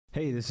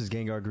Hey, this is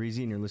Gengar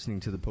Greasy, and you're listening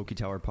to the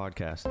PokeTower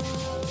Podcast.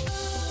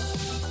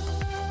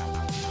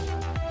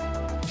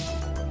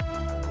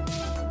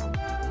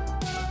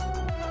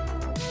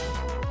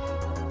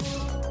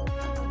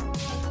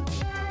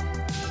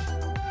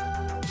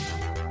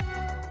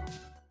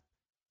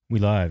 We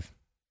live.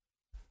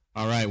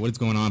 All right, what's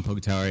going on,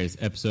 PokeTower? It's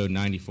episode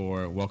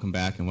 94. Welcome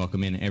back and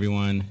welcome in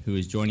everyone who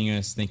is joining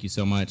us. Thank you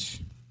so much.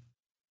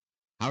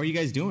 How are you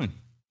guys doing?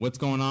 What's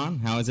going on?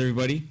 How is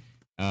everybody?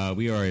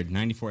 We are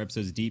 94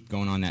 episodes deep,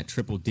 going on that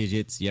triple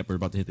digits. Yep, we're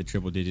about to hit the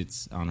triple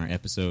digits on our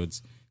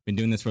episodes. Been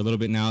doing this for a little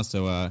bit now,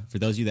 so for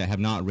those of you that have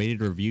not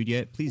rated or reviewed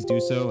yet, please do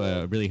so.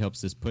 It really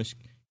helps us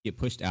get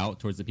pushed out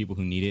towards the people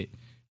who need it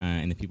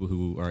and the people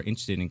who are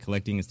interested in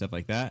collecting and stuff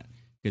like that,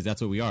 because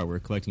that's what we are. We're a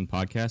collecting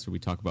podcast where we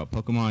talk about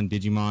Pokemon,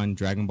 Digimon,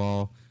 Dragon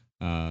Ball,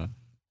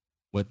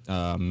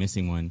 I'm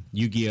missing one,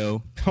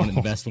 Yu-Gi-Oh!, one of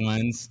the best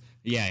ones.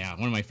 Yeah,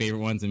 one of my favorite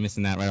ones. I'm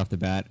missing that right off the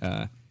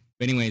bat.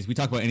 But anyways, we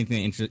talk about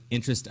anything that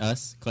interests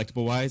us,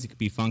 collectible-wise. It could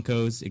be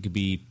Funkos, it could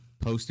be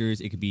posters,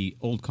 it could be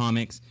old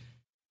comics,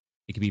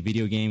 it could be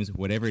video games,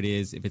 whatever it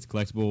is. If it's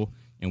collectible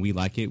and we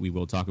like it, we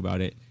will talk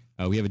about it.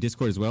 We have a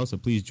Discord as well, so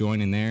please join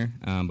in there.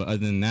 But other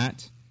than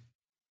that,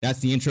 that's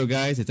the intro,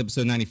 guys. It's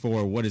episode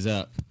 94. What is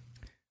up?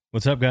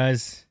 What's up,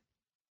 guys?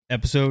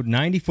 Episode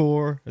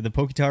 94 of the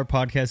PokeTower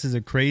Podcast is a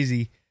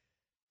crazy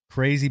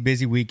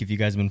busy week if you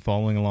guys have been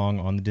following along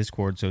on the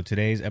Discord. So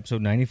today's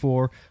episode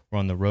 94. We're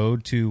on the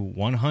road to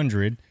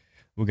 100.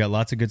 We got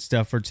lots of good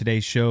stuff for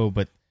today's show,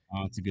 but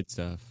lots of good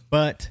stuff.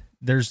 But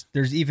there's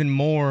even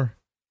more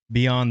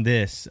beyond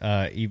this.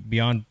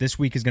 Beyond this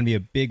week is going to be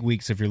a big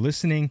week. So if you're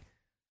listening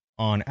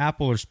on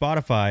Apple or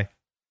Spotify,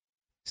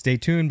 stay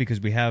tuned because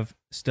we have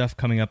stuff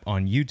coming up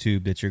on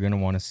YouTube that you're going to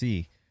want to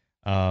see.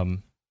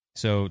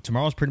 So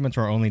tomorrow's pretty much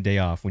our only day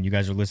off when you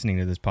guys are listening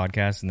to this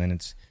podcast, and then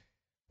it's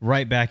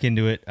right back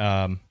into it.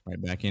 Right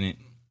back in it.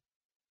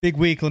 Big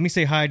week. Let me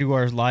say hi to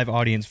our live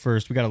audience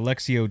first. We got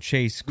Alexio,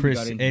 Chase,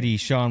 Chris, Eddie,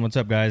 Sean. What's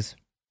up, guys?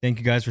 Thank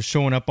you guys for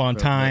showing up on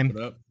time.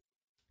 You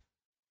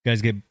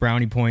guys get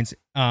brownie points.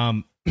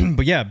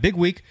 But yeah, big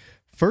week.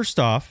 First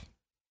off,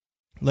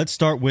 let's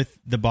start with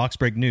the box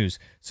break news.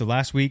 So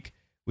last week,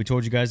 we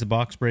told you guys the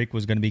box break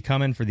was going to be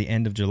coming for the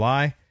end of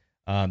July.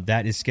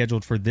 That is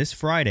scheduled for this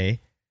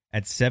Friday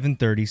at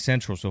 7:30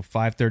 Central. So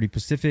 5:30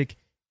 Pacific,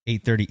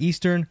 8:30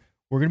 Eastern.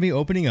 We're going to be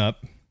opening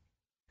up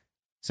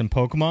some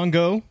Pokemon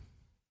Go,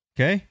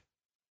 okay?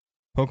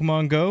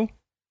 Pokemon Go.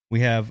 We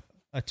have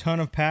a ton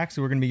of packs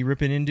that we're going to be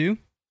ripping into.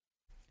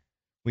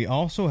 We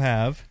also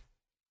have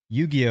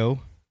Yu-Gi-Oh!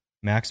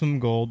 Maximum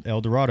Gold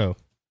El Dorado.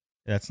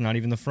 That's not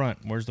even the front.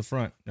 Where's the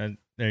front? There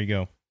you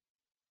go.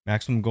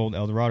 Maximum Gold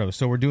El Dorado.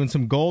 So we're doing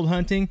some gold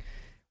hunting.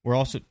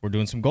 We're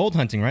doing some gold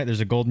hunting, right? There's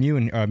a gold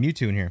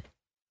Mewtwo in here.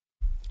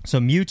 So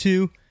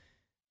Mewtwo,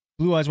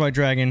 Blue Eyes White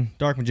Dragon,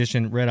 Dark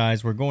Magician, Red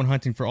Eyes. We're going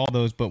hunting for all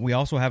those, but we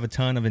also have a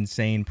ton of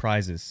insane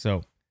prizes.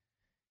 So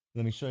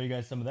let me show you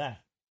guys some of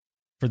that.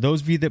 For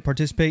those of you that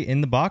participate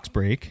in the box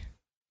break,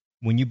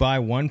 when you buy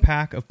one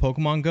pack of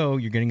Pokemon Go,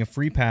 you're getting a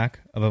free pack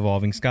of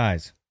Evolving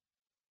Skies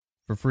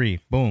for free.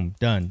 Boom,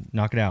 done.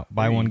 Knock it out.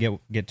 Buy one,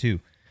 get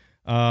two.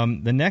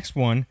 The next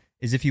one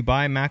is if you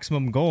buy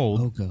Maximum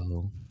Gold.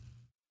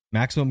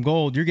 Maximum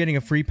Gold, you're getting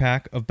a free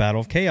pack of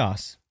Battle of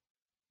Chaos.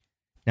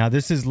 Now,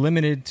 this is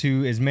limited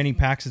to as many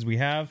packs as we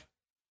have.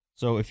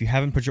 So if you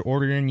haven't put your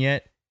order in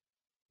yet,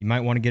 you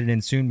might want to get it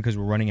in soon because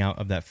we're running out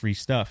of that free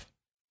stuff.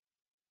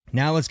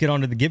 Now let's get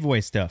on to the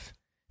giveaway stuff.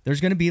 There's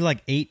going to be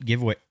like eight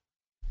giveaway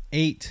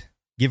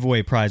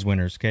prize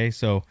winners, okay?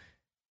 So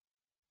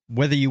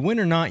whether you win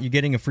or not, you're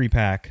getting a free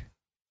pack.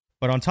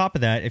 But on top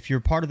of that, if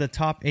you're part of the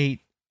top 8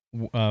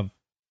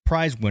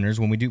 prize winners,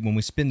 when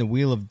we spin the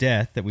Wheel of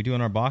Death that we do in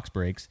our box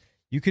breaks,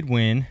 you could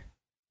win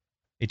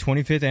a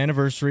 25th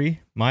anniversary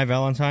My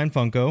Valentine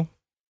Funko.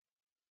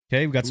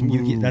 Okay, we got some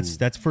Yu-Gi-Oh!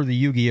 That's for the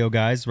Yu-Gi-Oh!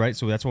 Guys, right?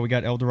 So that's why we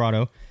got El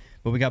Dorado.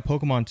 But we got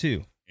Pokemon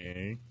too,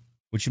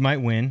 which you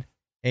might win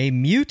a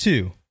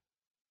Mewtwo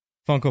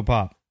Funko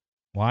Pop.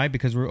 Why?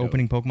 Because we're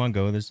opening Pokemon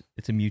Go. It's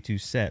a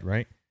Mewtwo set,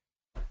 right?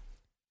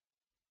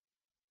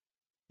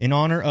 In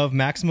honor of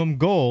Maximum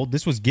Gold,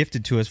 this was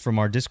gifted to us from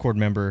our Discord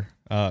member,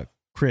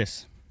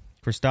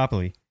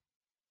 Christopoli.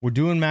 We're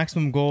doing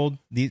Maximum Gold.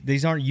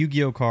 These aren't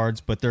Yu-Gi-Oh!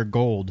 Cards, but they're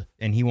gold,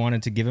 and he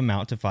wanted to give them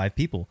out to 5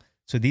 people.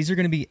 So these are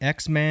going to be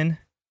X-Men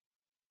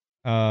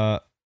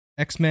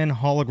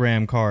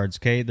hologram cards,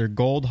 okay? They're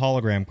gold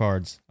hologram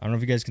cards. I don't know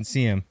if you guys can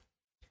see them.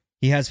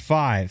 He has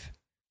 5.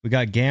 We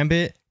got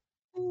Gambit.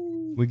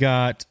 We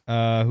got,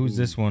 who's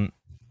this one?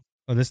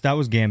 Oh, that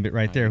was Gambit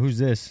right there. Who's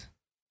this?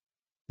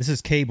 This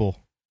is Cable.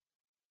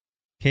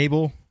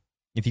 Cable,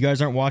 if you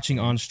guys aren't watching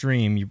on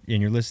stream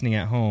and you're listening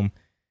at home,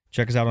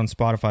 check us out on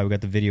Spotify. We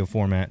got the video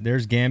format.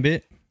 There's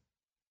Gambit.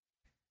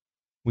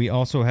 We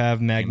also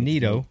have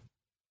Magneto.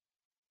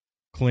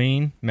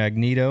 Clean.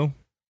 Magneto.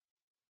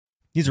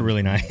 These are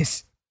really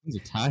nice. These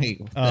are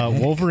tight.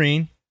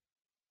 Wolverine.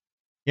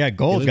 Yeah,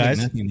 gold, guys.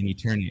 Like nothing, then you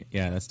turn it.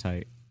 Yeah, that's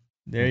tight.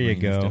 There Wolverine,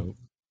 you go.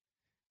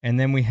 And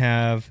then we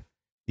have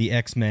the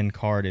X-Men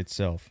card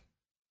itself,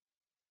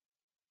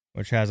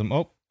 which has them.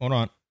 Oh, hold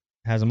on.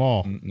 Has them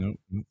all. Nope.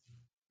 I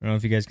don't know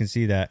if you guys can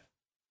see that.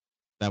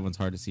 That one's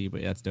hard to see,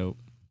 but that's dope.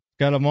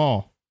 Got them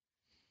all.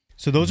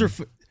 So those are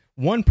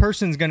one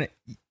person's gonna.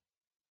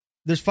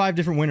 There's 5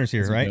 different winners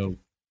here, right? Dope.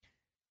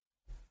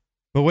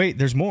 But wait,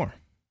 there's more.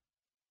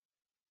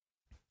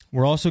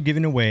 We're also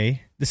giving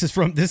away. This is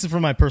from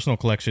my personal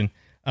collection.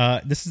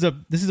 This is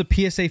a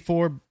PSA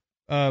 4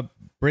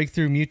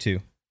 breakthrough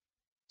Mewtwo,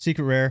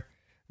 secret rare,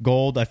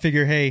 gold. I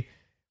figure, hey,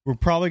 we're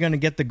probably gonna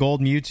get the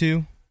gold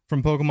Mewtwo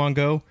from Pokemon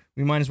Go.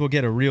 We might as well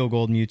get a real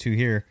gold Mewtwo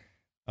here,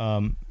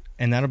 and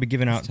that'll be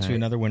given out to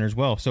another winner as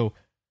well. So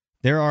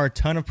there are a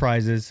ton of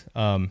prizes.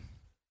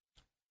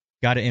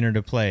 Got to enter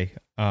to play.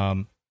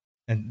 And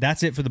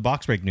that's it for the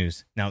box break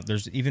news. Now,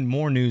 there's even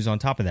more news on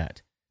top of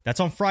that. That's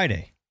on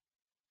Friday.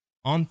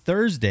 On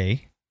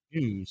Thursday.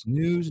 News.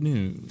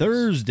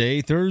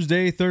 Thursday.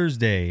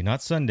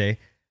 Not Sunday.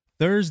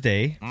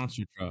 Thursday.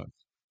 Monster truck.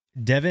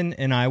 Devin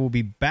and I will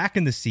be back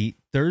in the seat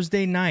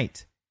Thursday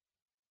night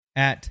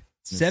at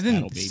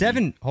 7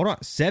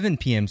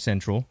 p.m.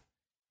 Central,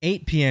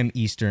 8 p.m.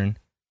 Eastern,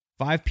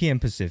 5 p.m.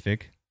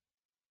 Pacific.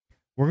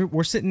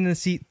 We're sitting in the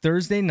seat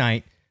Thursday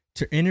night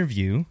to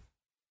interview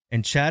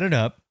and chat it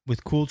up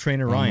with Cool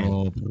Trainer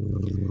Ryan.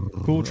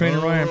 Cool Trainer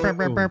Ryan.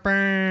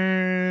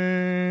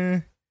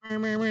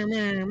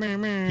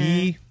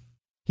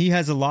 He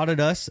has allotted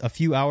us a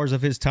few hours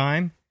of his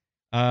time,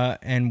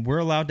 and we're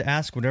allowed to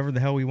ask whatever the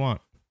hell we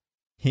want.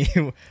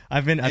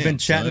 I've been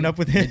chatting up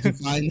with him. Did you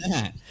find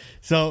that?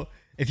 So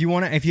if you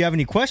have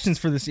any questions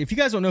for this, if you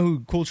guys don't know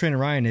who Cool Trainer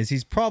Ryan is,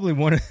 he's probably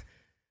one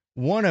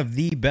of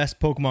the best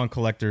Pokemon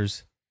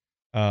collectors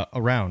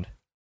around.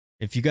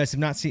 If you guys have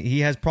not seen,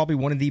 he has probably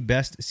one of the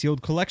best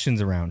sealed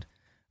collections around.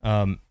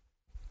 But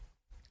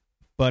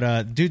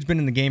dude's been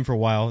in the game for a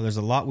while. There's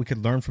a lot we could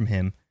learn from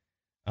him.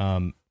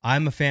 I'm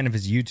a fan of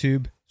his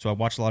YouTube, so I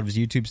watched a lot of his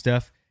YouTube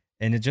stuff.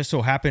 And it just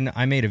so happened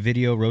I made a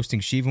video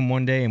roasting Shivam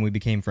one day, and we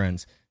became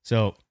friends.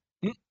 So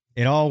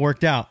it all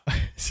worked out.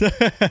 It's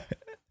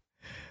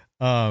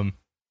going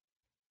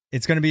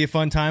to be a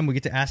fun time. We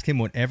get to ask him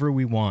whatever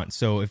we want.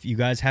 So if you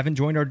guys haven't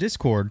joined our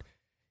Discord,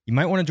 you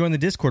might want to join the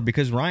Discord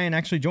because Ryan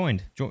actually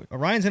joined.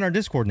 Ryan's in our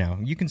Discord now.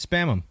 You can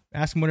spam him.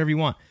 Ask him whatever you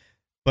want.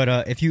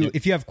 But if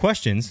you have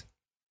questions,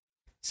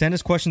 send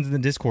us questions in the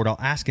Discord. I'll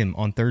ask him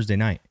on Thursday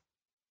night.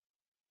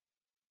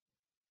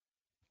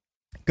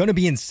 Going to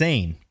be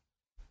insane.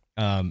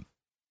 There's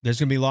going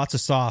to be lots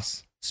of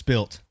sauce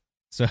spilt.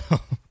 So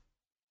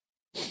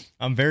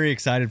I'm very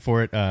excited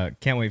for it.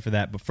 Can't wait for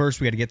that. But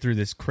first, we got to get through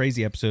this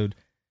crazy episode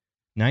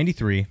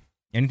 93.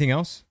 Anything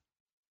else?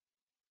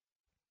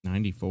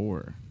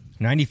 94.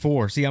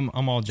 94. See, I'm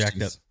all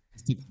jacked up.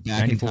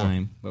 Back 94. In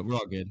time, but we're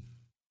all good.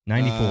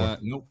 94.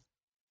 Nope.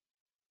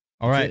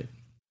 All right.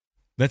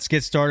 Let's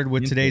get started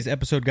with today's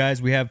episode,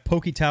 guys. We have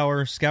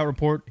PokeTower Scout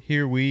Report.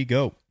 Here we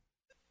go.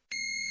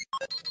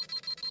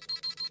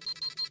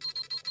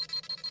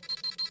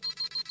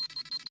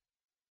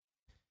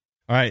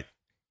 All right.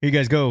 Here you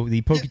guys go.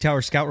 The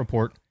PokeTower Scout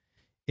Report.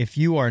 If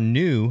you are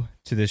new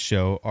to this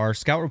show, our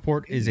Scout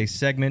Report is a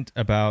segment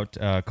about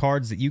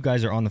cards that you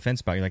guys are on the fence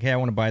about. You're like, hey, I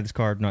want to buy this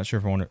card. I'm not sure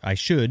if I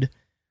should,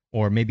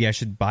 or maybe I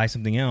should buy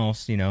something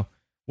else. You know,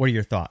 what are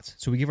your thoughts?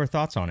 So we give our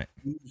thoughts on it.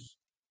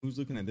 Who's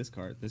looking at this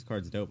card? This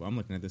card's dope. I'm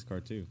looking at this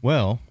card too.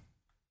 Well,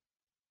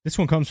 this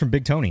one comes from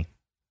Big Tony.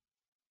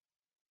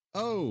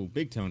 Oh,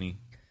 Big Tony.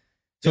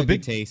 So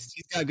good taste.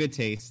 He's got good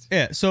taste.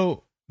 Yeah.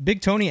 So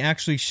Big Tony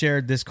actually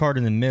shared this card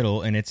in the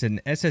middle, and it's an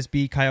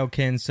SSB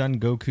Kaioken Sun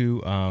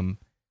Goku.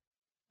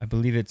 I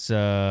believe it's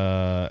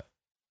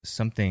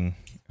something.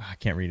 I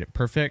can't read it.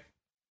 Perfect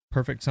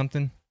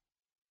something.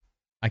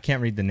 I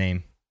can't read the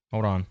name.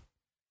 Hold on.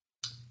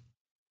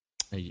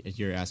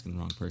 You're asking the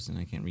wrong person.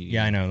 I can't read it.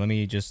 Yeah, I know. Let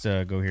me just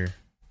go here.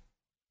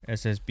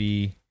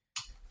 SSB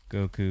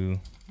Goku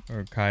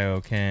or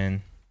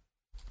Kaioken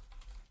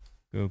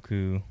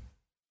Goku.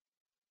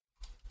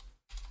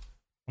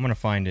 I'm gonna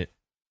find it.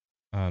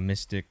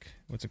 Mystic.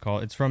 What's it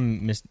called? It's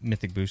from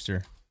Mythic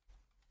Booster.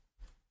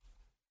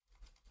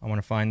 I want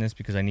to find this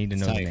because I need to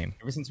know the name.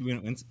 Ever since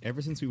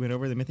we went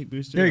over the Mythic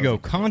Booster. There you go.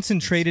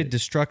 Concentrated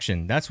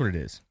Destruction. That's what it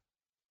is.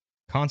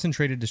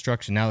 Concentrated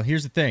Destruction. Now,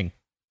 here's the thing.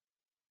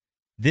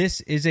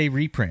 This is a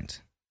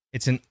reprint.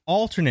 It's an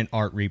alternate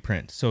art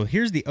reprint. So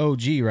here's the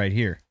OG right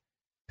here.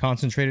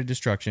 Concentrated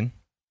Destruction.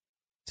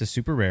 It's a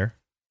super rare.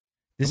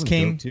 This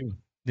came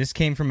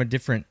from a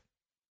different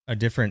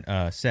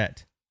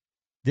set.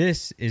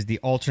 This is the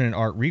alternate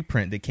art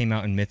reprint that came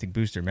out in Mythic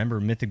Booster. Remember,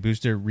 Mythic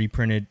Booster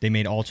reprinted, they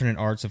made alternate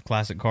arts of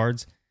classic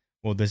cards.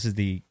 Well, this is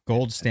the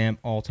gold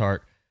stamp alt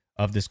art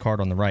of this card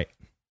on the right.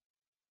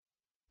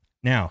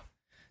 Now,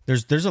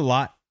 there's a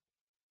lot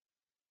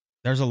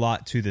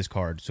to this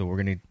card, so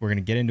we're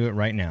gonna get into it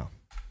right now.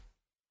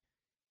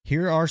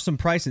 Here are some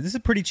prices. This is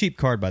a pretty cheap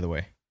card, by the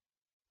way.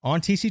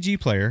 On TCG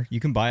Player, you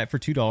can buy it for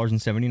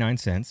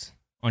 $2.79.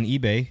 On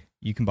eBay,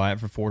 you can buy it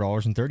for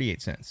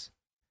 $4.38.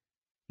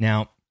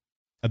 Now,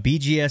 a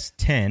BGS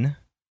 10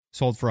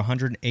 sold for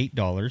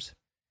 $108,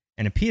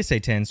 and a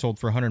PSA 10 sold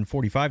for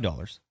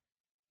 $145.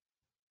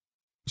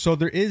 So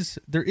there is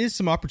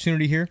some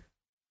opportunity here.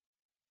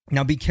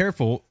 Now be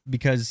careful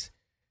because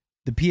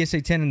the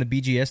PSA 10 and the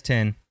BGS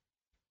 10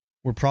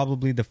 were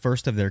probably the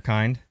first of their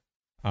kind,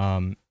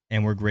 and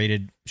were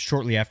graded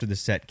shortly after the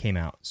set came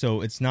out.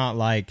 So it's not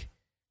like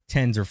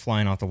 10s are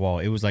flying off the wall.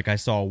 It was like I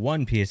saw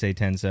one PSA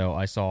 10 sale,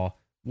 I saw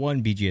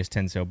one BGS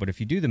 10 sale. But if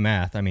you do the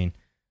math, I mean,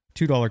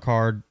 $2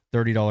 card,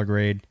 $30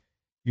 grade,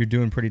 you're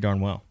doing pretty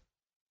darn well.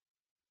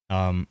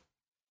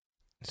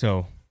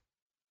 So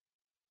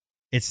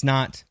it's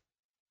not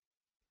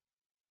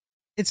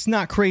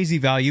crazy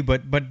value,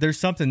 but there's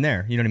something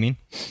there. You know what I mean?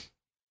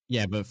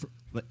 Yeah, but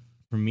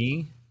for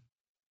me,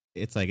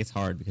 it's like it's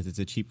hard because it's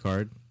a cheap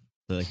card.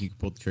 So like you can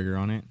pull the trigger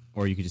on it,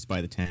 or you could just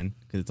buy the 10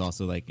 because it's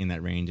also like in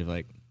that range of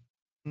like,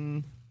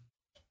 do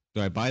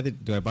I buy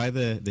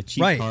the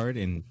cheap right. card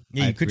and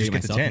you could just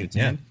get the 10,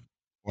 yeah,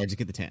 or just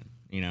get the 10,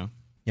 you know?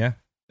 Yeah,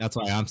 that's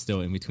why I'm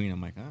still in between.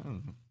 I'm like, I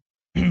don't know.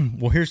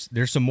 Well,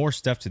 there's some more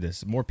stuff to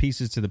this, more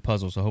pieces to the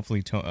puzzle. So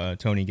hopefully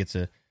Tony gets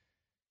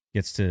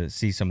to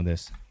see some of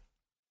this.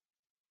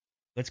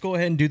 Let's go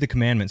ahead and do the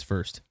commandments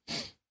first.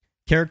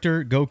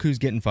 Character Goku's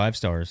getting 5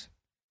 stars.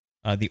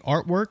 The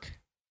artwork,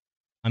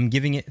 I'm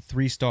giving it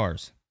 3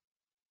 stars.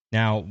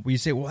 Now, you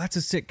say, well, that's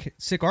a sick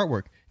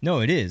artwork. No,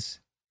 it is.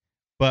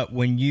 But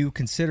when you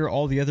consider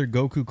all the other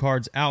Goku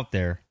cards out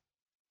there,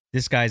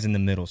 this guy's in the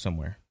middle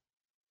somewhere.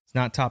 It's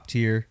not top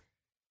tier.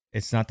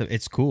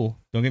 It's cool.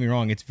 Don't get me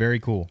wrong. It's very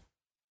cool.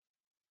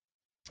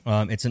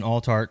 It's an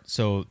alt art,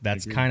 so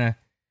that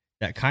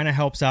kind of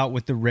helps out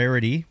with the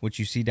rarity, which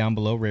you see down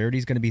below. Rarity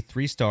is going to be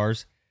 3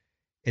 stars.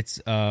 It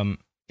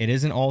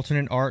is an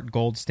alternate art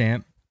gold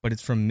stamp, but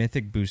it's from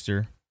Mythic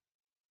Booster.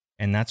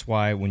 And that's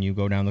why when you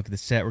go down and look at the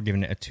set, we're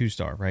giving it a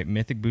 2-star, right?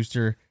 Mythic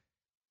Booster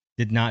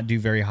did not do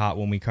very hot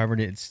when we covered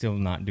it. It's still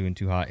not doing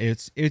too hot.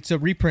 It's a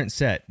reprint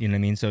set, you know what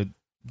I mean? So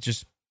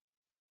just,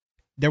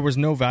 there was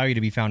no value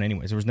to be found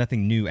anyways. There was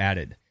nothing new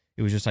added.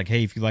 It was just like,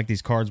 hey, if you like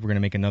these cards, we're going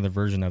to make another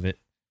version of it.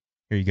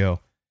 Here you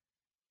go.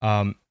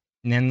 And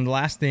then the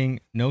last thing,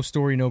 no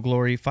story, no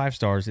glory, 5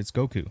 stars. It's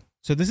Goku.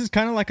 So this is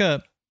kind of like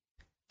a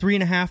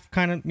 3.5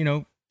 kind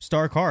of,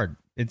 star card.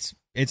 It's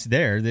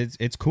there.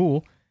 It's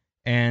cool.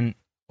 And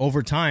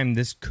over time,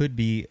 this could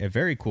be a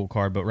very cool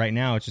card, but right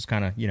now it's just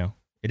kind of,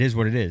 it is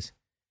what it is.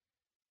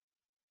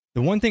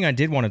 The one thing I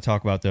did want to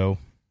talk about, though,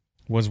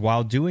 was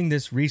while doing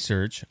this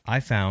research, I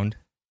found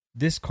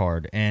this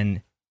card.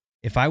 And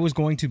if I was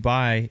going to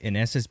buy an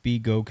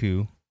SSB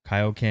Goku,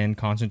 Kaioken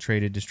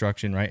Concentrated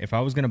Destruction, right? If I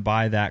was going to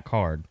buy that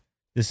card,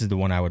 this is the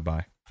one I would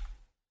buy.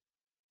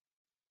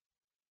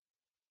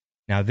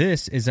 Now,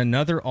 this is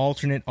another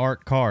alternate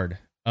art card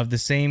of the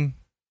same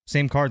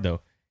card,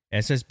 though.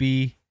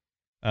 SSB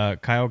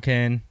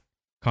Kaioken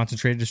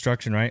Concentrated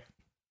Destruction, right?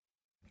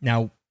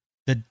 Now,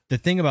 the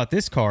thing about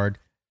this card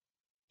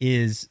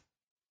is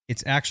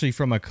it's actually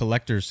from a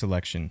collector's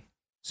selection.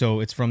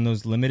 So it's from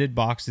those limited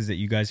boxes that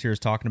you guys hear us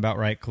talking about,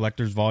 right?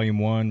 Collector's Volume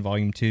 1,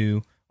 Volume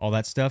 2, all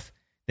that stuff.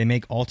 They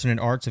make alternate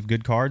arts of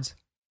good cards.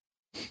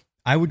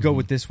 I would go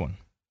with this one.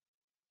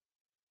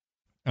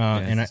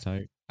 And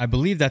I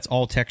believe that's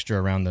all texture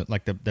around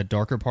the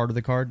darker part of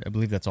the card. I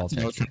believe that's all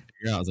texture.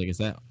 I was like, is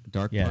that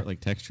dark part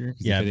like texture?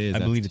 Yeah, if it is, I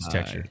believe it's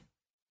texture.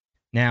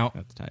 Now,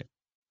 that's tight.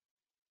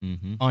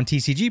 On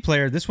TCG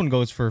Player, this one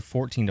goes for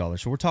 $14.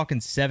 So we're talking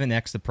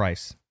 7x the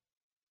price.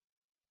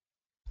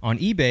 On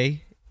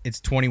eBay,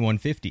 it's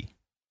 $21.50.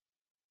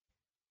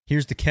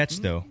 Here's the catch,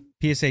 though.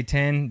 PSA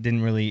 10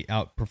 didn't really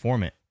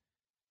outperform it.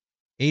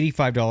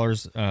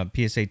 $85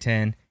 PSA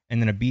 10, and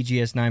then a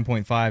BGS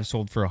 9.5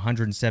 sold for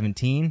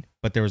 $117,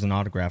 but there was an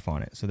autograph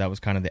on it, so that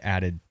was kind of the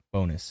added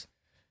bonus.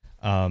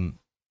 And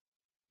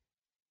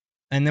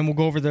then we'll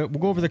go over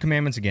the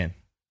commandments again.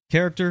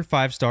 Character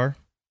 5-star.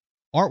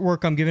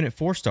 Artwork, I'm giving it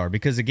 4-star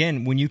because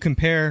again, when you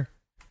compare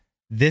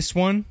this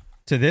one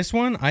to this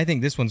one, I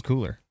think this one's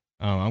cooler.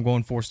 I'm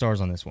going 4 stars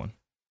on this one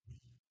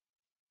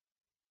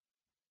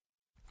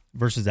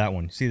versus that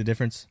one. See the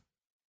difference?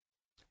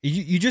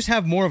 You just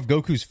have more of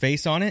Goku's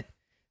face on it,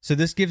 so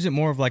this gives it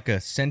more of like a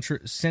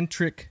centered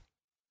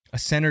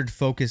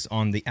focus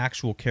on the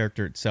actual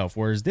character itself,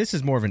 whereas this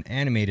is more of an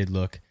animated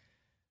look.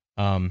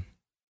 It's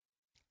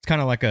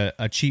kind of like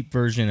a cheap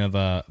version of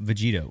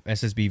Vegito,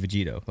 SSB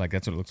Vegito. Like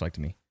that's what it looks like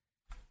to me.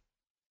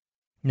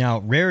 Now,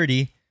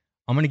 rarity,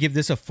 I'm going to give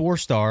this a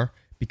 4-star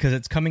because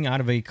it's coming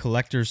out of a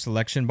collector's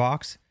selection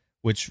box,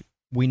 which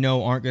we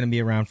know aren't going to be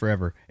around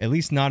forever. At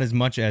least not as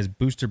much as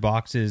booster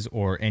boxes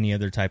or any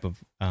other type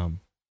of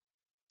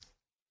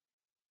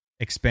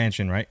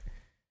expansion, right?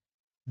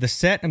 The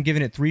set, I'm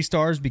giving it 3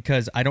 stars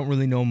because I don't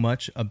really know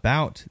much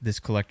about this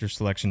collector's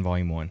selection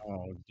Volume 1.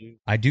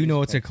 I do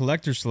know it's a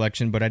collector's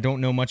selection, but I don't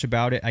know much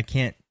about it. I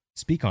can't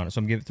speak on it, so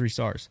I'm going to give it 3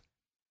 stars.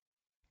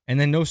 And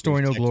then no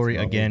story, no glory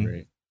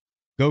again.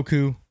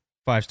 Goku,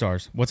 5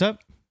 stars. What's up?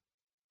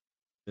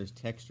 There's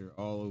texture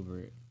all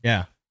over it.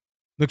 Yeah.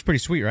 Looks pretty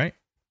sweet, right?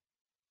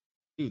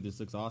 Dude, this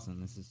looks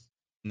awesome. This is,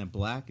 and the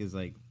black is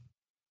like,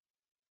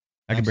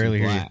 I can barely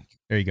hear you.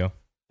 There you go.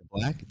 The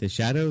black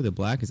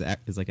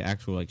is like an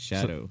actual like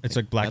shadow. So it's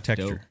like black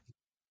texture. Dope.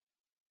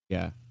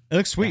 Yeah. It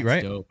looks sweet,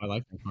 right? Dope. I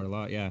like that part a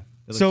lot. Yeah.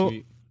 So,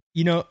 sweet.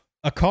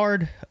 a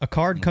card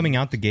coming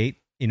out the gate,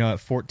 at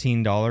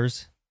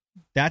 $14,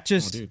 that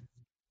just,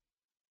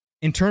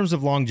 in terms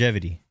of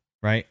longevity,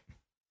 right?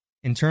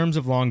 In terms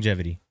of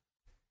longevity,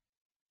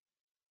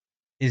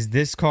 is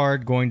this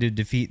card going to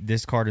defeat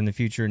this card in the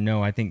future?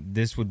 No, I think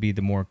this would be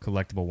the more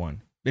collectible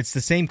one. It's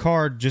the same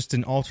card, just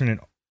an alternate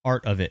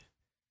art of it,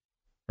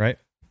 right?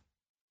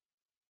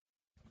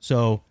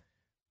 So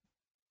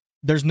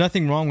there's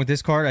nothing wrong with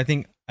this card. I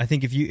think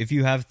if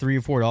you have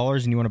 $3 or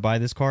 $4 and you want to buy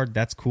this card,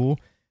 that's cool.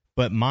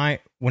 But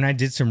when I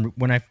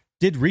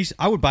did research,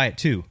 I would buy it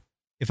too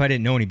if I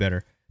didn't know any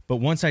better. But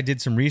once I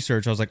did some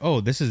research, I was like,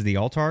 oh, this is the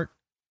alt art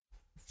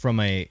from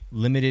a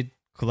limited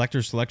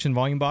collector selection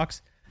volume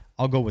box.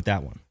 I'll go with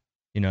that one.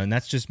 And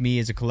that's just me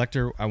as a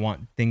collector. I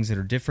want things that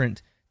are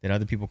different that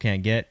other people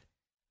can't get.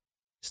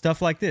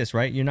 Stuff like this,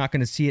 right? You're not going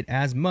to see it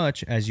as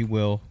much as you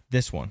will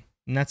this one.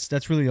 And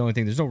that's really the only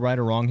thing. There's no right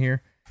or wrong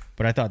here.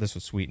 But I thought this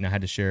was sweet, and I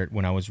had to share it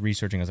when I was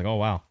researching. I was like, oh,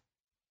 wow.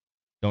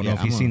 Don't know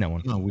if you've seen that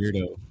one. I'm a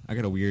weirdo. I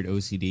got a weird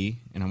OCD,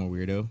 and I'm a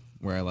weirdo,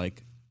 where I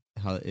like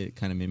how it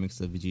kind of mimics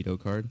the Vegito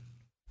card.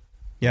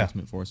 Yeah.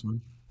 Ultimate Force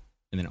one.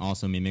 And then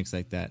also mimics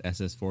like that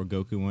SS4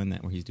 Goku one,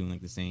 where he's doing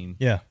like the same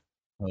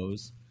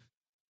pose.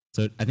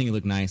 So I think it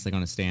looked nice, like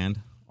on a stand.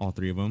 All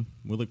three of them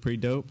would look pretty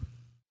dope.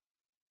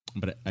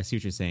 But I see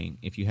what you're saying.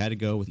 If you had to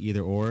go with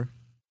either or,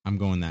 I'm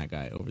going that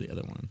guy over the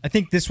other one. I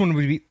think this one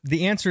would be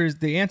the answer is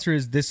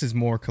this is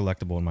more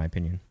collectible in my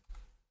opinion.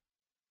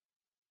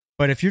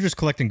 But if you're just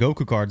collecting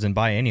Goku cards, then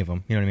buy any of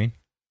them. You know what I mean?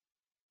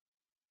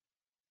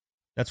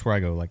 That's where I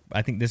go. Like,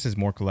 I think this is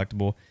more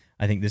collectible.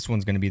 I think this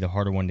one's going to be the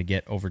harder one to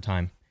get over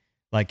time.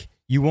 Like,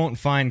 you won't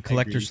find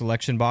collector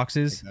selection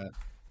boxes,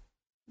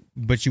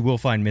 but you will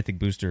find mythic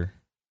booster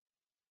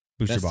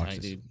boxes.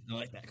 Tight, dude. I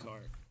like that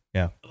card.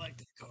 Yeah. I like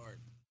that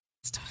card.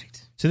 It's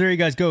tight. So there you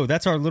guys go.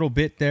 That's our little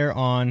bit there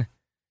on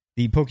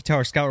the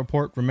PokeTower Scout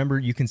Report. Remember,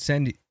 you can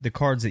send the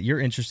cards that you're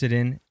interested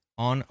in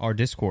on our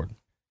Discord.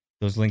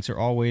 Those links are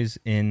always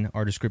in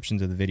our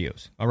descriptions of the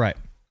videos. All right.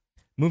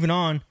 Moving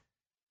on.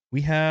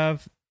 We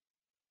have...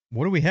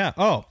 What do we have?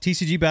 Oh,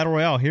 TCG Battle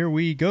Royale. Here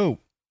we go.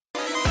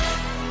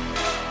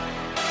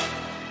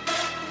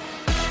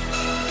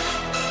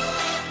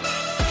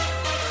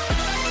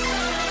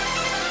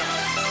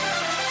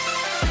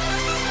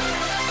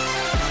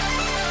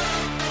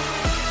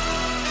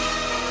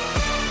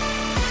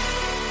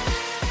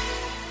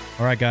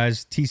 All right,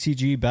 guys.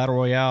 TCG Battle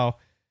Royale.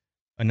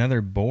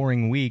 Another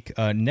boring week.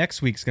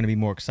 Next week's going to be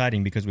more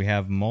exciting because we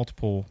have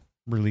multiple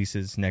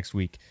releases next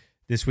week.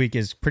 This week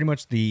is pretty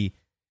much the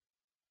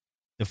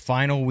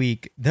final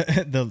week,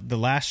 the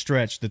last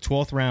stretch, the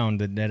 12th round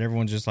that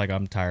everyone's just like,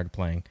 I'm tired of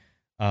playing.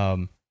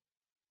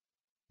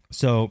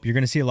 So you're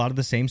going to see a lot of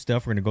the same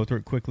stuff. We're going to go through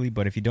it quickly,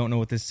 but if you don't know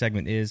what this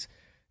segment is,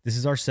 this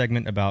is our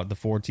segment about the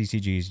 4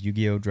 TCGs,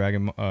 Yu-Gi-Oh!,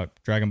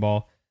 Dragon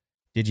Ball,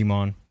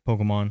 Digimon,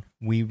 Pokemon.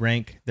 We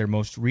rank their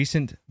most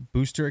recent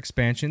booster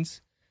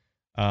expansions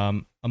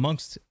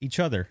amongst each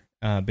other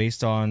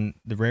based on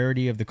the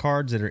rarity of the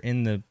cards that are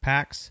in the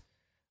packs,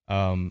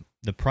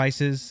 the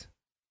prices,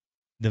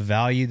 the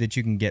value that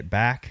you can get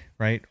back,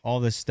 right?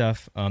 All this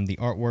stuff, the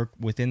artwork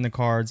within the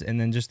cards,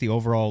 and then just the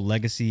overall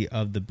legacy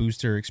of the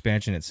booster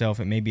expansion itself.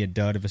 It may be a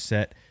dud of a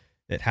set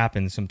that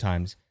happens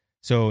sometimes.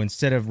 So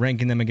instead of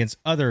ranking them against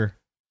other,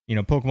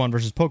 Pokemon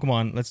versus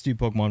Pokemon, let's do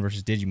Pokemon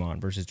versus Digimon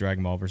versus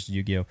Dragon Ball versus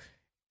Yu-Gi-Oh!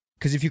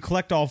 Because if you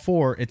collect all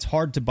 4, it's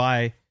hard to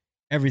buy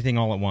everything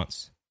all at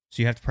once.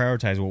 So you have to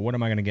prioritize, well, what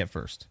am I going to get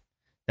first?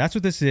 That's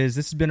what this is.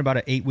 This has been about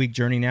an 8-week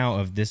journey now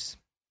of this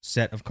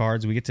set of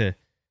cards. We get to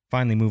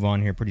finally move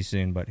on here pretty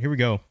soon, but here we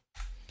go.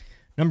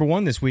 Number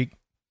 1 this week,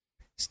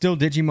 still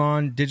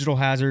Digimon, Digital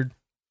Hazard.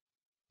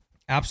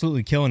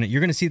 Absolutely killing it.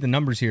 You're going to see the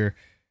numbers here.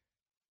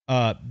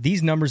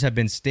 These numbers have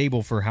been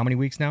stable for how many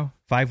weeks now?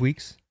 5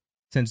 weeks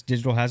since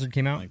Digital Hazard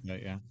came out? Like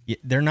that, yeah.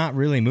 They're not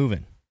really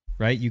moving,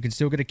 right? You can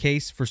still get a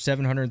case for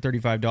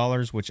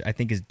 $735, which I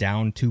think is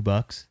down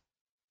 $2.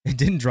 It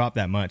didn't drop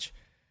that much.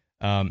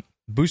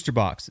 Booster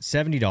box,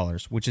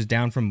 $70, which is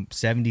down from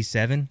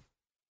 $77.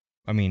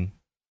 I mean,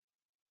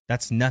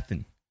 that's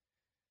nothing.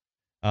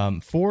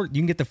 You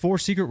can get the 4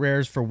 secret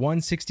rares for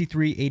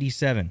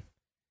 $163.87.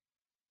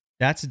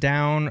 That's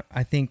down,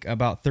 I think,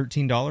 about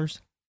 $13.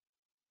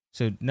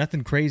 So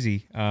nothing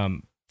crazy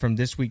from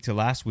this week to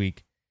last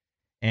week.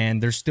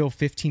 And there's still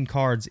 15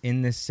 cards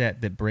in this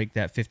set that break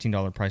that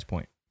 $15 price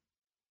point.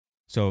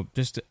 So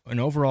just an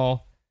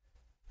overall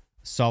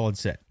solid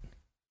set.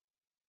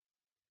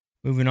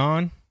 Moving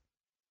on.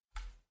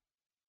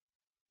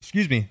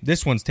 Excuse me.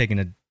 This one's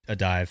taking a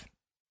dive.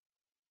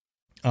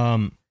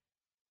 Pokemon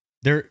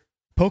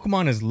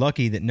is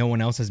lucky that no one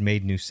else has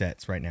made new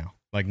sets right now.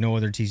 Like no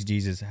other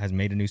TCGs has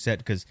made a new set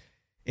because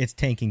it's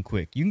tanking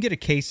quick. You can get a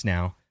case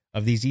now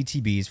of these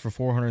ETBs for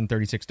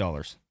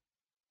 $436.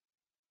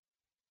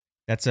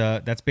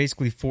 That's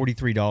basically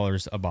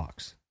 $43 a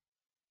box.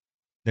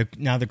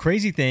 Now the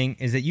crazy thing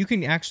is that you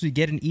can actually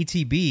get an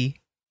ETB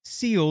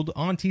sealed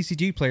on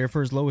TCG Player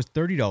for as low as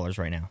 $30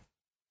 right now.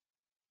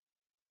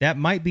 That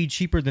might be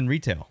cheaper than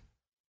retail.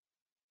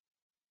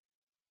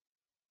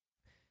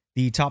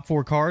 The top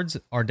 4 cards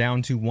are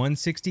down to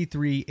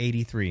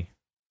 163.83.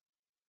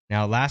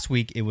 Now, last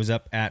week it was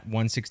up at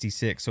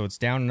 166, so it's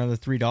down another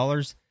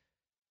 $3.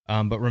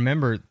 But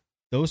remember,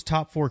 those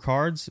top 4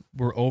 cards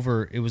were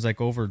over. It was like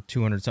over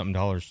 $200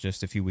 something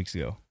just a few weeks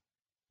ago.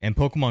 And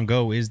Pokemon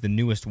Go is the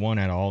newest one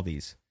out of all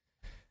these.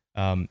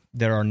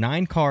 There are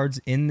 9 cards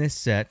in this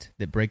set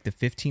that break the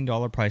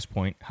 $15 price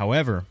point.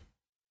 However,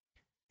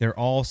 they're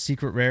all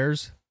secret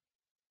rares,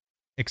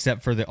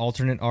 except for the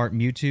alternate art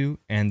Mewtwo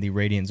and the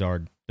Radiant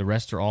Zard. The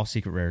rest are all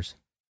secret rares.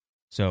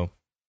 So,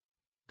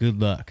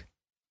 good luck.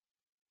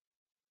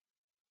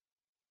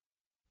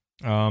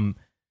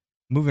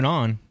 Moving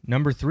on,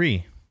 number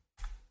 3.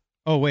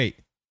 Oh, wait.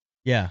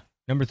 Yeah,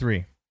 number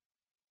 3.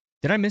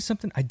 Did I miss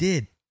something? I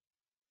did.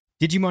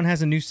 Digimon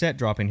has a new set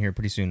dropping here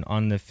pretty soon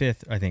on the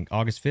 5th, I think.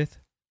 August 5th.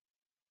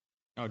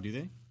 Oh, do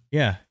they?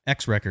 Yeah,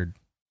 X Record.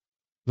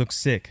 Looks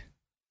sick.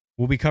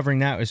 We'll be covering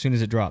that as soon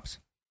as it drops.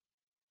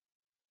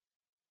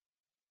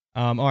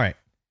 All right.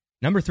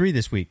 Number 3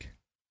 this week.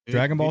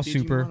 Dragon Ball Digimon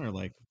Super. Or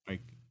like a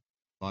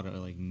lot of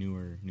like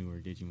newer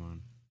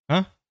Digimon.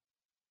 Huh?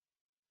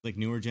 Like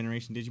newer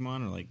generation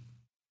Digimon or like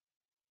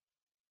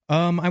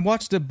I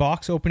watched a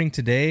box opening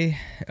today.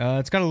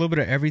 It's got a little bit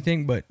of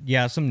everything, but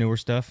yeah, some newer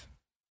stuff.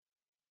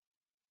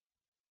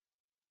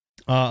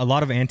 A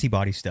lot of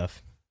antibody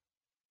stuff.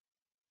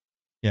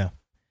 Yeah.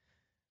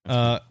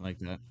 like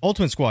that.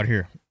 Ultimate Squad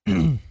here.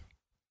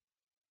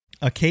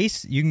 A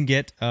case you can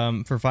get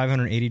for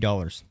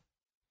 $580.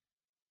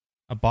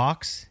 A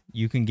box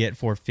you can get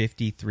for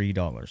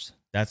 $53.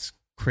 That's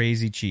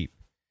crazy cheap.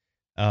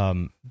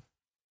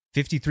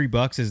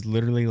 $53 is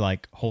literally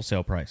like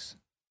wholesale price.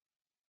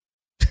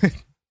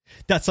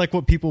 That's like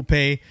what people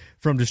pay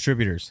from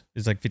distributors.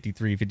 It's like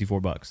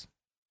 $54.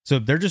 So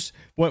they're just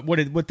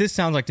what this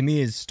sounds like to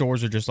me is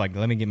stores are just like,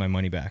 let me get my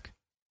money back.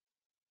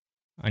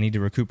 I need to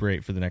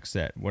recuperate for the next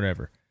set,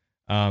 whatever.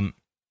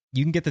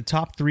 You can get the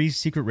top 3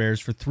 secret rares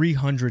for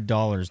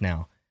 $300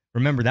 now.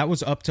 Remember, that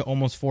was up to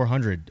almost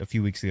 $400 a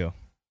few weeks ago.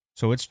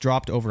 So it's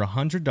dropped over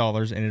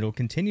 $100 and it'll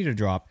continue to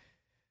drop.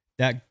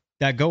 That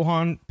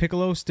Gohan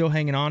Piccolo still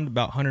hanging on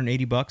about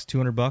 $180,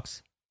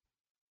 $200.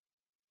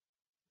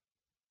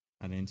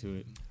 Not into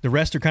it. The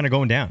rest are kind of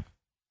going down.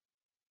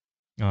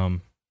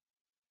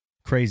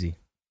 Crazy.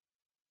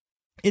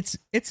 It's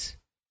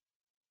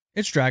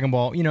Dragon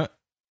Ball. You know,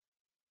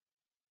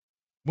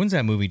 when's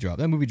that movie drop?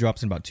 That movie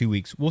drops in about 2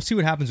 weeks. We'll see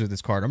what happens with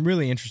this card. I'm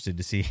really interested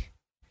to see.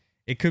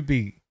 It could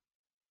be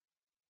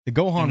the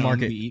Gohan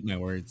market. I'm eat my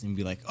words and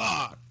be like,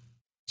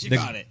 she the,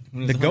 got it.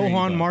 The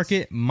Gohan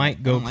market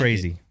might go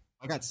crazy.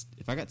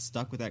 If I got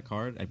stuck with that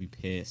card, I'd be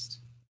pissed.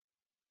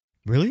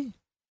 Really?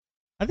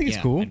 I think it's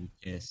cool. I'd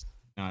be pissed.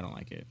 No, I don't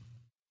like it.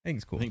 I think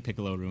it's cool. I think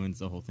Piccolo ruins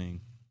the whole thing.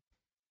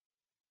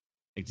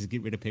 Like, just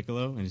get rid of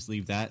Piccolo and just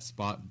leave that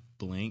spot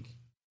blank.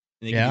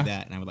 And they can do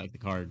that, and I would like the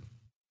card.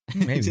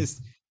 Maybe.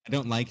 I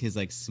don't like his,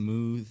 like,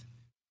 smooth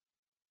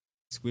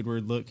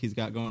Squidward look he's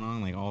got going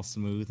on, like, all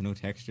smooth, no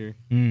texture.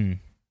 Mm.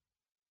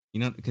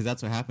 You know, because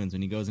that's what happens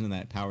when he goes into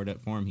that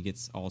powered-up form. He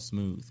gets all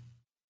smooth.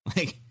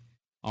 Like,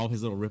 all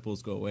his little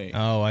ripples go away.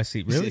 Oh, I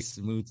see. Really?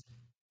 Smooth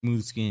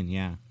skin,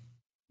 yeah.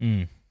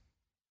 Mm.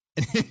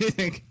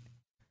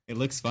 It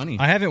looks funny.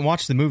 I haven't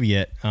watched the movie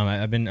yet.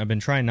 I've been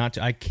trying not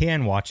to. I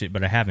can watch it,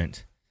 but I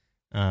haven't.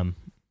 Well,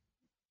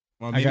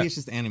 maybe it's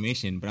just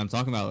animation, but I'm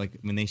talking about like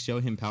when they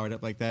show him powered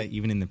up like that,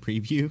 even in the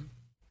preview.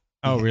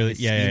 Oh, really?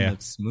 Yeah.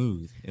 Looks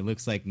smooth. It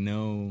looks like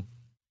no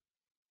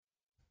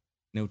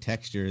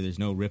texture. There's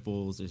no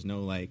ripples. There's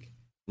no like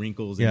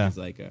wrinkles in his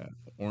like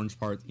orange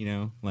part. You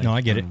know? Like, no,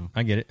 I get it.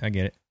 I get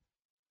it.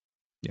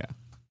 Yeah.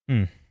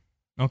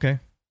 Okay.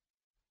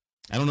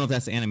 I don't know if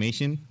that's the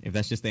animation. If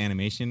that's just the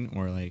animation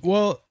or like.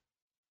 Well,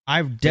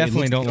 I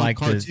definitely don't like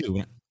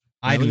the.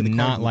 I do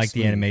not like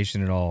the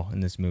animation at all in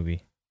this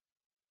movie.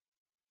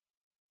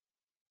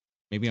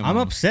 Maybe I'm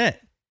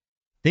upset.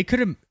 They could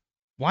have.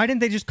 Why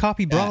didn't they just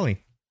copy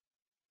Brawly?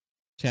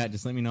 Chat,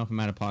 just let me know if I'm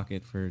out of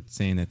pocket for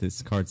saying that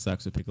this card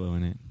sucks with Piccolo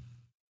in it.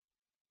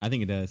 I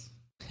think it does.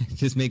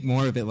 Just make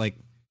more of it like.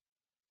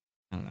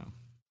 I don't know.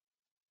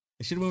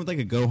 They should have went with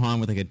like a Gohan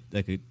with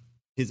like a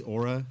his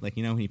aura, like,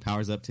 you know, when he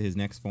powers up to his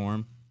next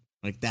form,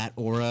 like that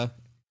aura,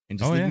 and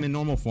just leave him in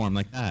normal form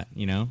like that,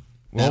 you know.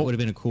 Well, that would have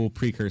been a cool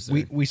precursor.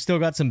 We still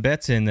got some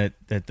bets in that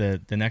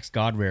the next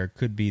God Rare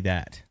could be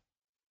that,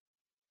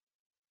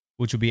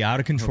 which would be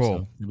out of control.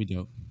 So. That'd be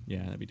dope.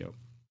 Yeah, that'd be dope.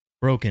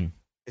 Broken.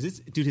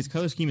 Dude, his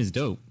color scheme is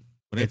dope.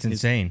 It's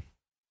insane.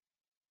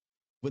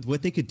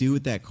 What they could do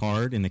with that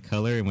card and the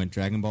color and what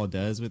Dragon Ball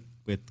does with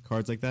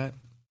cards like that,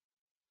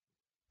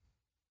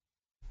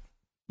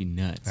 be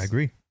nuts. I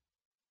agree.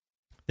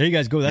 There you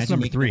guys go. That's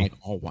number 3. Like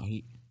all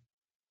white.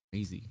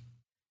 Crazy.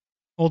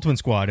 Ultimate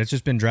Squad. It's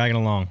just been dragging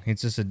along.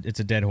 It's a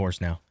dead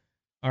horse now.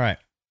 All right.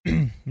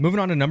 Moving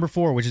on to number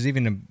 4, which is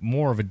even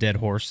more of a dead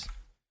horse.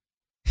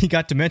 He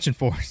got Dimension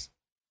Force.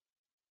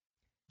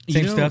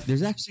 Same stuff.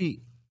 There's actually.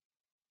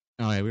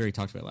 Oh yeah, we already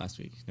talked about it last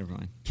week. Never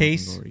mind.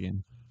 Case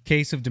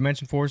of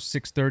Dimension Force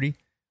 $630.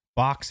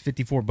 Box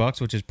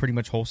 $54, which is pretty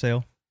much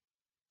wholesale.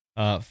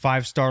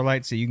 5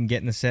 Starlights that you can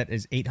get in the set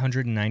is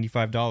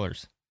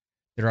 $895.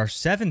 There are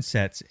 7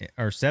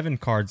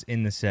 cards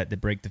in the set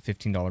that break the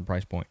 $15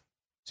 price point.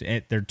 So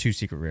they're 2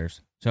 secret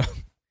rares. So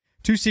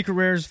 2 secret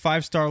rares,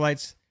 5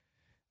 Starlights.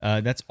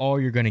 That's all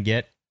you're going to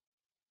get.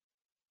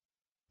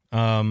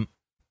 Power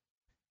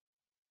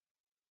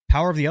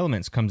of the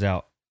Elements comes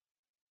out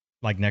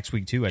like next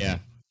week too, I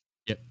think.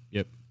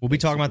 Yep. We'll be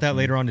talking about that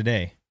later on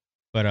today.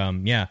 But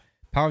yeah,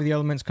 Power of the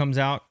Elements comes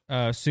out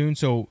soon.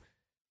 So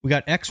we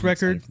got X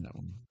Record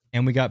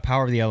and we got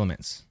Power of the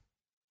Elements.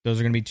 Those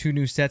are going to be 2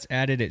 new sets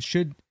added. It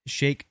should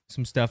shake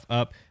some stuff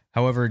up.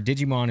 However,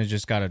 Digimon has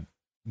just got a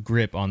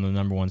grip on the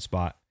number 1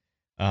 spot.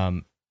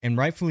 And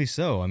rightfully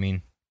so. I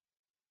mean,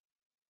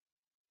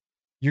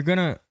 you're going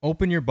to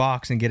open your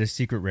box and get a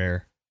secret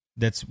rare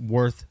that's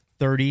worth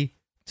 $30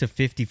 to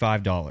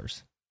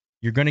 $55.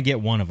 You're going to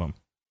get one of them.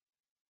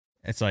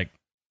 It's like,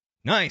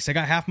 nice, I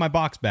got half my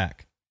box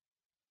back.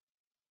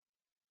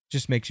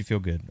 Just makes you feel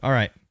good. All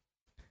right.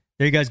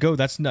 There you guys go.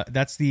 That's the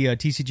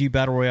TCG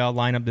Battle Royale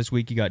lineup this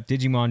week. You got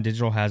Digimon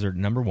Digital Hazard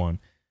number 1,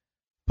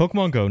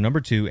 Pokemon Go number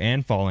 2,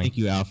 and Falling. Thank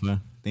you,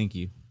 Alpha. Thank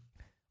you.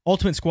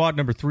 Ultimate Squad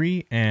number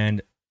 3,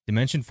 and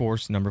Dimension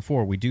Force number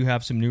 4. We do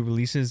have some new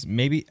releases.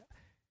 Maybe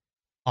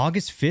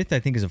August 5th, I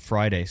think, is a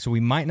Friday, so we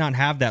might not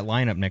have that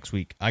lineup next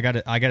week. I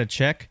gotta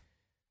check.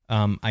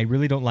 I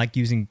really don't like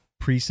using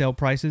pre-sale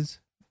prices,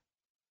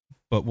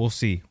 but we'll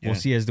see. Yeah. We'll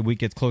see as the week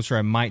gets closer.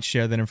 I might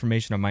share that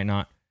information. I might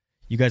not.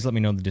 You guys let me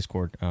know in the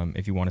Discord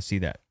if you want to see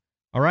that.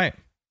 All right.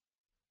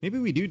 Maybe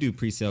we do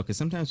pre-sale because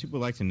sometimes people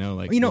like to know,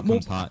 like, what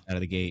comes hot out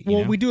of the gate.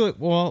 Well, we do it.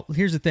 Well,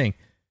 here's the thing.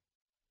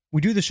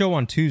 We do the show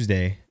on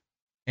Tuesday,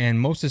 and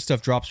most of the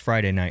stuff drops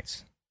Friday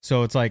nights.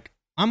 So it's like,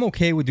 I'm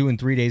okay with doing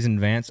 3 days in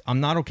advance. I'm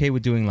not okay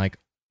with doing like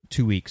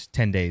 2 weeks,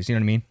 10 days. You know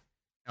what I mean?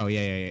 Oh,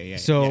 yeah.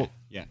 So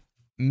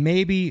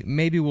maybe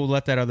we'll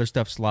let that other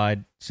stuff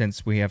slide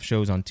since we have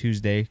shows on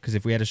Tuesday. Because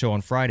if we had a show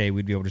on Friday,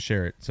 we'd be able to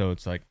share it. So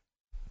it's like,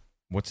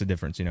 what's the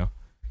difference, you know?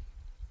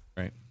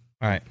 Right.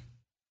 All right.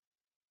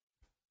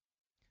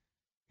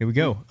 Here we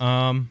go.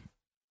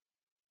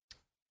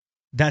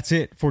 That's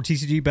it for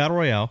TCG Battle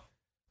Royale.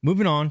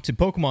 Moving on to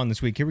Pokemon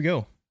this week. Here we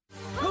go.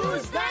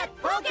 Who's that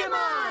Pokemon?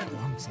 Oh,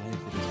 I'm excited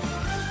for this.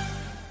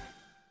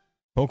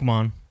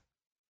 Pokemon.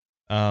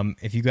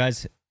 If you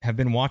guys have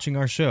been watching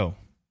our show,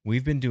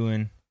 we've been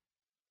doing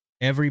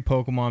every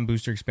Pokemon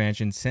booster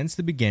expansion since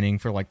the beginning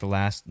for like the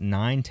last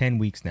 9-10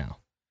 weeks now.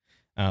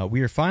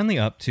 We are finally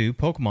up to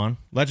Pokemon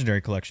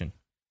Legendary Collection.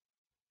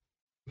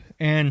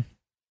 And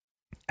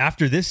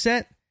after this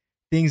set,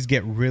 things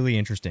get really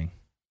interesting.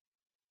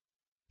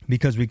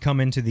 Because we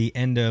come into the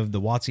end of the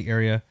WotC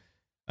era,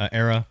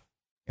 and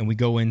we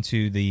go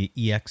into the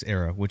EX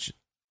era, which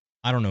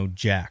I don't know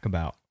jack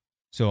about.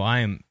 So I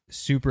am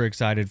super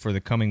excited for the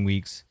coming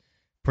weeks.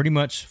 Pretty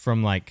much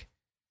from like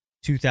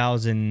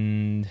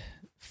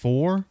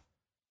 2004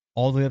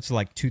 all the way up to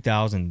like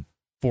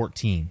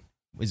 2014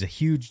 is a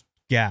huge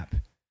gap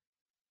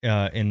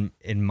in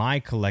my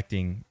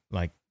collecting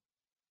like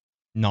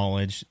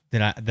knowledge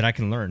that I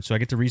can learn. So I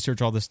get to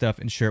research all this stuff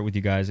and share it with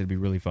you guys. It'd be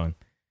really fun.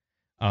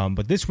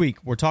 But this week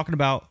we're talking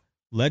about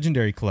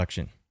Legendary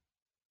Collection.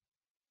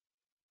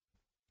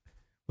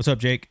 What's up,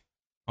 Jake?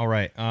 All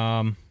right.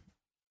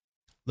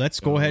 Let's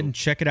go ahead and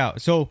check it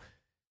out. So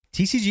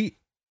TCG,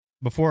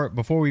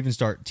 before we even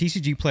start,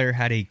 TCG Player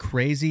had a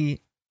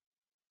crazy,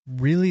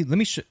 really. Let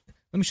me show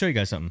you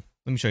guys something.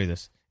 Let me show you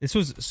this. This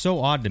was so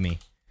odd to me.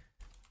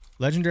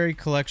 Legendary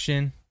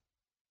Collection.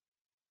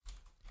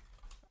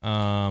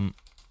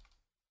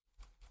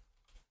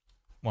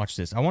 Watch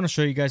this. I want to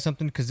show you guys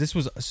something because this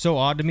was so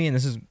odd to me,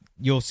 and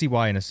you'll see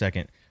why in a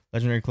second.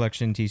 Legendary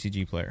Collection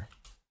TCG Player.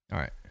 All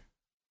right.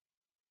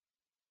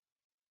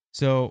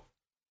 So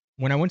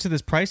when I went to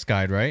this price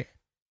guide, right,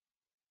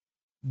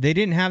 they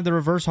didn't have the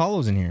reverse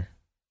holos in here.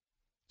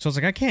 So I was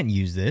like, I can't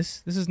use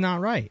this. This is not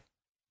right.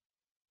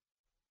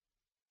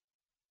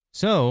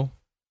 So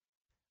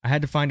I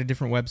had to find a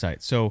different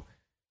website. So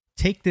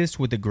take this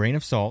with a grain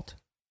of salt,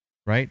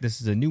 right?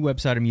 This is a new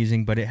website I'm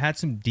using, but it had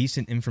some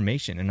decent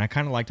information, and I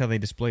kind of liked how they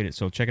displayed it.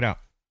 So check it out.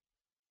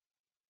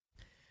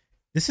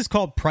 This is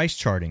called price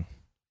charting.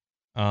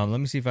 Let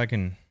me see if I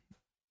can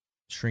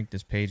shrink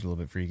this page a little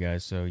bit for you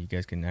guys so you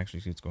guys can actually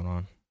see what's going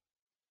on.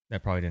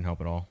 That probably didn't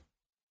help at all.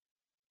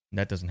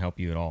 That doesn't help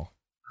you at all.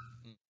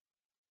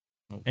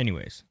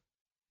 Anyways.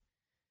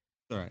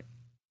 All right.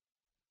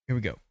 Here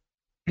we go.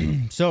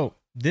 So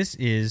this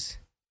is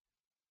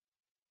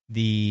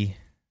the...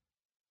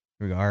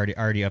 Here we go. I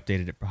already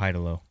updated it from high to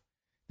low.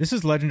 This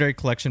is Legendary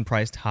Collection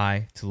priced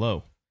high to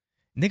low.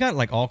 And they got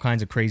like all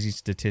kinds of crazy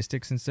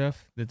statistics and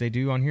stuff that they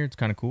do on here. It's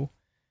kind of cool.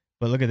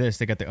 But look at this.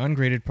 They got the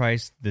ungraded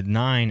price, the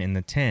 9, and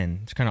the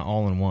 10. It's kind of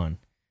all in one.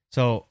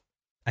 So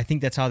I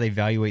think that's how they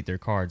evaluate their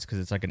cards because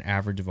it's like an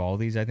average of all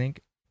these, I think.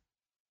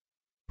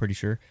 Pretty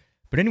sure.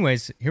 But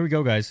anyways, here we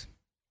go, guys.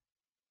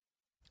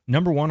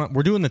 Number 1,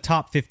 we're doing the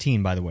top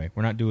 15, by the way.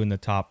 We're not doing the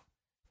top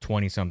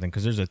 20-something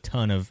because there's a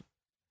ton of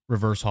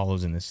reverse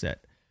holos in this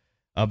set.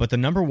 But the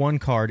number 1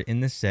 card in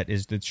this set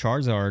is the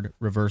Charizard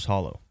Reverse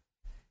Holo.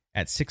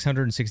 at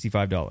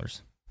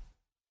 $665.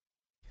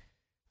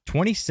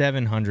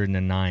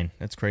 2,709.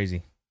 That's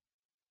crazy.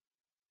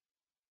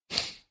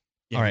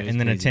 Yeah, all right, and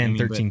then crazy. a 10,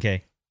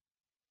 13K.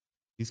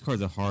 These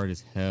cards are hard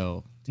as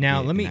hell.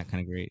 Now, let me that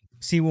kind of great.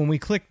 See, when we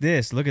click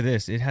this, look at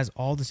this. It has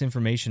all this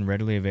information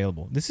readily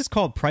available. This is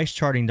called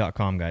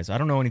pricecharting.com, guys. I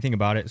don't know anything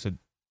about it, so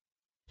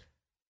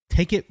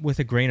take it with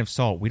a grain of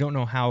salt. We don't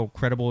know how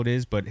credible it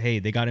is, but hey,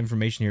 they got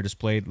information here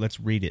displayed. Let's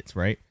read it,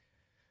 right?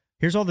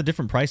 Here's all the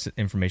different price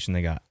information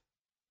they got.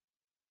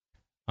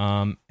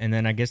 And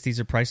then I guess these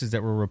are prices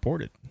that were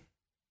reported.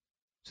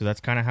 So that's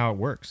kind of how it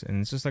works.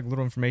 And it's just like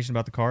little information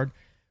about the card.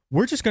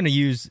 We're just going to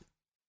use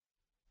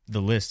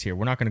the list here.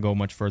 We're not going to go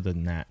much further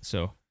than that.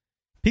 So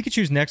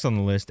Pikachu's next on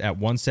the list at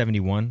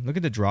 171. Look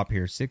at the drop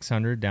here,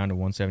 600 down to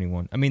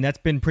 171. I mean, that's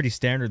been pretty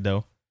standard,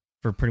 though,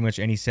 for pretty much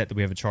any set that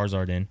we have a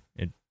Charizard in.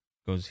 It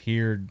goes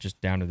here, just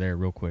down to there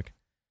real quick.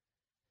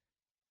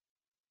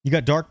 You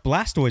got Dark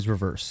Blastoise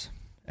reverse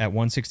at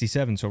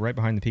 167, so right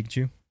behind the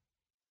Pikachu.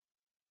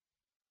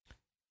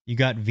 You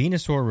got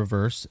Venusaur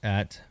reverse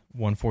at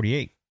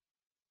 148,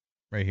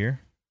 right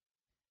here.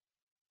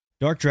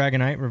 Dark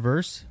Dragonite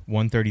reverse,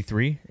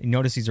 133. You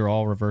notice these are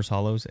all reverse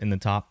holos in the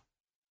top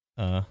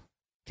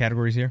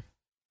categories here.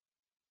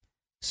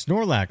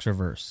 Snorlax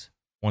reverse,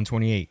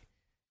 128.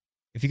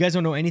 If you guys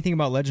don't know anything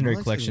about Legendary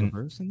Snorlax Collection,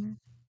 reverse in there?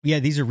 Yeah,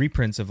 these are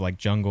reprints of like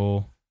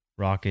Jungle,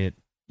 Rocket,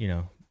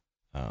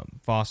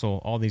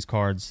 Fossil, all these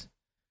cards.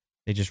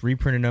 They just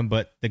reprinted them,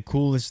 but the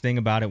coolest thing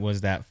about it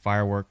was that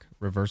Firework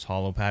reverse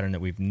holo pattern that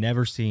we've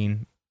never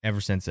seen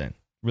ever since then.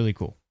 Really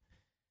cool.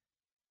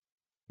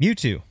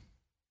 Mewtwo,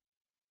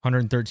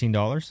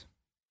 $113.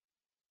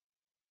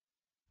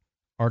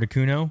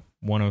 Articuno,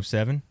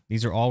 107.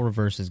 These are all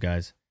reverses,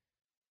 guys.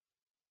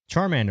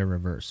 Charmander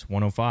reverse,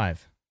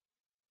 105.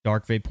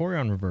 Dark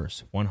Vaporeon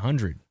reverse,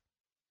 100.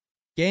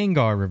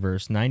 Gengar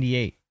reverse,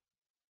 98.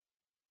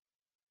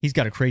 He's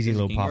got a crazy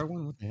little pop.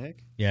 One? What the heck?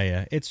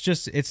 Yeah.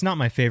 It's not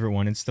my favorite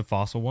one. It's the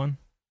fossil one.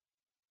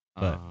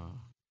 But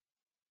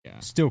yeah,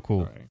 still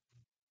cool. Right.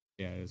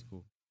 Yeah, it is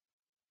cool.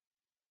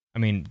 I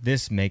mean,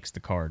 this makes the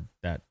card,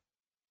 that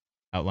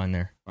outline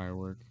there.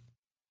 Firework.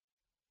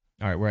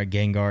 All right, we're at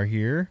Gengar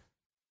here.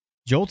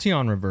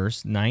 Jolteon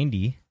reverse,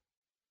 90.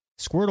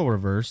 Squirtle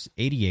reverse,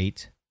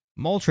 88.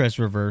 Moltres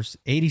reverse,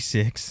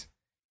 86.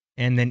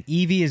 And then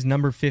Eevee is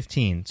number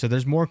 15. So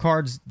there's more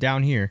cards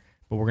down here,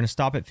 but we're going to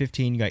stop at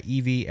 15. You got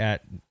Eevee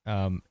at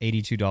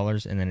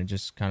 $82, and then it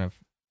just kind of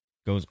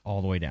goes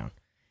all the way down.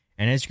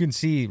 And as you can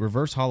see,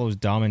 reverse holos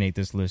dominate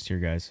this list here,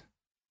 guys.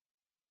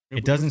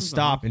 It doesn't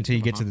stop until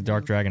you get to the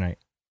Dark Dragonite.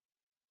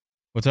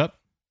 What's up?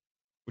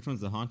 Which one's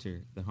the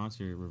Haunter? The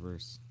Haunter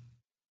reverse.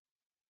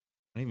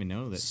 I didn't even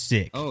know that.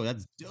 Sick. Oh,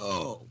 that's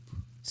dope.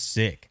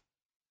 Sick.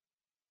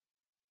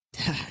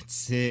 That's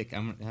sick.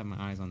 I'm gonna have my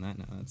eyes on that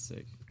now. That's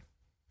sick.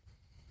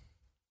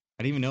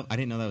 I didn't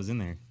know that was in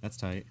there. That's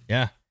tight.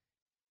 Yeah.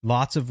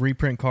 Lots of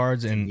reprint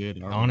cards, and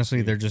good.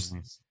 honestly, they're just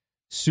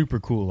super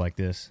cool like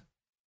this.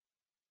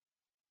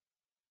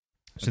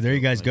 So there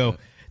you guys go.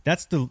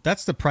 That's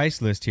the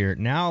price list here.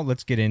 Now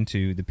let's get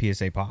into the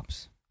PSA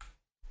pops.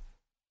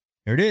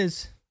 There it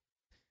is.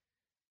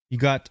 You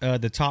got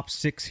the top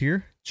 6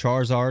 here.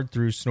 Charizard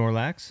through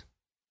Snorlax.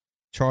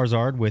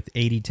 Charizard with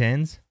 80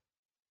 10s.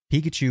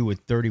 Pikachu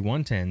with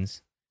 31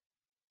 10s.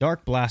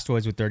 Dark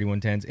Blastoise with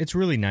 31 10s. It's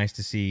really nice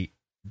to see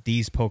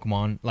these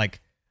Pokemon. Like,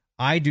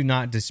 I do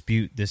not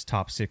dispute this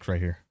top 6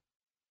 right here.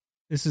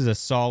 This is a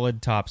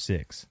solid top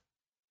 6.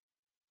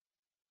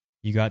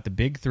 You got the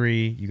big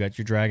 3. You got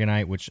your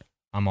Dragonite, which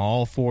I'm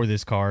all for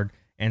this card.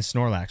 And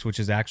Snorlax, which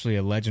is actually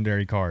a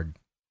legendary card.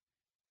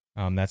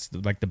 That's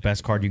like the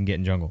best card you can get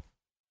in Jungle.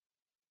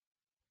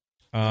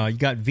 You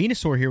got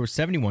Venusaur here with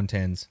 71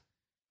 10s.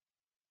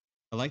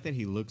 I like that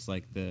he looks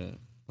like the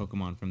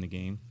Pokemon from the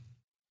game.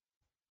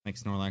 Like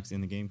Snorlax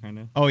in the game, kind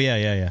of. Oh,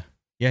 yeah.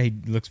 Yeah, he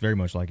looks very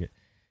much like it.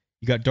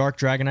 You got Dark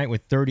Dragonite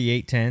with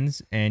 38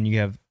 10s, and you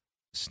have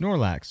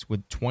Snorlax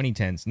with 20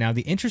 10s. Now,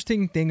 the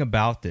interesting thing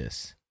about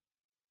this,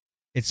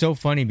 it's so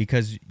funny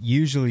because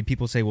usually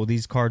people say, well,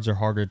 these cards are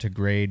harder to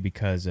grade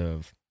because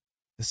of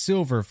the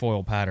silver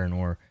foil pattern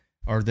or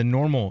the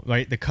normal,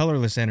 right? The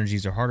colorless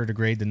energies are harder to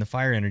grade than the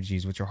fire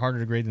energies, which are harder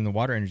to grade than the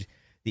water energies.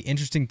 The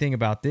interesting thing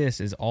about this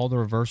is all the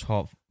reverse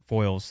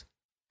foils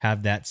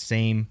have that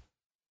same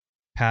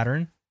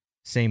pattern,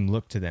 same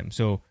look to them.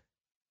 So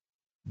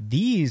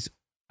these,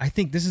 I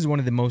think this is one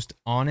of the most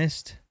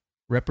honest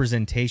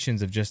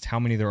representations of just how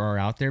many there are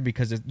out there,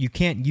 because you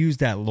can't use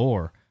that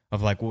lore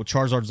of like, well,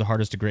 Charizard's the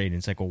hardest to grade. And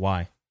it's like, well,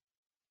 why?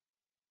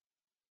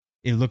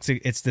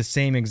 It's the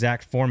same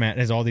exact format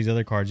as all these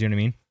other cards. You know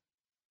what I mean?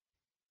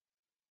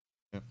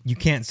 Yep. You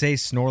can't say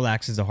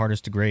Snorlax is the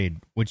hardest to grade,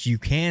 which you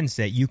can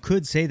say. You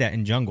could say that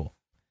in Jungle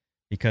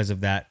because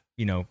of that,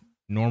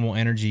 normal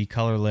energy,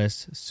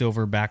 colorless,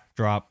 silver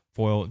backdrop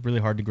foil, really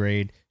hard to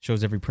grade,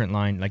 shows every print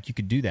line. Like, you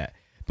could do that.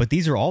 But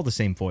these are all the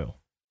same foil.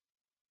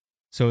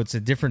 So it's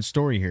a different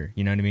story here.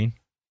 You know what I mean?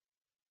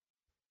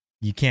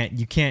 You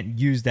can't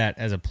use that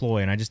as a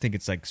ploy, and I just think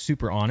it's like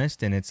super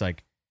honest, and it's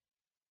like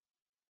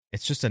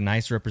it's just a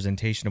nice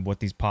representation of what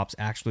these pops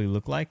actually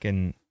look like,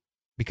 and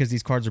because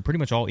these cards are pretty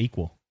much all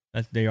equal,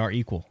 they are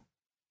equal.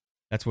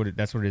 That's what it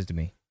is to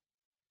me.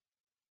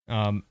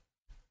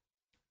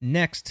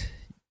 Next,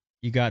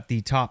 you got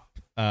the top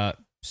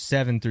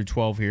 7 through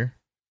 12 here.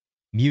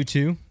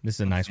 Mewtwo, this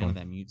is a nice one.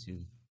 That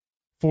Mewtwo.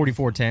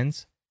 44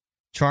 10s.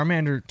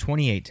 Charmander,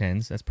 28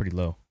 10s. That's pretty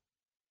low.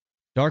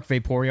 Dark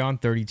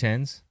Vaporeon, 30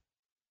 10s.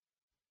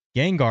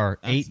 Gengar,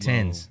 8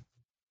 10s.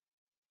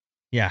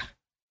 Yeah.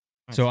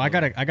 So I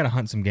gotta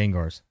hunt some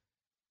Gengars.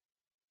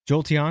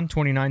 Jolteon,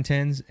 29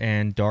 10s,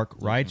 and Dark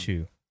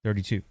Raichu,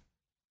 32.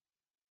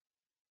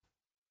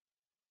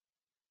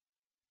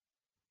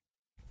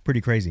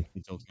 Pretty crazy.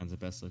 Jolteon's the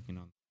best looking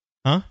on.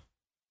 Huh?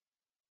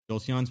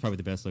 Jolteon's probably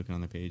the best looking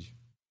on the page.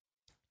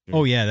 Sure.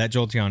 Oh yeah, that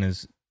Jolteon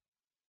is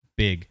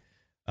big.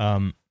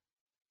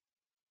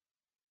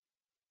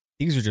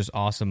 These are just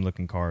awesome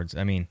looking cards.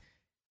 I mean,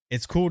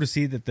 it's cool to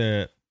see that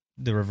the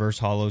reverse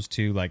holos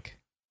too, like,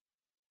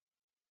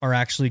 are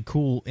actually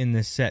cool in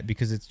this set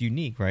because it's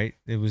unique, right?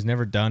 It was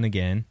never done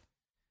again.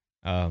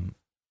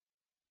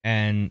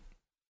 And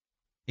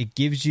it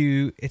gives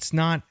you, it's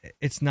not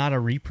a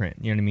reprint,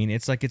 you know what I mean?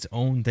 It's like its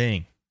own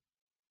thing.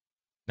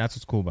 That's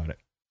what's cool about it.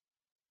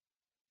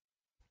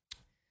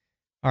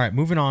 All right,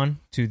 moving on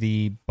to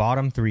the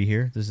bottom 3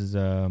 here. This is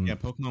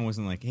Pokemon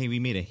wasn't like, hey, we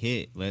made a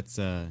hit. Let's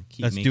do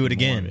it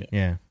again.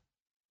 Yeah.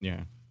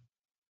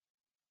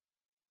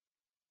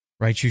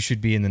 Raichu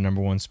should be in the number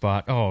 1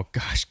 spot. Oh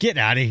gosh, get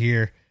out of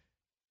here.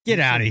 Get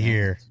out of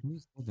here. Who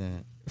said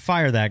that?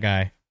 Fire that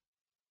guy.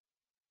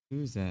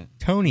 Who's that?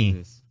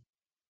 Tony.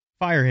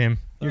 Fire him.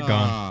 You're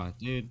gone.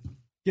 Dude.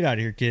 Get out of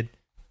here, kid.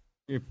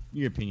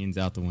 Your opinion's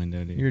out the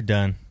window, dude. You're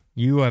done.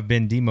 You have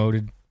been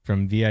demoted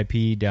from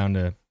VIP down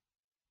to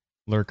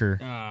Lurker.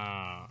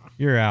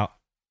 You're out.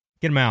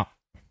 Get him out.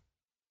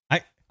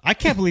 I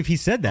can't believe he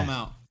said that.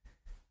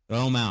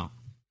 Throw him out.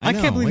 I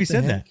can't believe he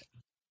said that.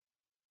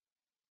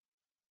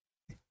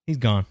 He's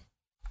gone.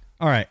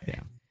 All right.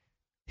 Yeah.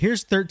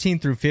 Here's 13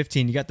 through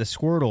 15. You got the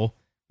Squirtle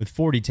with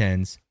 40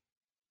 10s,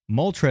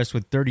 Moltres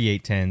with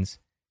 38 10s,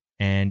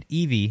 and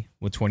Eevee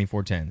with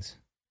 24 10s.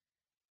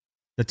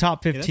 The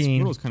top 15.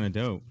 That Squirtle's kind of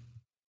dope.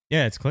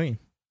 Yeah, it's clean.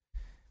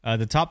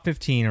 The top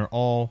 15 are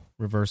all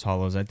reverse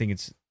holos. I think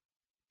it's,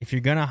 if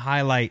you're going to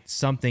highlight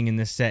something in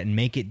this set and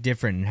make it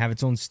different and have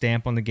its own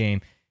stamp on the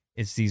game,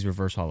 it's these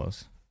reverse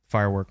holos.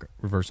 Firework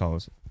reverse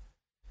holos.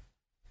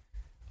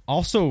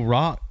 Also,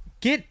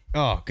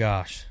 oh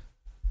gosh.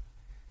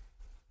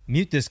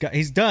 Mute this guy.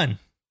 He's done.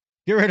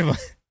 Get rid of him.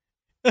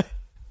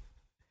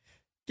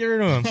 Get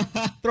rid of him.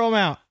 Throw him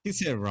out. He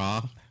said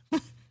raw.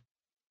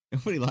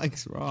 Nobody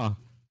likes raw.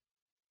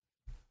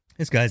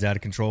 This guy's out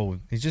of control.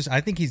 I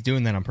think he's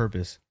doing that on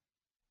purpose.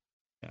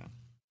 Yeah.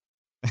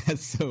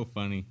 That's so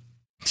funny.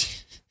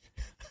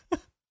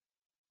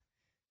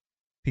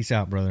 Peace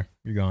out, brother.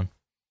 You're gone.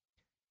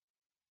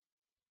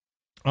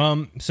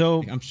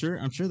 So I'm sure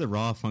the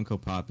raw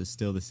Funko Pop is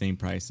still the same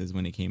price as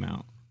when it came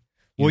out.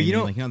 Like,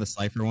 the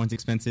Slifer one's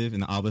expensive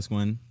and the Obelisk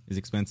one is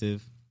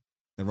expensive.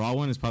 The raw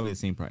one is probably the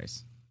same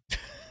price.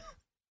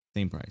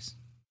 Same price.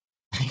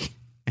 It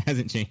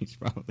hasn't changed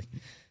probably.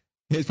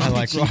 It's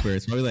probably cheaper. Raw.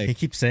 It's probably like, he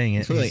keeps saying it.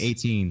 It's probably like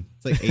 18.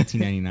 It's like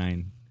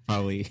 $18.99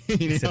 probably.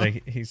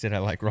 He said I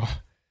like raw.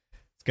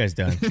 This guy's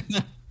done.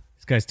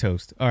 This guy's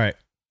toast. All right.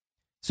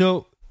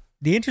 So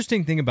the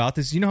interesting thing about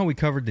this, you know how we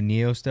covered the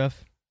Neo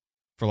stuff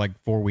for like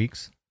 4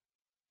 weeks?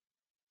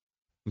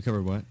 We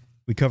covered what?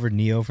 We covered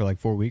Neo for like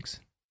 4 weeks.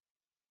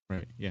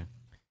 Right. Yeah.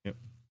 Yep.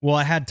 Well,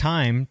 I had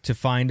time to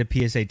find a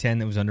PSA 10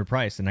 that was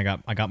underpriced, and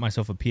I got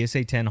myself a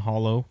PSA 10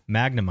 Holo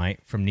Magnemite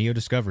from Neo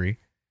Discovery.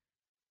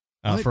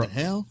 What the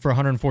hell? For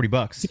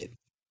 $140.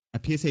 A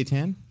PSA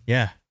 10?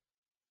 Yeah.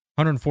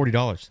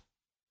 $140.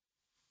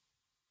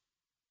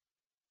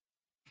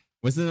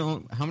 Was it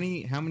how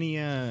many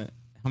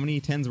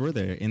 10s were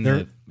there in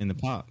the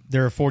pop?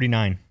 There are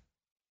 49.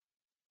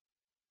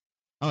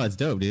 Oh, that's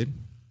dope, dude.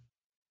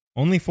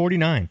 Only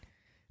 49.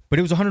 But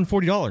it was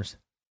 $140.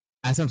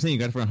 That's what I'm saying. You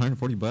got it for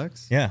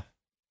 $140? Yeah.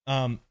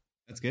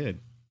 That's good.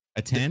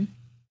 A 10?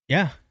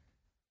 Yeah.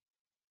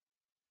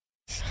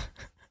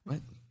 What?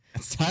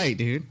 That's tight,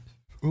 dude.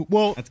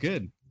 Well, that's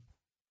good.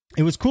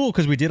 It was cool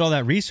because we did all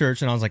that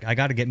research, and I was like, I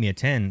got to get me a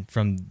 10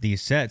 from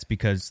these sets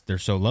because they're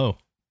so low.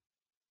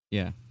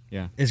 Yeah.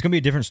 Yeah. It's going to be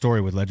a different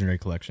story with Legendary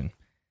Collection.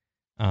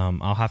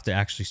 I'll have to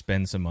actually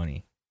spend some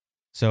money.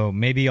 So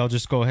maybe I'll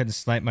just go ahead and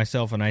snipe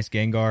myself a nice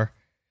Gengar.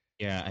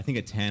 Yeah, I think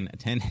a 10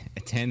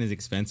 is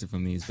expensive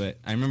from these, but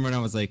I remember when I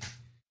was like,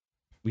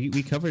 we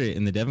covered it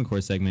in the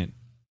Devoncore segment,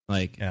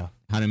 like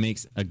how to make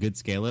a good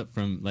scale up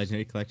from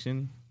Legendary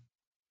Collection.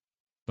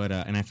 But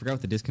and I forgot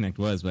what the disconnect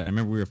was, but I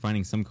remember we were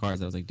finding some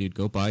cards. I was like, dude,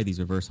 go buy these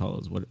reverse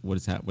holos. What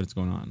is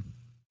going on?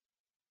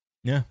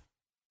 Yeah.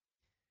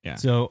 Yeah.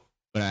 So,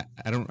 but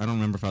I don't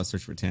remember if I was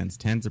searching for 10s.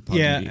 10s are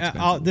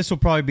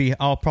probably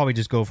I'll probably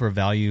just go for a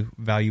value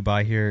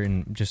buy here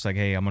and just like,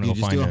 hey, I'm gonna go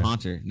just find do a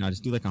Haunter. No,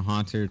 just do like a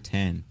Haunter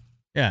 10.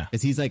 Yeah,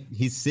 because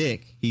he's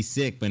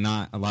sick, but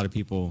not a lot of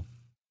people,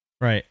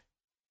 right?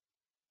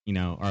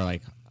 Are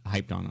like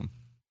hyped on him.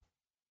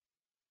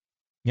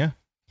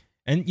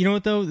 And you know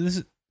what though?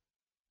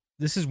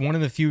 This is one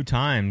of the few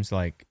times,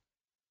 like,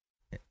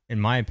 in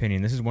my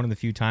opinion, this is one of the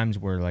few times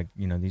where, like,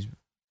 you know,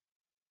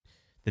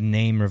 the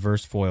name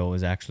reverse foil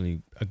is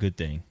actually a good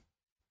thing.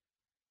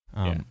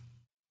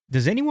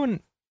 Does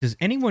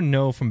anyone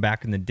know from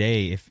back in the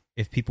day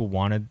if people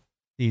wanted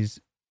these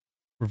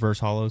reverse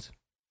hollows,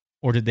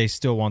 or did they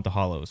still want the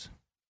hollows?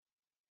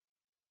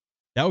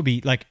 That would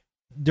be like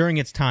during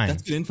its time.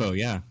 That's good info.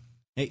 Yeah.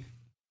 Hey,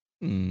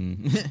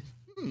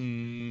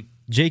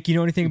 Jake, you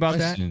know anything about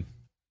that?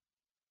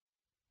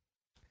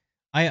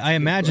 I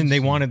imagine they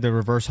wanted the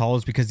reverse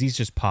hollows because these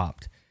just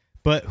popped.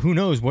 But who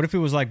knows? What if it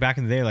was like back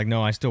in the day, like,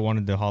 no, I still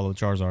wanted the hollow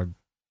Charizard.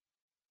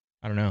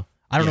 I don't know.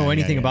 I don't know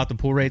anything about the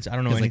pull rates. I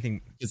don't know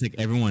anything. It's like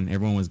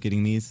everyone was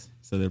getting these,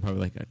 so they're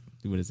probably like,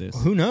 what is this?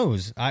 Who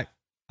knows?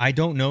 I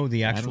don't know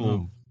the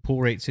actual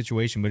pull rate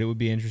situation, but it would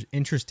be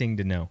interesting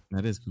to know.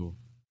 That is cool.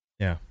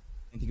 Yeah.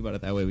 I think about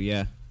it that way, but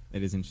yeah,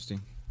 that is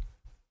interesting.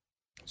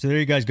 So there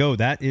you guys go.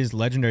 That is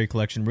Legendary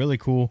Collection. Really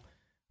cool.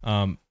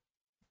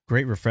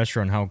 Great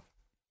refresher on how,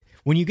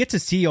 when you get to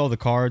see all the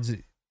cards,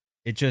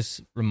 it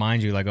just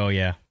reminds you, like, oh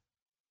yeah,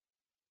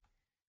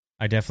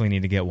 I definitely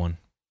need to get one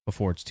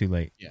before it's too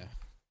late. Yeah.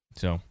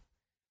 So,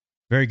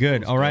 very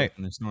good. All right.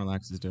 And the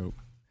Snorlax is dope.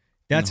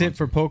 That's it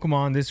for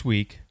Pokemon this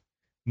week.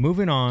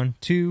 Moving on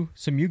to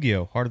some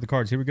Yu-Gi-Oh! Heart of the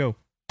Cards. Here we go.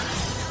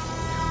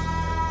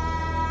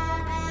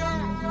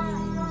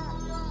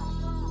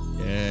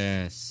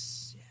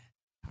 Yes.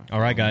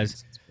 All right,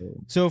 guys.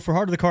 So for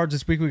Heart of the Cards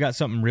this week, we got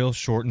something real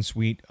short and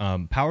sweet.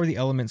 Power of the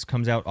Elements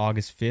comes out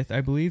August 5th,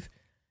 I believe.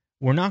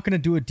 We're not going to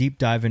do a deep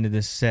dive into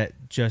this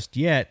set just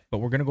yet, but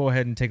we're going to go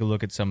ahead and take a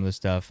look at some of the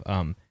stuff.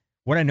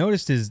 What I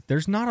noticed is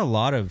there's not a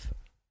lot of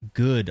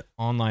good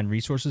online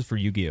resources for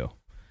Yu-Gi-Oh!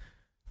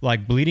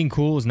 Like Bleeding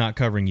Cool is not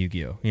covering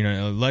Yu-Gi-Oh! You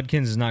know,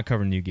 Ludkins is not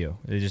covering Yu-Gi-Oh!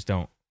 They just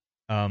don't.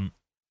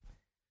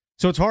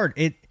 So it's hard.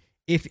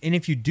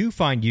 If you do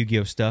find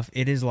Yu-Gi-Oh! Stuff,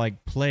 it is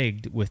like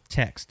plagued with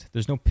text.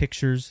 There's no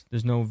pictures.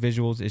 There's no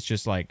visuals. It's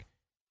just like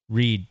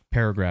read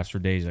paragraphs for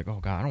days. Like, oh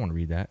God, I don't want to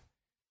read that.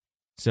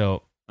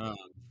 So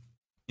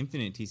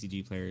Infinite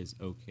TCG Player is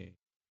okay.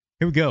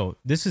 Here we go.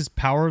 This is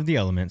Power of the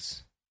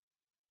Elements.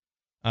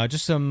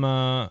 Just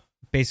some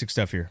basic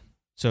stuff here.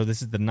 So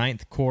this is the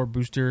 9th core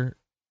booster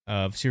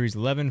of Series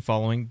 11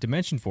 following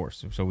Dimension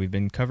Force. So we've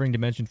been covering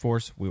Dimension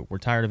Force. We're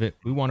tired of it.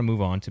 We want to move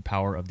on to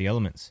Power of the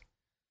Elements.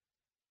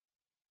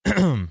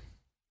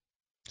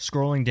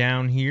 Scrolling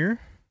down here.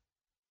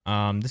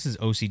 This is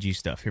OCG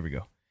stuff. Here we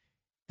go.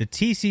 The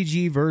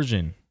TCG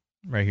version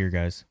right here,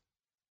 guys,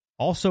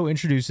 also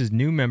introduces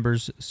new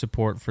members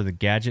support for the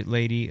Gadget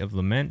Lady of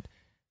Lament,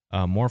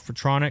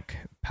 Morphotronic,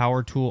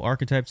 Power Tool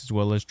archetypes, as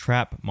well as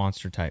Trap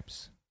monster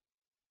types.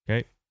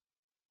 Okay.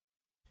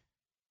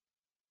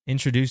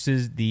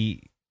 Introduces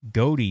the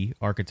Goaty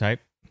archetype,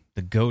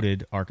 the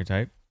Goated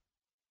archetype.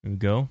 Here we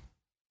go.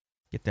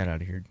 Get that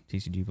out of here,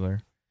 TCG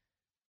player.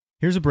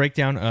 Here's a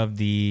breakdown of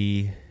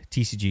the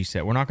TCG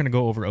set. We're not going to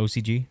go over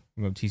OCG.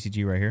 We're going to go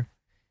TCG right here.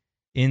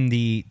 In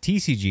the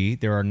TCG,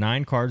 there are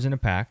 9 cards in a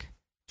pack,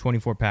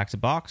 24 packs a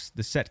box.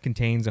 The set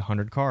contains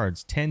 100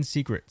 cards, 10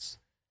 secrets,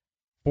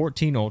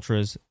 14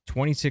 ultras,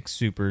 26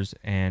 supers,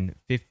 and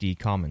 50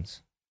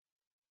 commons.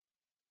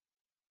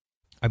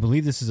 I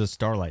believe this is a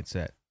Starlight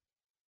set.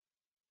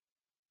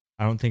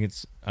 I don't think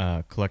it's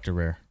collector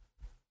rare. I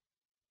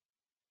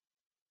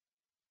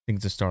think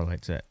it's a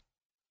Starlight set.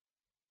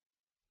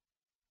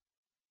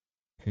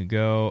 Here you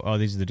go. Oh,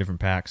 these are the different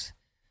packs.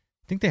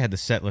 I think they had the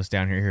set list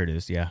down here. Here it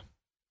is. Yeah.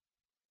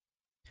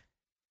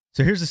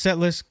 So here's the set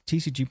list.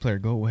 TCG player,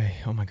 go away.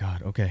 Oh my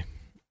God. Okay.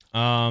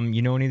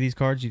 You know any of these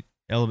cards?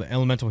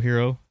 Elemental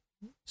Hero,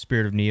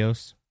 Spirit of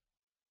Neos.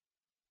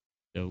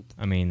 Dope.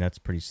 I mean, that's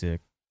pretty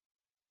sick.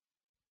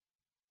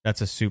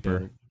 That's a super.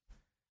 Dope.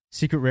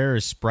 Secret rare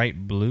is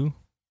Sprite Blue.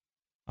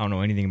 I don't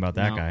know anything about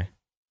that guy.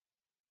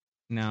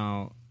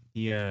 Now,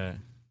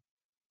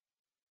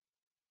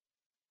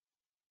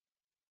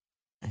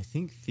 I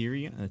think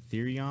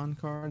Therion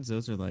cards.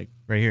 Those are like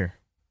right here,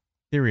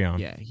 Therion.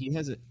 Yeah, he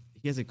has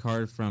a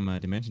card from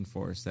Dimension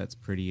Force that's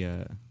pretty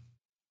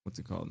what's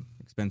it called?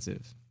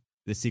 Expensive.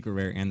 The secret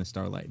rare and the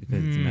Starlight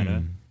because it's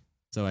meta.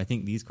 So I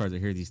think these cards are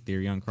here. These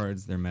Therion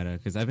cards, they're meta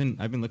because I've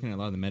been looking at a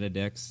lot of the meta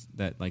decks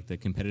that like the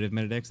competitive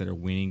meta decks that are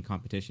winning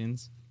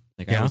competitions.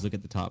 Like I always look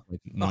at the top like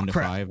 1 to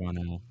 5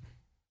 on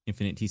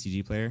Infinite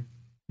TCG Player.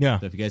 Yeah.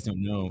 So if you guys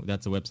don't know,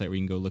 that's a website where you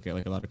can go look at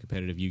like a lot of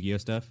competitive Yu-Gi-Oh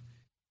stuff.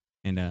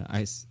 And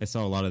I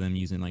saw a lot of them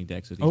using like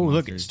decks with these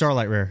monsters. Look,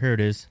 Starlight rare. Here it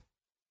is.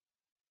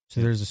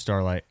 So there's a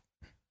Starlight.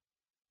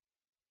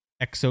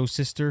 Exo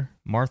Sister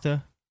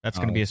Martha. That's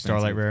going to be a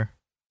Starlight rare.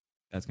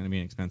 That's going to be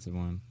an expensive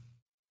one.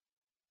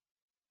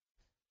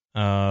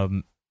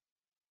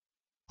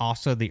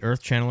 Asa the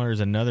Earth Channeler is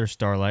another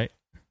Starlight.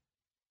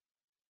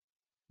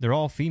 They're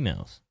all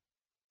females.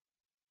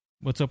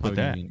 What's up with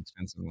that? Be an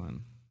expensive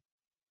one.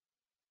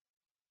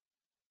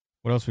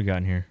 What else we got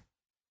in here?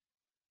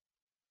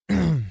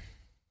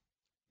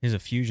 Here's a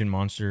fusion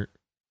monster.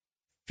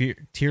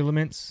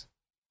 Tearlaments.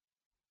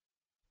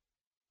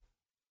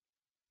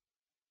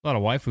 A lot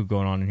of waifu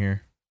going on in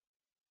here.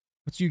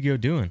 What's Yu-Gi-Oh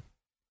doing?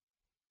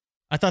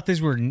 I thought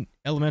these were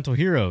elemental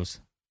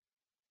heroes.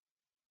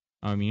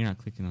 I mean, you're not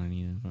clicking on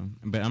any of them.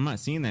 But I'm not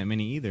seeing that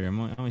many either.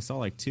 I only saw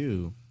like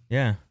 2.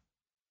 Yeah.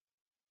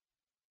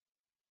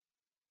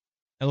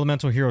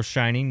 Elemental hero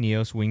Shining,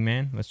 Neos,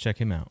 Wingman. Let's check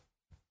him out.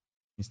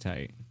 He's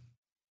tight.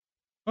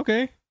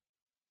 Okay.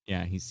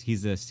 Yeah,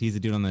 he's a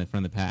dude on the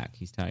front of the pack.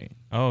 He's tight.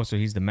 Oh, so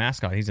he's the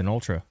mascot. He's an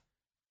ultra.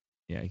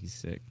 Yeah, he's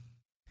sick.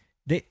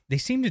 They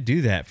seem to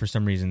do that for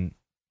some reason.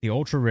 The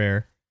ultra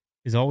rare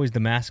is always the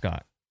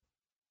mascot,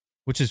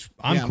 which is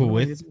I'm cool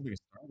with. It's like a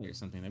Starlight or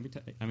something. That'd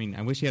be I mean,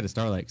 I wish he had a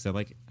Starlight because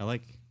I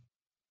like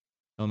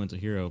Elemental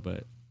Hero,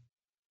 but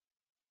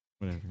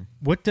whatever.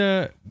 What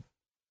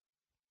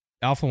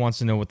Alpha wants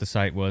to know what the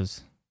site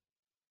was.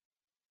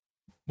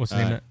 What's the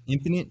name of that?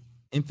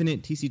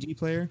 Infinite TCG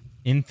player.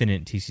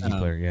 Infinite TCG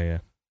player. Yeah.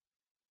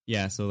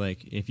 Yeah, so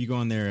like if you go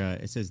on there,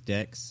 it says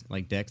decks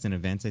and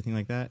events, I think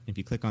like that. If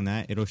you click on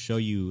that, it'll show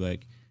you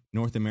like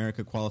North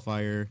America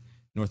qualifier,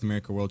 North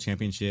America World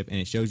Championship, and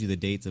it shows you the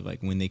dates of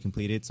like when they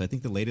completed. So I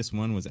think the latest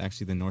one was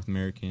actually the North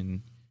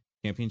American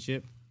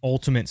Championship.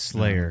 Ultimate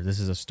Slayer. This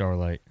is a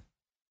Starlight.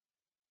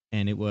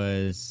 And it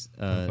was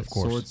of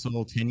course.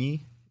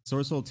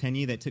 Sword Soul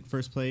Tenyi that took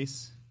first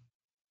place.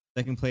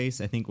 Second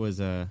place, I think, was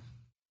a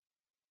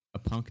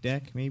Punk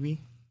deck,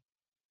 maybe.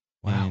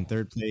 Wow. And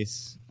third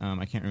place,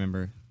 I can't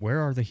remember. Where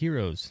are the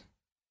heroes?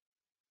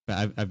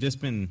 But I've just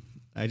been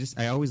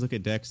I always look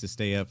at decks to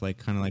stay up, like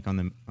kind of like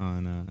on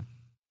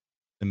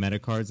the meta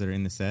cards that are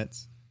in the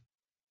sets.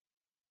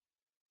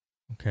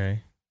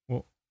 Okay.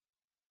 Well,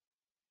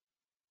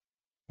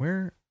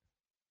 where?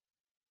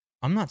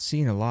 I'm not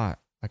seeing a lot.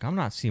 Like I'm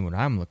not seeing what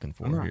I'm looking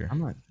for here.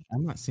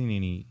 I'm not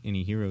seeing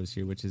any heroes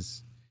here, which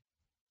is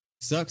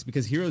sucks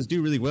because heroes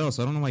do really well.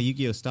 So I don't know why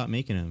Yu-Gi-Oh stopped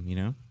making them. You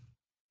know.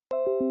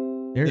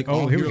 Here we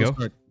go.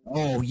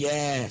 Oh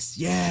yes.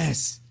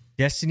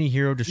 Destiny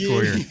Hero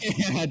Destroyer.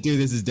 Yeah, dude,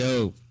 this is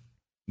dope.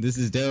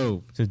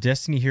 So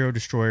Destiny Hero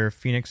Destroyer,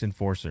 Phoenix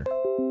Enforcer.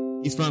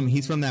 He's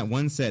from that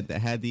one set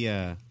that had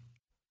the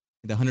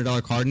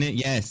 $100 card in it.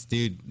 Yes,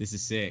 dude, this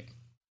is sick.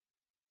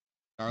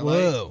 Starlight.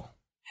 Whoa.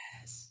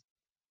 Yes.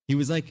 He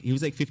was like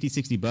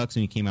 $50-$60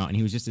 when he came out, and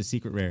he was just a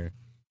secret rare.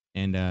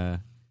 And I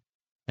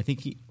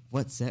think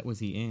what set was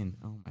he in?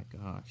 Oh my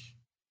gosh.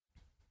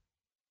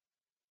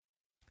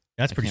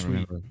 That's pretty sweet.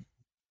 Remember.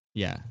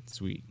 Yeah,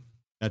 sweet.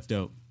 That's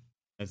dope.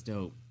 I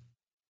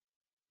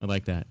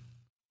like that.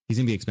 He's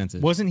gonna be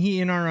expensive. Wasn't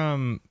he in our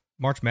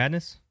March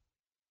Madness?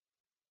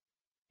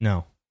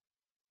 No.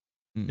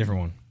 Mm-mm.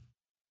 Different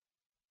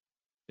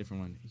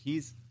one.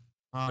 He's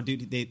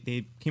dude,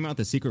 they came out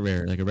with a secret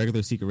rare, like a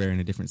regular secret rare in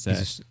a different set.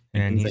 He's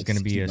like gonna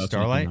be a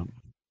Starlight?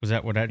 Was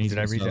that what did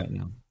I read that?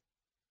 Now.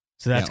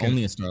 So that's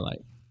only a Starlight.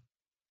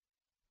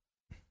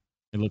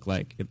 It looked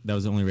like that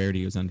was the only rarity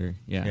he was under.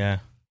 Yeah.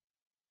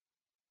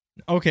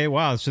 Okay,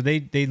 wow. So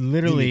they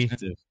literally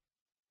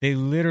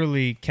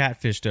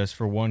catfished us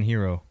for one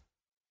hero.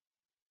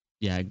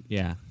 Yeah.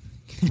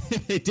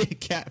 They did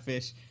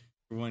catfish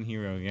for one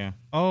hero, yeah.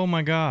 Oh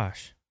my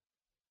gosh.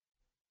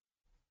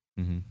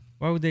 Mm-hmm.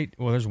 Why would they?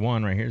 Well, there's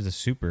one right here. There's a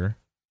super.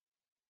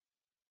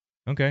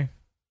 Okay.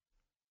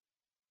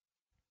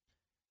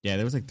 Yeah,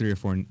 there was like 3 or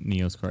 4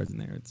 Neos cards in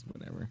there. It's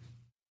whatever.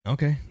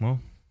 Okay, well,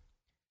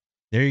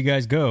 there you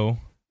guys go.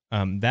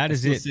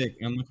 That's it. Sick.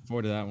 I'm looking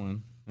forward to that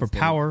one. For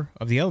Power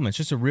of the Elements.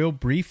 Just a real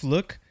brief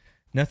look.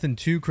 Nothing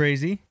too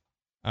crazy.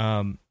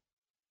 Yeah,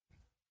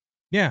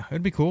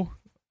 it'd be cool.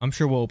 I'm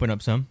sure we'll open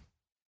up some.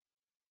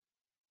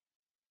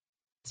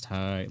 It's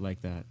tight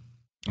like that.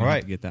 All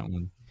right. Get that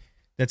one.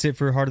 That's it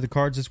for Heart of the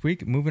Cards this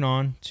week. Moving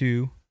on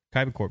to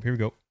Kaiba Corp. Here we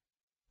go.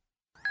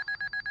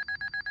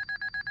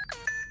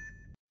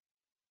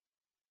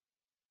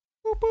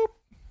 Boop, boop.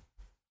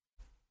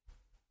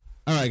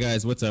 All right,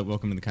 guys. What's up?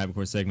 Welcome to the Kaiba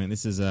Corp segment.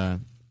 This is where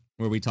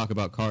we talk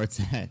about cards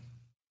that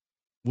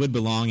would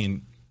belong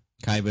in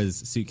Kaiba's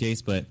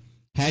suitcase, but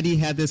had he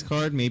had this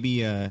card, maybe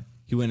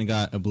he wouldn't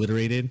have got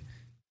obliterated.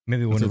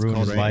 Maybe wouldn't have ruined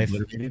his life.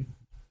 Obliterated.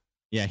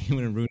 Yeah, he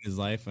wouldn't have ruined his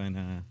life,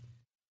 and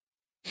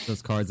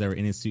those cards that were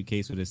in his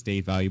suitcase would have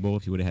stayed valuable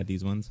if he would have had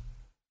these ones.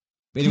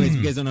 But anyways, if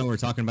you guys don't know what we're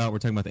talking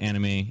about the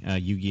anime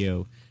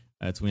Yu-Gi-Oh!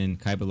 It's when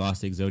Kaiba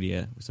lost to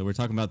Exodia. So we're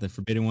talking about the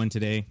Forbidden One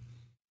today.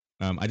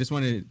 I just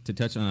wanted to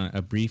touch on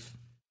a brief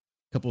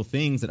couple of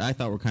things that I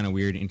thought were kind of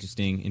weird and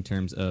interesting in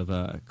terms of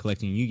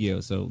collecting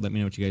Yu-Gi-Oh! So let me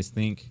know what you guys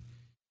think,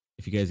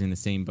 if you guys are in the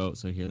same boat.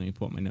 So here, let me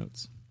pull up my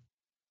notes.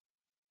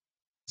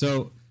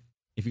 So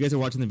if you guys are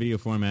watching the video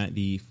format,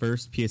 the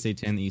first PSA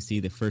 10 that you see,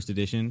 the first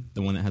edition,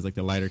 the one that has like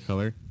the lighter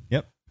color.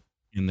 Yep.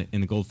 In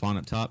the gold font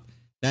up top,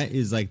 that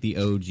is like the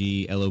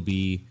OG LOB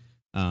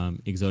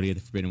Exodia, the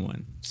Forbidden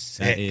One.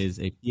 Sick. That is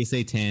a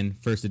PSA 10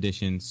 first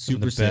edition,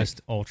 super the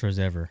best ultras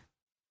ever.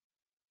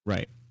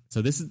 Right.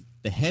 So this is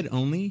the head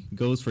only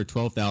goes for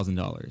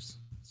 $12,000.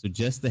 So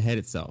just the head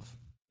itself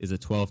is a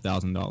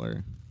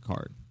 $12,000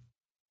 card.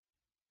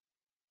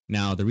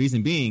 Now the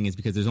reason being is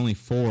because there's only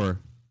 4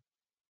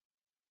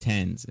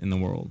 10s in the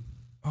world.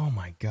 Oh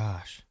my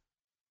gosh.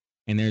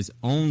 And there's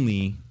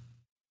only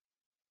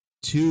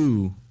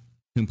 2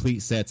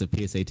 complete sets of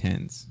PSA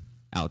 10s.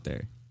 out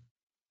there.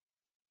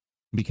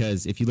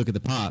 Because if you look at the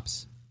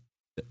pops,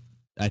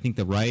 I think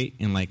the right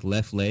and like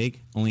left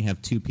leg only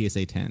have 2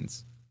 PSA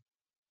 10s.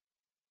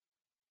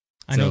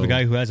 I know the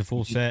guy who has a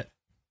full set.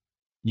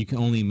 You can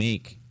only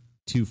make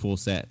 2 full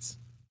sets.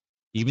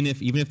 Even if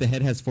the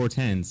head has 4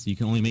 10s, you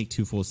can only make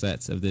 2 full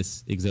sets of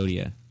this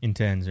Exodia. In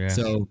 10s, yeah.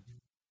 So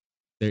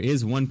there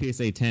is one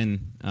PSA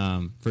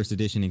 10 first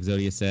edition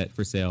Exodia set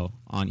for sale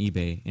on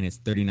eBay, and it's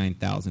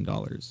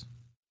 $39,000.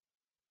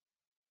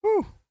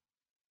 Woo!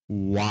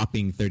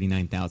 Whopping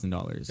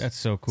 $39,000. That's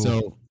so cool.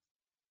 So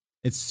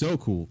it's so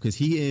cool because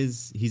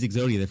he's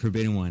Exodia, the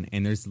Forbidden One,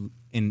 and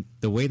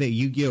the way that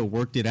Yu-Gi-Oh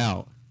worked it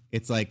out,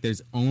 it's like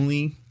there's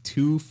only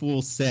 2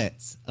 full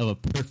sets of a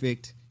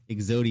perfect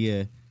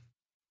Exodia,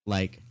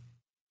 like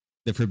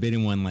the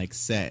Forbidden One, like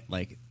set.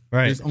 Like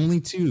there's only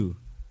 2.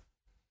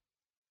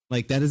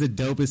 Like that is the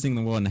dopest thing in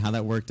the world, and how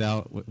that worked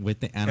out with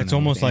the anime. It's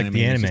almost like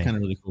the anime. It's kind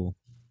of really cool.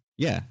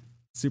 Yeah,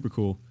 super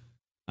cool.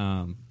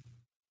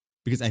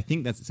 Because I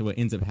think that's what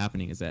ends up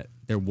happening is that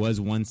there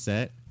was one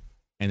set,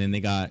 and then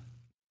they got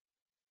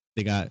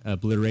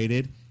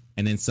obliterated,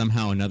 and then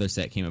somehow another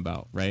set came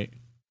about, right?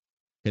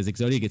 Because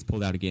Exodia gets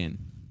pulled out again.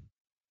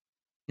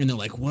 And they're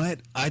like, what?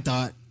 I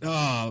thought,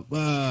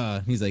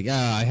 he's like,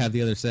 I have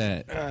the other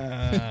set.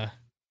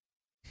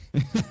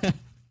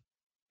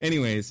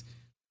 Anyways,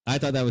 I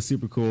thought that was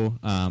super cool.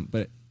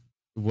 But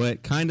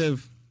what kind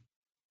of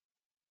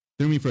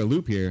threw me for a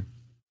loop here,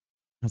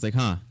 I was like,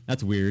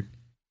 that's weird.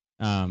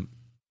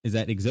 Is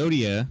that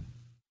Exodia,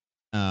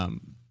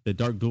 the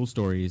Dark Duel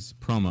Stories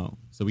promo.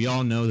 So we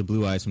all know the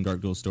Blue Eyes from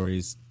Dark Duel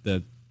Stories,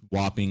 the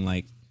whopping,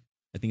 like,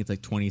 I think it's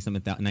like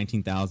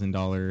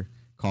 $19,000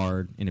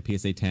 card in a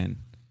PSA 10.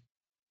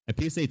 A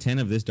PSA 10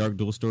 of this Dark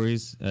Duel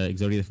Stories,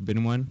 Exodia the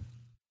Forbidden One,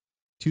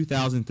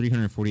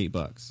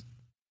 $2,348.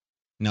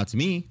 Now, to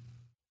me,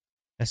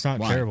 that's not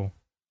terrible.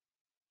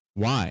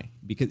 Why?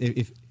 Because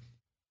if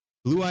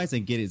Blue Eyes, I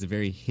get it, is a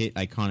very hit,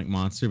 iconic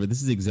monster, but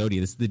this is Exodia.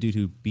 This is the dude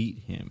who beat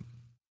him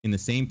in the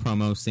same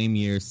promo, same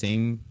year,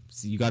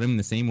 you got him in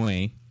the same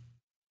way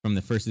from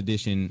the first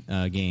edition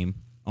game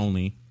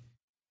only.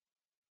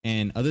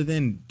 And other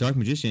than Dark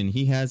Magician,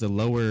 he has a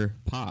lower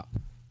pop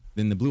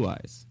than the Blue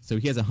Eyes. So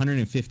he has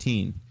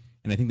 115,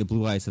 and I think the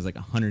Blue Eyes has like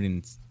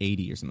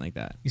 180 or something like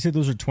that. You said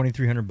those are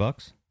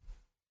 $2,300?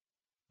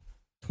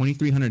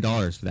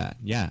 $2,300 for that.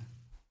 Yeah.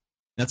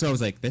 That's why I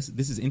was like, this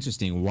is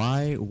interesting.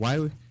 Why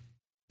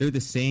they're the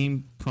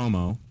same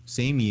promo,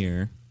 same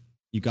year.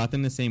 You got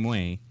them the same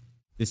way.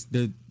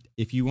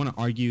 If you want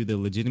to argue the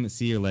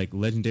legitimacy or like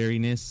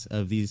legendariness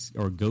of these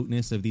or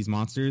goatness of these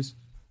monsters,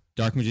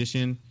 Dark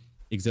Magician,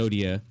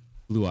 Exodia,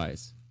 Blue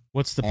Eyes.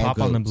 What's the pop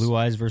on the Blue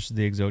Eyes versus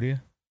the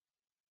Exodia?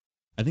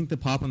 I think the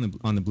pop on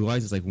the Blue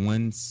Eyes is like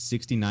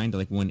 169 to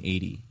like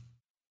 180.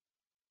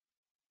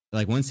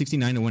 Like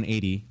 169 to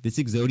 180. This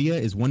Exodia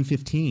is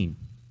 115.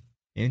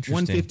 Interesting.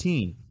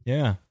 115.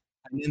 Yeah.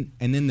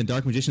 And then the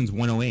Dark Magician's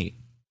 108.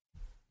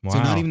 Wow. So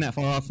not even that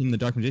far off from the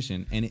Dark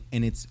Magician, and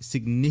it's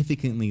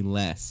significantly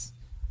less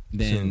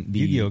than the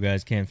Yu-Gi-Oh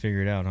guys can't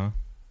figure it out, huh?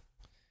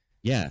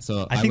 Yeah,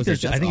 so I think it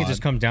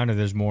just comes down to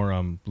there's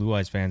more Blue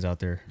Eyes fans out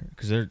there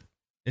because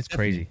it's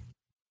crazy.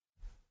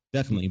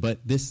 Definitely, but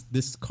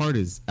this card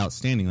is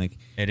outstanding. Like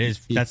it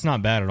is. That's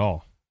not bad at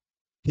all.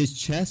 His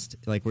chest,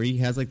 like where he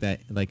has like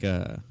that,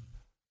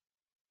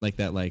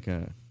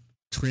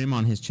 trim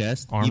on his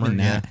chest, armor, even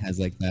that has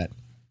like that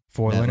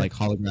foil, that, like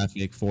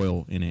holographic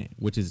foil in it,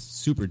 which is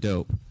super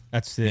dope.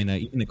 That's it. And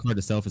even the card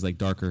itself is like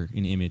darker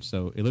in image,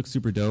 so it looks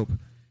super dope.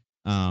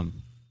 But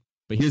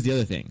here's the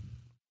other thing.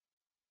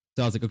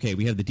 So I was like, okay,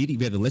 we have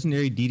the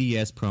legendary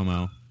DDS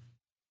promo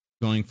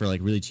going for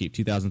like really cheap,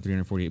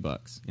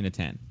 $2,348 in a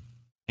 10,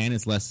 and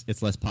it's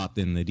less pop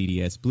than the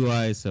DDS Blue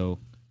Eyes, so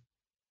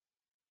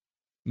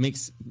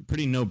makes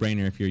pretty no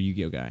brainer if you're a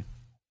Yu-Gi-Oh guy.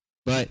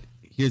 But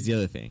here's the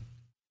other thing.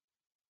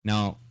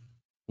 Now,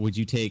 would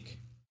you take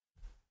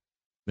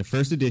the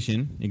first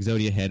edition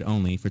Exodia head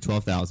only for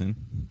 $12,000,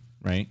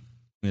 right?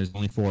 There's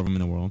only 4 of them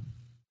in the world.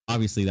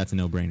 Obviously, that's a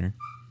no-brainer.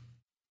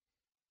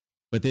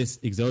 But this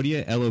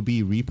Exodia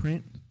LOB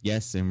reprint,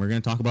 yes, and we're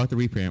going to talk about the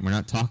reprint. We're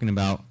not talking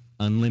about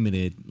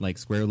unlimited, like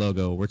Square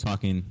logo. We're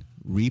talking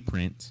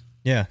reprint.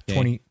 Yeah,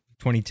 okay?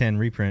 2010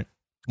 reprint.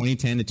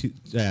 2010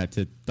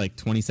 to like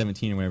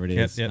 2017 or whatever it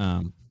is. Yep.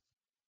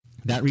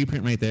 That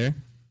reprint right there,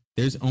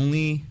 there's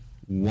only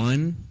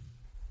one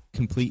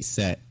complete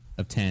set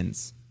of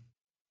 10s.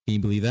 Can you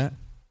believe that?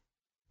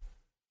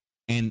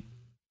 And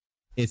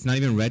it's not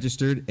even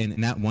registered,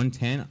 and that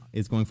 110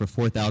 is going for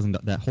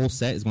 $4,000. That whole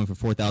set is going for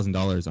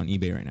 $4,000 on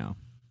eBay right now.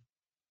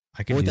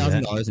 I can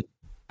 $4,000.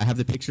 I have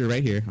the picture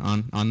right here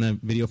on the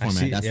video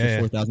format. That's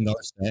the $4,000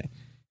 set.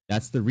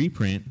 That's the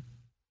reprint.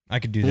 I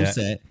could do full that.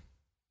 Set.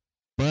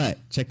 But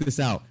check this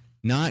out.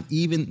 Not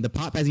even the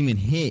pop hasn't even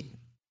hit.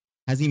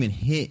 Hasn't even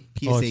hit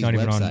PSA's it's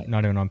website.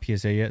 Not even on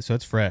PSA yet, so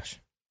it's fresh.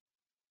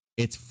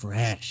 It's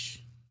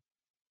fresh.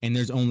 And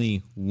there's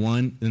only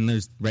one. And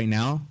there's right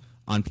now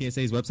on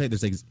PSA's website.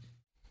 There's like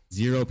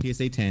 0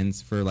 PSA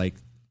 10s for like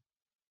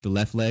the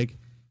left leg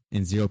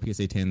and 0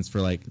 PSA 10s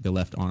for like the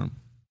left arm.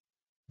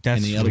 That's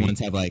and the sweet. other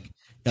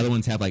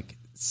ones have like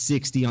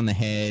 60 on the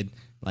head,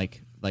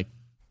 like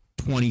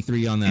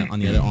 23 on the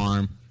other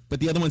arm, but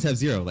the other ones have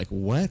 0. Like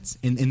what?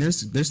 And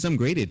there's some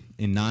graded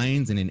in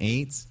 9s and in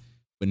 8s,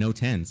 but no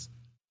 10s.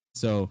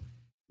 So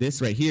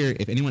this right here,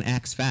 if anyone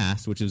acts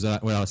fast, which is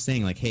what I was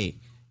saying, like, hey,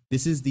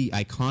 this is the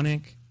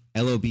iconic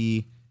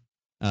LOB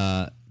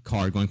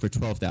card going for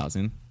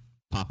 12,000,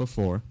 pop of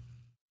 4.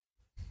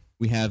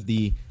 We have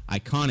the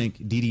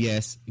iconic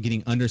DDS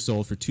getting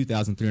undersold for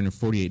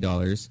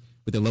 $2,348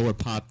 with a lower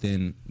pop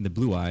than the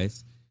Blue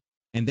Eyes.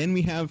 And then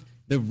we have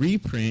the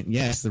reprint.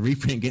 Yes, the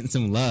reprint getting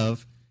some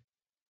love,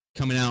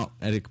 coming out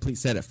at a complete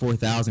set at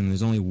 4,000.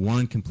 There's only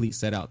one complete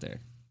set out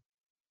there.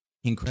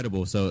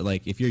 Incredible. So,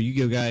 like, if you're a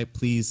Yu-Gi-Oh guy,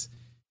 please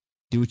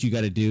do what you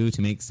got to do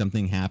to make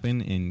something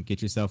happen and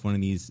get yourself one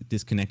of these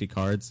disconnected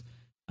cards.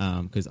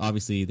 Because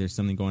obviously there's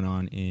something going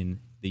on in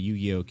the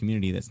Yu-Gi-Oh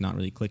community that's not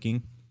really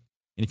clicking.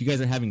 And if you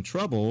guys are having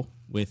trouble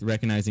with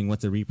recognizing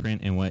what's a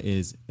reprint and what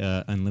is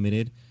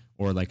unlimited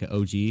or like an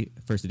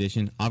OG first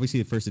edition,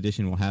 obviously the first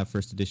edition will have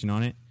first edition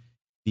on it.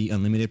 The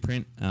unlimited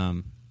print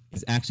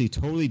is actually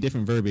totally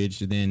different verbiage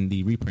than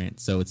the reprint,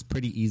 so it's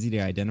pretty easy to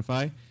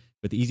identify.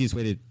 But the easiest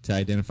way to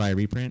identify a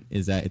reprint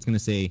is that it's going to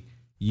say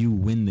you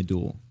win the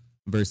duel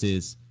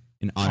versus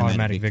an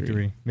automatic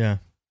victory. Yeah.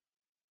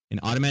 An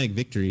automatic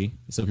victory.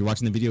 So if you're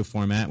watching the video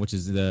format, which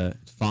is the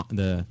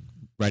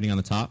writing on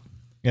the top,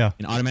 yeah,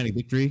 an automatic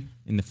victory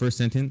in the first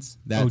sentence,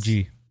 that's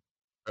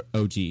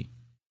OG.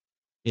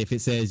 If it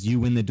says you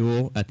win the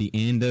duel at the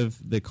end of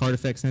the card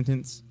effect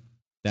sentence,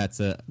 that's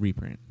a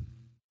reprint.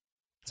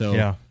 So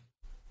yeah,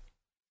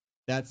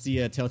 that's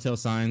the telltale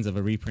signs of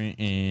a reprint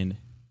and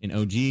an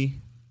OG.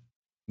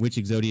 Which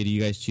Exodia do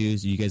you guys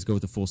choose? Do you guys go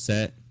with the full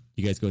set?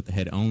 Do you guys go with the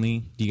head only?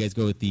 Do you guys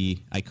go with the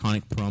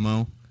iconic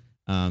promo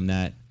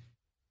that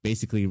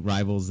basically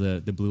rivals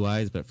the Blue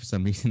Eyes, but for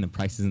some reason the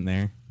price isn't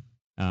there?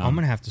 I'm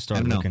going to have to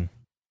start looking.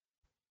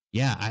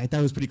 Yeah, I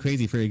thought it was pretty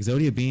crazy for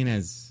Exodia being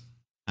as,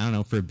 I don't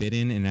know,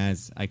 forbidden and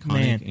as iconic.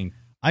 Man, and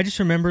I just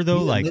remember,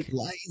 though, like,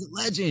 he's a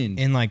legend.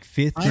 In like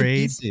 5th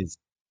grade, pieces.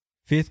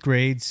 5th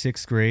grade,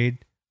 6th grade,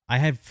 I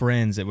had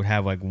friends that would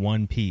have like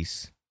one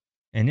piece.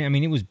 And I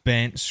mean, it was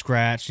bent,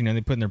 scratched, you know, they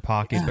put it in their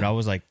pocket, Yeah. but I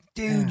was like,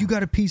 dude, you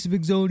got a piece of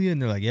Exodia?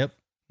 And they're like, yep.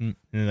 And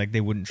they're like,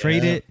 they wouldn't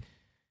trade it.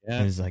 Yeah.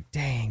 And it's like,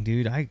 dang,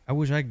 dude, I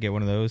wish I could get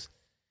one of those.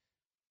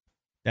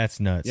 That's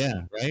nuts.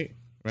 Yeah,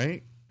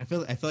 right? I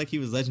feel like he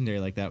was legendary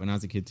like that when I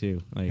was a kid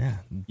too. Like, Yeah,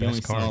 you only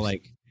best cards. saw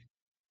like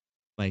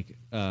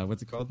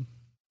what's it called?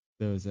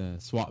 Those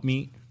swap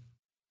meet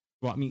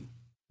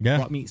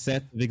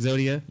set of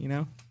Exodia, you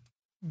know?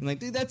 I'm like,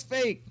 dude, that's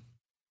fake.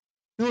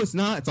 No, it's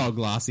not. It's all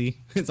glossy.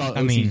 It's all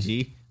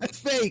OCG. That's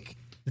fake.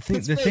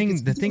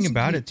 The thing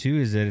about it too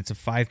is that it's a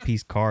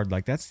 5-piece card.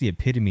 Like, that's the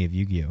epitome of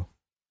Yu-Gi-Oh.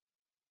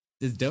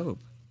 It's dope.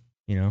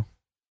 You know?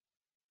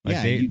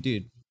 Like, yeah,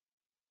 dude.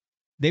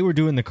 They were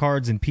doing the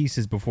cards in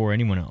pieces before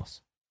anyone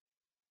else.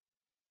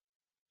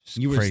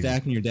 You were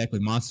stacking your deck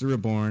with Monster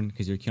Reborn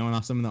because you're killing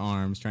off some of the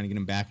arms, trying to get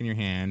them back in your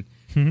hand.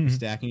 Mm-hmm. You're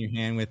stacking your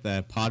hand with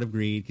a Pot of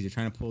Greed because you're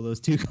trying to pull those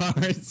 2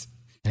 cards.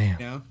 Damn.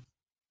 You know?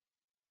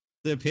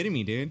 The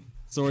epitome, dude.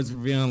 Swords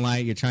revealing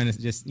light. You're trying to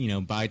just, you know,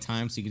 buy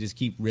time so you can just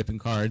keep ripping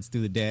cards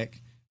through the deck.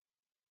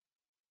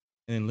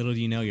 And then little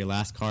do you know, your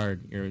last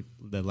card,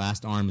 the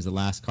last arm is the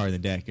last card in the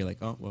deck. You're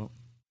like, oh, well,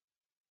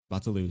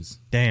 about to lose.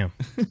 Damn.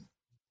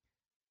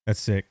 That's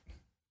sick.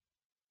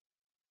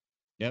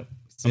 Yep.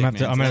 I'm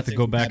gonna have to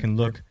go back and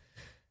look.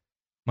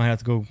 Might have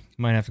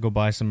to go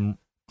buy some,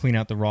 clean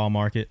out the raw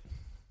market.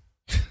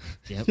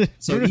 Yep.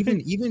 So even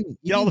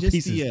get all the just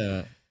pieces.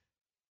 You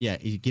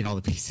get all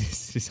the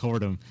pieces. Just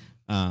hoard them.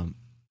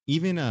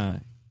 Even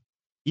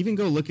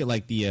go look at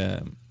like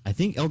the I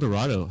think El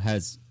Dorado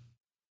has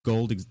the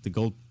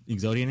gold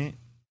Exodia in it.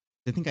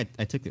 I think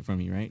I took it from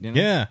you, right? Didn't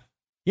I?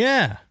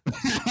 Yeah.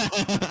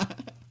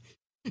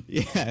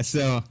 Yeah.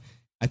 So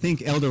I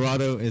think El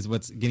Dorado is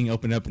what's getting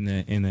opened up in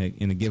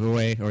the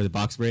giveaway or the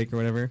box break or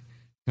whatever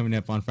coming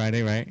up on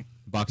Friday, right?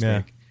 Box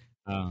break.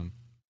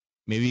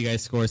 Maybe you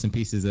guys score some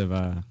pieces of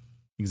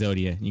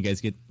Exodia. And you guys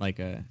get like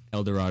a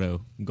El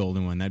Dorado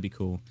golden one. That'd be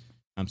cool.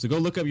 So go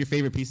look up your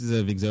favorite pieces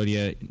of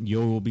Exodia. You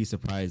will be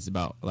surprised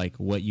about like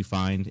what you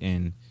find.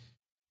 And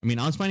I mean,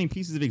 I was finding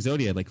pieces of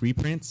Exodia like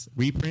reprints,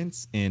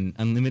 and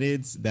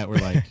unlimiteds that were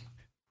like,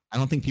 I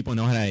don't think people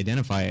know how to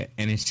identify it,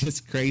 and it's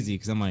just crazy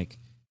because I'm like,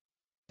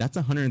 that's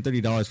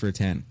 $130 for a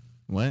 10.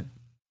 What?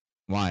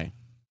 Why?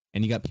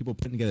 And you got people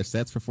putting together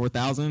sets for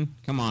 4,000.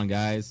 Come on,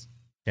 guys.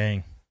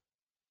 Dang.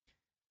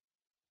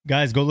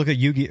 Guys, go look at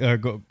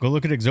go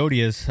look at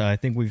Exodias. I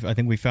think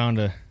we found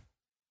a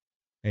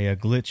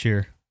glitch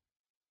here.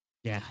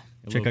 Yeah.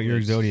 Check out your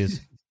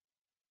Exodias.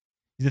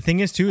 The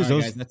thing is, too, is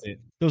guys, that's it.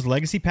 Those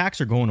legacy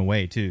packs are going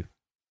away, too.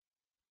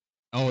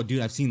 Oh,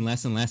 dude, I've seen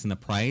less and less in the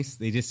price.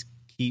 They just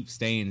keep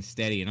staying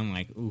steady, and I'm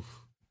like, oof.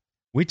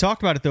 We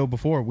talked about it, though,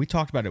 before. We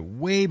talked about it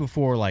way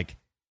before. Like,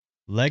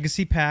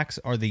 legacy packs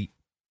are the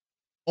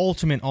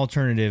ultimate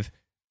alternative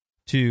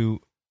to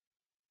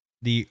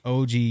the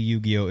OG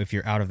Yu-Gi-Oh! If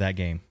you're out of that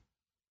game.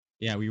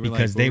 Yeah, we were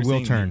because they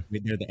will turn.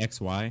 They're the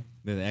XY.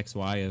 They're the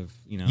XY of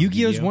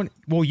Yu-Gi-Oh's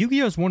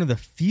Yu-Gi-Oh's one of the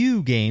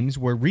few games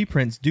where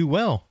reprints do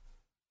well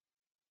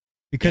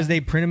because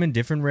they print them in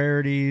different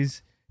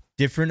rarities,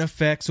 different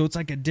effects. So it's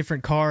like a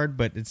different card,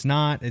 but it's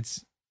not.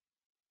 It's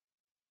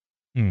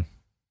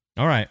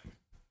all right.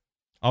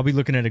 I'll be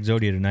looking at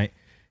Exodia tonight.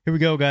 Here we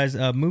go, guys.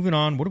 Moving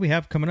on. What do we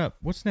have coming up?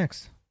 What's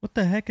next? What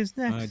the heck is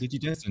next?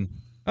 Digidestin.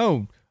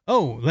 Oh,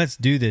 let's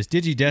do this.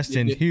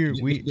 Digidestin. Here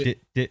we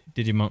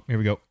Digimon. Here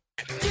we go.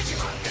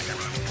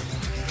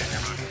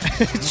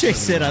 Chase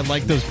said, "I'd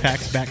like those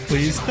packs back,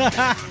 please."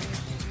 I'm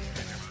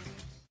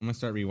gonna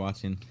start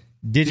rewatching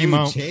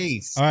Digimon. Dude,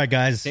 Chase. All right,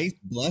 guys. Chase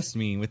blessed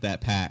me with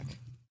that pack.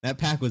 That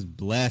pack was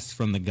blessed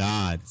from the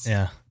gods.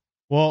 Yeah.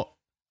 Well,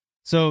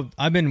 so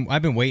I've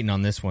been waiting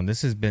on this one.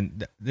 This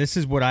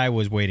is what I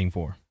was waiting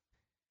for.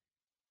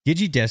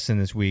 Digidestin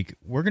this week.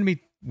 We're gonna be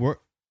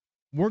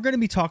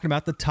talking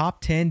about the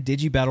top 10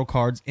 Digibattle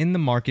cards in the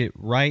market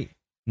right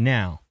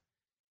now.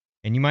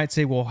 And you might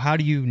say, well, how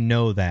do you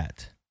know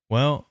that?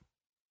 Well,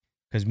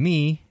 because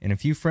me and a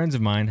few friends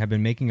of mine have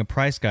been making a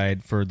price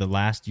guide for the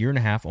last year and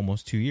a half,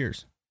 almost 2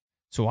 years.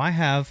 So I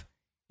have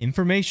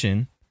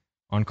information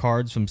on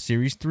cards from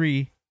Series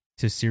 3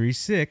 to Series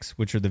 6,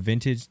 which are the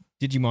vintage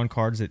Digimon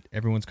cards that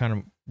everyone's kind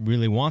of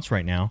really wants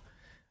right now.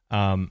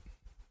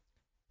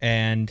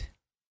 And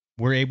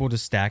we're able to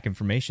stack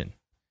information.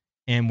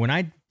 And when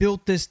I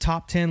built this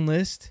top 10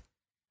 list,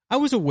 I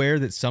was aware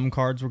that some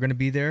cards were going to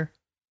be there,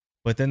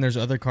 but then there's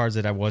other cards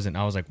that I wasn't.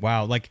 I was like,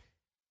 wow, like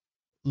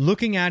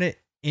looking at it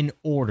in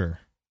order,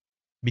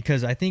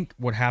 because I think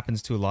what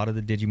happens to a lot of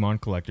the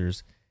Digimon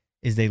collectors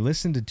is they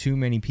listen to too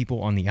many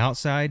people on the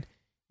outside.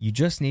 You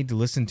just need to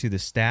listen to the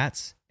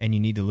stats and you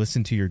need to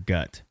listen to your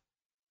gut.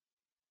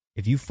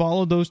 If you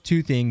follow those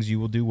two things, you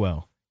will do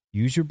well.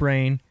 Use your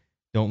brain.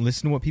 Don't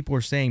listen to what people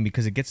are saying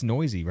because it gets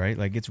noisy, right?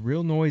 Like it's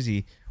real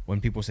noisy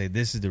when people say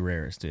this is the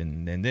rarest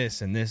and then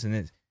this and this and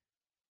this.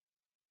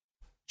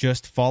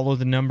 Just follow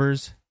the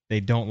numbers. They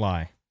don't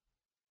lie.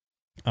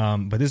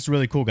 But this is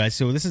really cool, guys.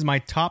 So this is my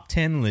top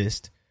 10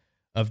 list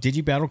of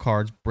Digibattle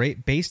cards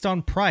based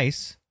on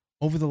price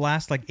over the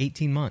last like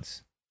 18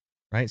 months,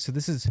 right? So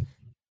this is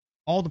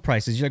all the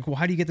prices. You're like, well,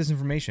 how do you get this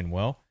information?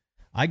 Well,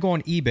 I go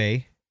on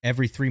eBay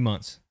every 3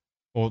 months,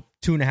 or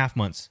 2.5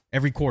 months,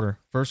 every quarter,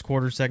 first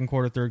quarter, second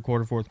quarter, third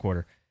quarter, fourth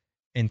quarter,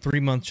 in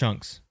 3-month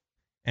chunks.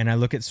 And I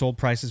look at sold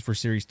prices for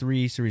Series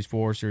 3, Series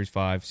 4, Series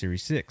 5,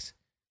 Series 6.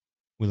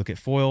 We look at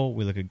foil,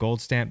 we look at gold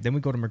stamp, then we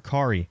go to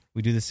Mercari.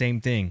 We do the same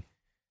thing.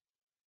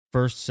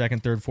 First,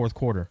 second, third, fourth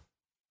quarter.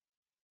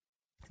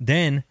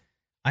 Then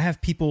I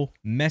have people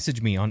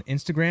message me on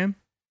Instagram,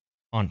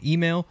 on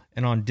email,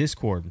 and on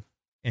Discord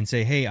and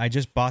say, hey, I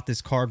just bought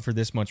this card for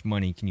this much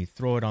money. Can you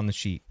throw it on the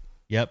sheet?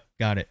 Yep,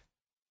 got it.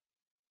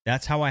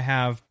 That's how I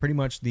have pretty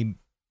much the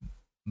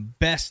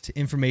best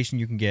information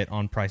you can get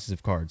on prices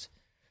of cards.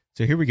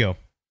 So here we go.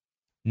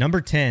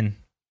 Number 10,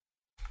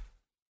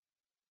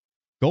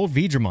 Gold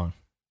Vidramon.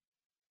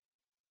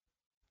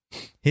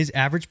 His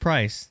average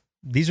price,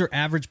 these are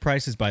average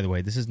prices, by the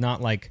way. This is not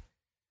like,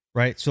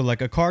 right? So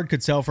like a card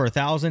could sell for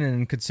 $1,000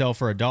 and could sell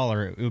for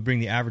 $1. It would bring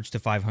the average to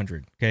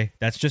 $500. Okay,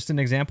 that's just an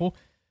example.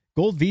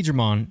 Gold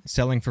Vidramon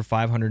selling for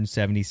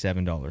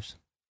 $577.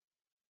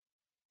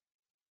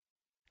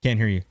 Can't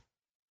hear you.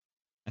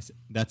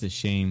 That's a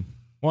shame.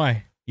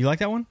 Why? You like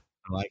that one?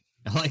 I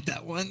like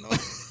that one.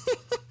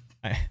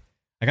 I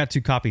got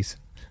 2 copies.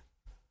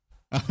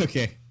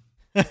 Okay.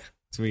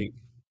 Sweet.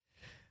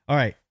 All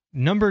right.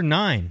 Number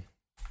 9.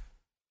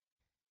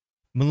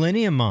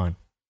 Millenniummon.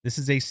 This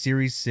is a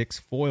Series 6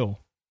 foil.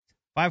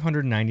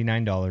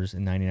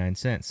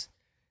 $599.99.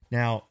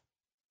 Now,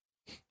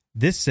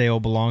 this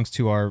sale belongs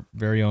to our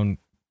very own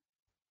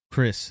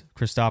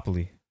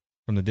Christopoli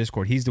from the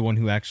Discord. He's the one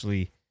who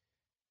actually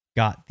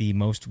got the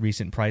most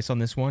recent price on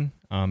this one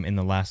in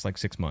the last like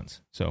 6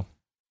 months. So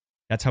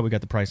that's how we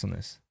got the price on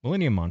this.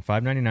 Millenniummon,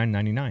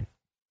 $599.99.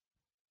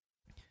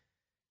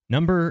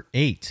 Number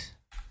 8.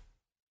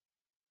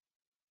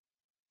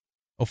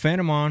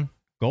 Ophanamon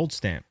Gold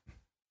Stamp,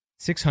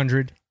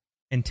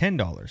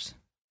 $610.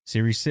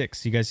 Series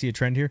 6. You guys see a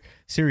trend here?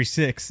 Series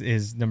 6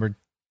 is the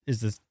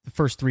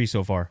first 3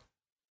 so far.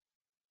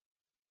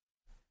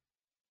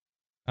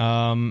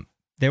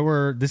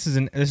 This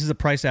is a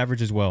price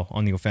average as well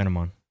on the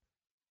Ophanamon.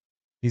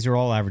 These are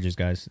all averages,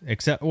 guys.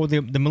 Except, well,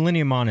 the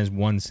Millenniummon is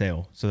one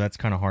sale, so that's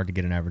kind of hard to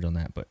get an average on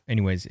that. But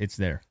anyways, it's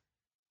there.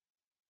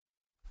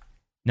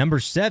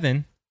 Number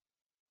 7,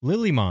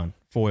 Lilymon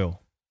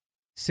foil,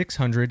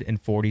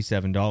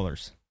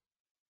 $647.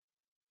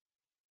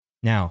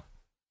 Now,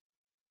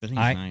 that thing's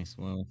nice.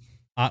 Well,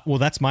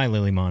 that's my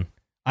Lilymon.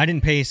 I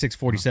didn't pay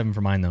 $647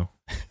 for mine though.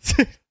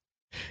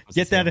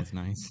 Get that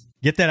nice.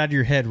 Get that out of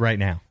your head right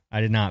now. I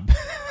did not.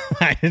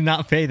 I did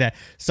not pay that.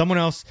 Someone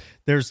else.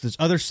 There's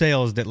other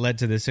sales that led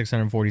to this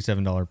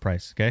 $647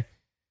 price. Okay,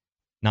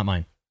 not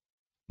mine.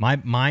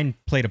 Mine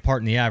played a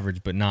part in the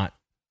average, but not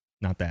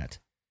that.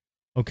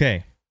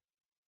 Okay.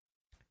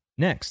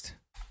 Next,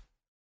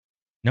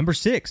 number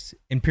 6,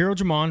 Imperial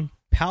Dramon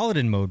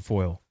Paladin mode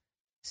foil,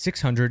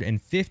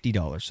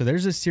 $650. So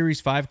there's a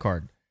Series 5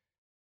 card.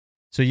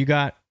 So you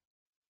got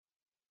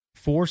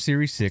 4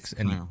 Series 6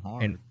 and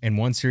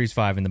 1 Series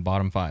 5 in the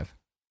bottom 5.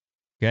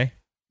 Okay?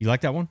 You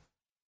like that one?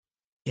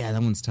 Yeah,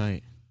 that one's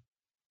tight.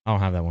 I don't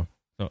have that one.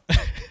 So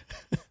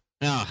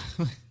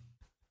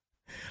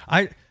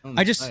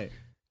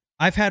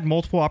I've had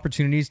multiple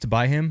opportunities to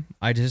buy him.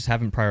 I just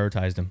haven't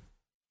prioritized him.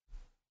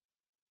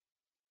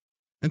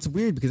 That's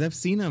weird because I've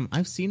seen him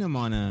on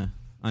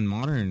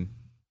modern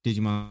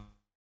Digimon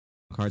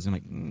cards. And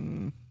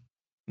I'm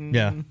like,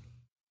 yeah,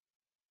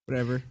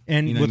 whatever.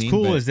 And you know what's what I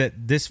mean? cool But is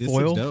that this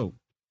foil, dope.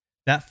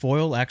 that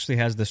foil actually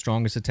has the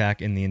strongest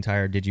attack in the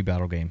entire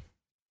Digibattle game.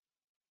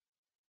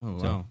 Oh wow!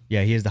 So,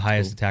 yeah, he has the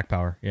highest attack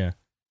power. Yeah,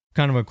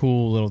 kind of a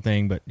cool little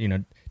thing, but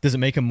does it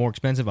make him more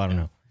expensive? I don't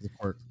know.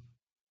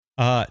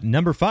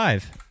 Number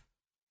 5,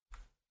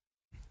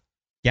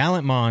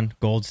 Gallantmon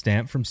Gold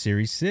Stamp from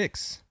Series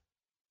 6.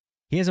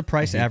 He has a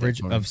price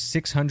average of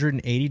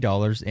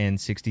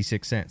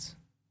 $680.66.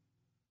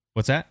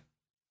 What's that?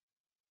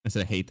 I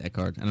said I hate that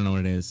card. I don't know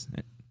what it is.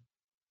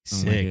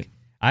 Sick. Like it.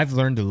 I've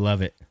learned to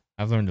love it.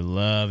 This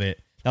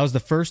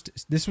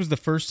was the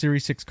first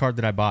Series 6 card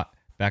that I bought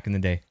back in the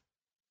day.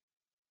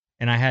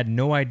 And I had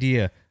no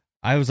idea.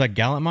 I was like,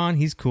 Gallantmon,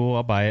 he's cool.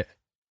 I'll buy it.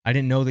 I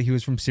didn't know that he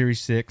was from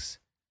Series 6.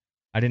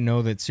 I didn't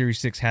know that Series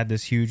 6 had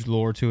this huge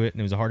lore to it,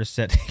 and it was the hardest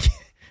set to get.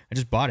 I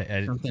just bought it.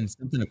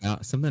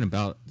 Something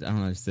about I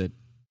don't know. Just the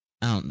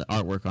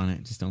artwork on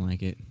it. Just don't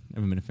like it.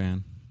 Never been a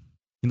fan.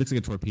 He looks like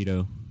a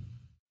torpedo.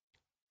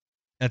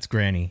 That's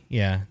Granny.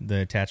 Yeah,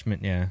 the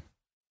attachment. Yeah,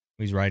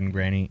 he's riding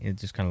Granny. It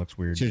just kind of looks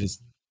weird.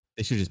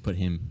 They should just put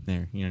him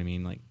there. You know what I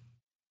mean? Like,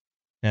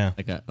 yeah,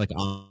 like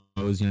Oz.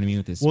 You know what I mean?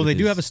 With this. Well, they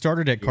do have a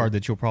starter deck card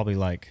that you'll probably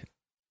like.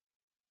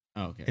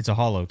 Oh, okay. It's a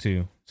holo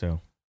too. So,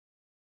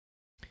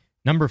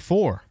 number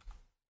 4,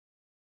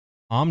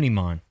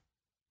 Omnimon.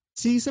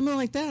 See, something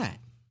like that.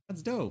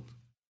 That's dope.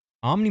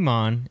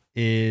 Omnimon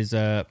is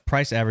a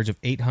price average of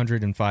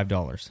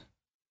 $805.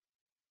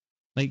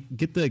 Like,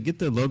 get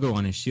the logo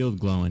on his shield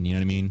glowing. You know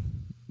what I mean?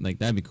 Like,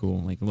 that'd be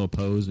cool. Like a little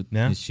pose with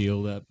his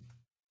shield up.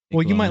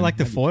 Well, you might like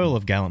the foil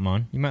of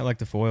Gallantmon. You might like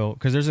the foil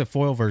because there's a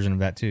foil version of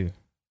that too.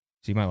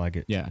 So you might like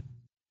it. Yeah,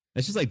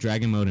 that's just like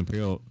Dragon Mode and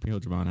Imperial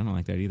Dramon. I don't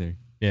like that either.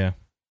 Yeah.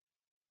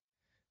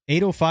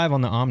 805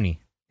 on the Omni.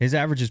 His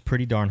average is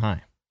pretty darn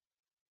high.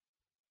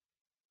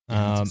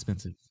 Yeah, that's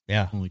expensive.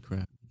 Yeah. Holy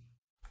crap.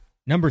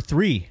 Number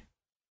 3,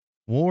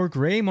 War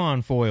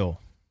Greymon foil.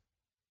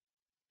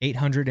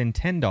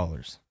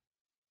 $810.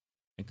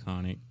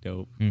 Iconic,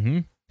 dope. Mm-hmm.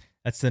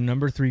 That's the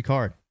number 3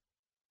 card.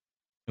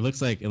 It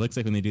looks like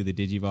when they do the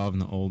Digivolve in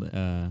the old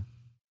and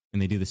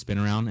they do the spin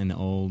around in the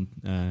old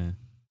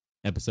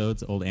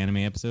episodes, old anime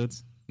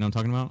episodes. You know what I'm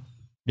talking about?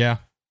 Yeah.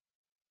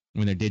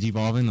 When they're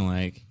Digivolving, they're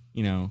like,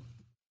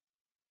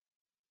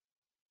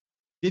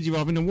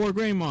 Digivolving to War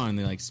Greymon.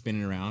 They're like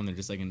spinning around. They're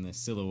just like in the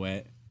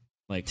silhouette,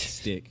 like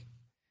stick.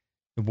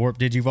 The Warp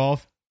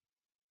Digivolve?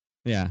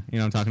 Yeah. You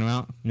know what I'm talking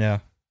about? Yeah.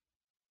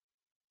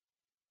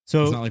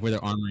 So it's not like where they're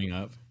armoring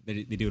up.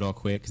 They do it all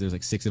quick because there's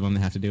like 6 of them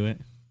that have to do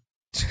it.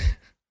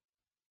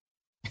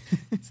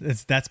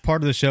 That's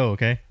part of the show,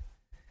 okay?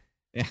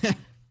 Yeah.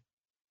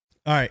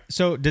 All right.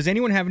 So does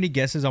anyone have any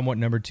guesses on what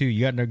number 2? You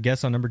got no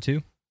guess on number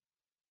 2?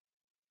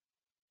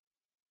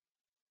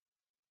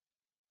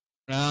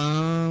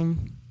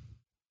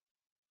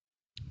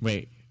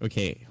 Wait.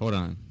 Okay. Hold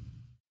on.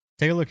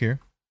 Take a look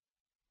here.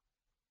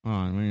 Hold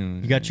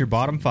on. You got your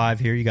bottom 5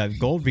 here. You got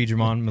Gold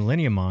Veedramon,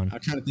 Millenniumon. I'm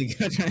trying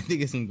to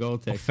think of some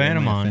gold text.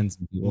 Phantomon,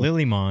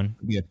 Lilymon,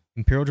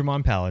 Imperial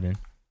Dramon Paladin.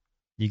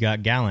 You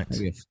got Gallant.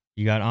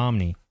 You got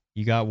Omni.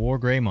 You got War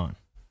Greymon.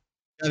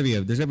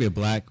 There's gotta be a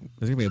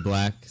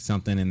black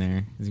something in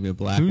there. There's gonna be a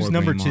black. Who's War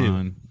number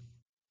Greymon. 2?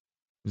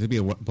 There's gonna be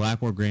a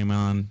black War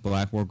Greymon,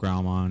 black War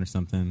Growlmon, or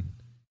something.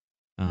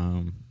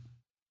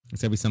 It's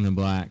gotta be something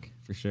black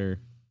for sure,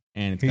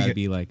 and it's gotta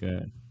be like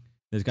a.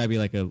 There's gotta be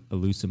like a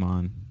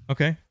Lucimon.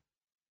 Okay.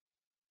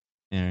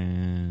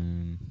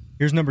 And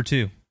here's number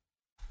 2.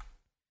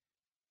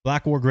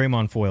 Black War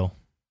Greymon foil.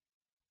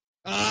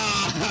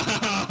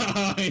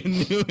 I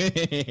knew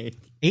it.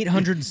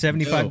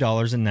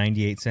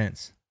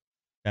 $875.98.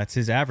 That's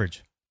his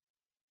average.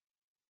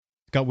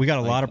 We got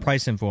a lot of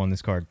price info on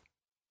this card.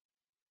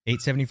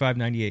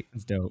 $875.98.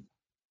 That's dope.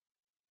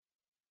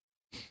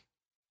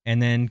 And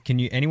then, can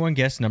anyone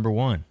guess number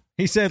 1?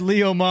 He said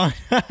Leomon.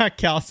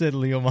 Cal said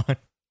Leomon.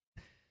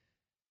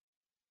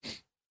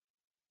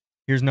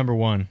 Here's number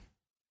 1.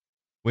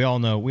 We all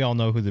know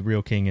who the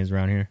real king is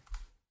around here.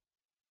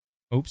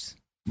 Oops.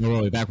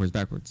 No,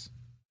 backwards.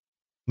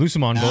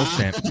 Lucimon Gold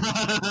Stamp.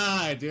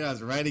 Dude, I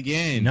was right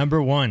again.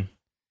 Number 1.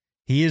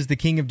 He is the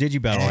king of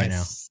Digibattle right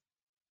now.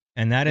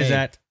 And that is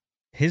at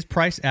his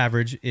price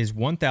average is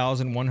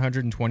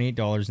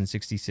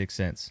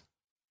 $1,128.66.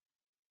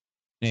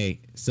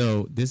 Hey,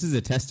 so this is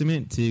a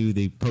testament to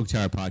the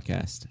PokeTower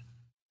Podcast.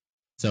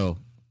 So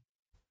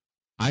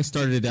I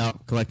started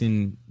out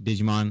collecting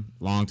Digimon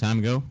a long time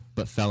ago,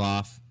 but fell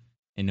off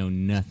and know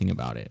nothing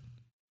about it.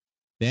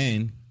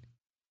 Then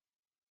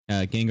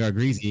Gengar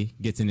Greasy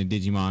gets into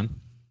Digimon,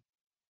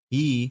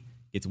 He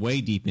gets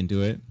way deep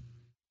into it.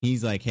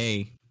 He's like,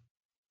 hey,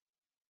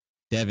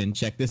 Devin,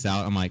 check this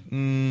out. I'm like,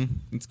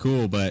 it's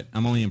cool, but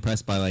I'm only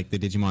impressed by like the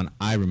Digimon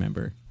I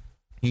remember.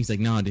 He's like,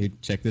 no,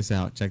 dude, check this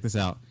out. Check this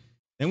out.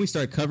 Then we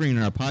start covering it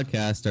in our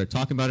podcast, start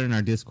talking about it in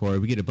our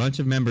Discord. We get a bunch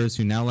of members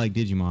who now like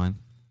Digimon.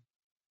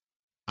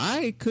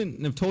 I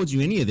couldn't have told you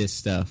any of this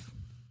stuff.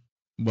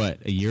 What,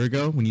 a year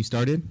ago when you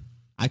started?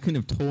 I couldn't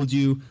have told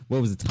you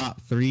what was the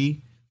top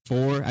 3,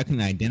 4. I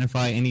couldn't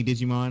identify any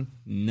Digimon.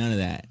 None of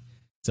that.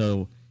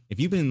 So if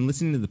you've been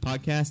listening to the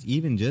podcast,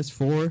 even just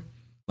for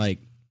like,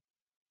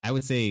 I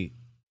would say,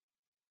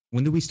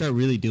 when did we start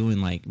really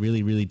doing like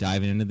really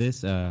diving into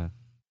this?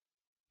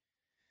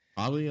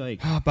 Probably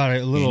like about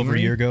a little over a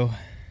year ago.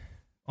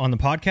 On the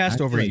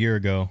podcast, over a like, year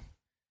ago.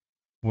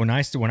 When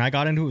I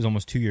got into it, it was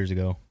almost 2 years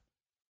ago.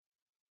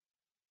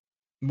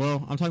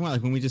 Well, I'm talking about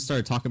like when we just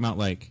started talking about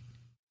like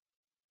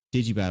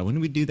Digibattle. When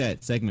did we do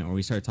that segment where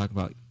we started talking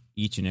about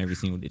each and every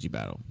single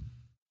Digibattle?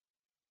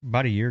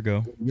 About a year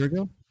ago.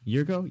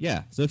 Year ago?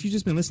 Yeah. So if you've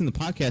just been listening to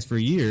the podcast for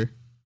a year,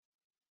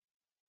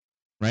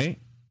 right?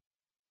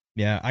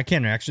 Yeah, I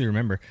can't actually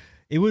remember.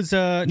 It was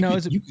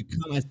you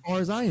could come as far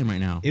as I am right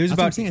now. It was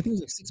about, what I'm saying. I think it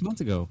was like 6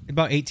 months ago.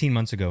 About 18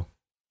 months ago.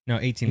 No,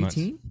 18 months.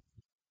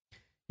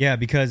 Yeah,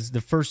 because the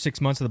first 6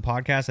 months of the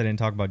podcast, I didn't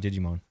talk about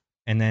Digimon.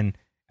 And then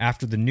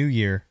after the new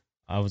year,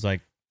 I was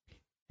like,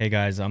 hey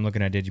guys, I'm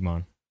looking at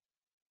Digimon.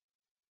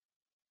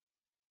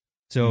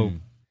 So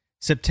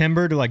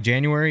September to like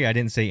January, I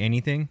didn't say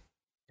anything.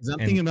 Because I'm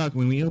thinking about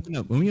when we opened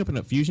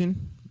up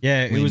Fusion.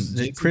 Yeah, it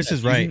was. Chris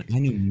is right. I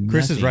knew nothing.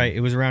 Chris is right. It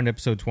was around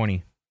episode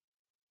 20.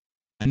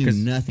 I knew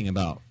nothing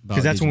about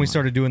because that's Digimon. when we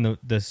started doing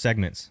the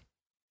segments,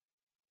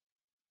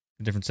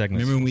 the different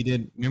segments. Remember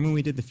when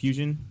we did the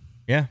Fusion?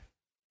 Yeah,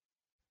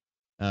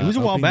 it was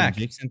a while back.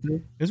 It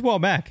was a while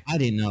back. I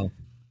didn't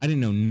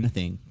know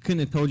nothing. Couldn't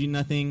have told you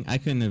nothing. I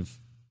couldn't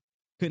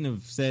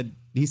have said.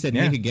 He said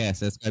make a guess.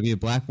 That's gotta be a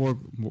black War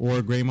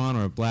Greymon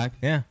or a black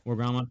War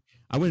Greymon.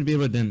 I wouldn't be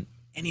able to done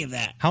any of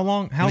that. How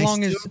long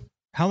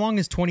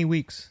is 20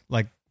 weeks?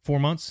 Like 4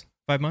 months?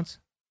 5 months?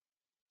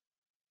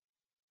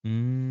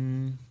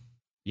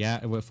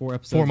 Yeah, what, 4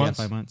 episodes? 4 months?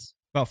 Yeah, 5 months.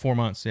 About 4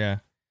 months, yeah.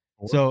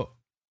 4? So,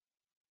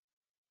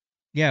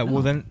 yeah,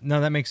 well then,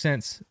 no, that makes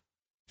sense.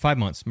 5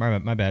 months,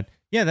 my bad.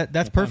 Yeah,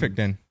 that's perfect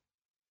then.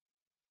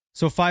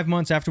 So 5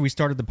 months after we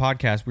started the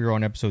podcast, we were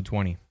on episode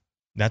 20.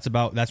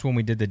 That's when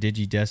we did the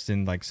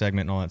DigiDestin like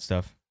segment and all that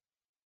stuff.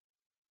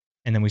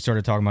 And then we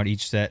started talking about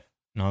each set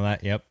and all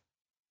that. Yep.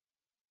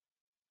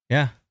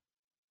 Yeah.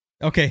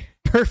 Okay,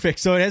 perfect.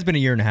 So it has been a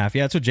year and a half.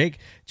 Yeah, that's what Jake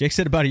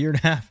said, about a year and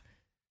a half.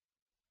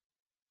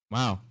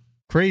 Wow.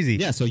 Crazy.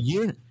 Yeah, so a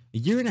year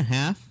and a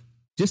half,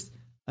 just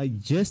a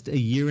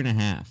year and a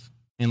half.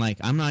 And like,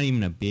 I'm not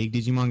even a big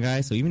Digimon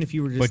guy, so even if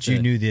you were just But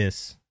you knew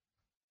this.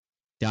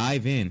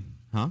 Dive in.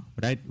 Huh?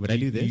 Would I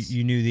do this?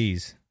 You knew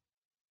these.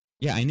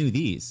 Yeah, I knew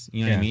these.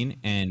 You know what I mean?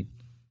 And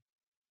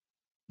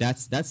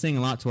that's saying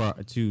a lot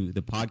to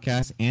the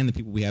podcast and the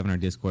people we have in our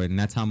Discord, and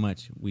that's how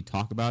much we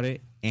talk about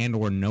it and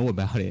or know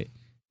about it.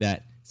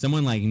 That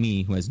someone like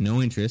me who has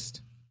no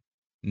interest,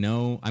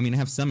 I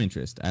have some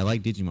interest. I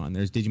like Digimon.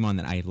 There's Digimon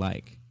that I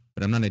like,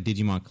 but I'm not a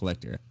Digimon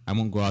collector. I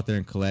won't go out there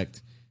and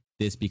collect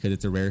this because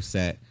it's a rare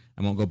set.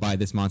 I won't go buy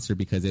this monster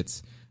because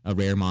it's a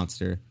rare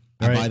monster.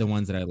 I buy the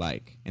ones that I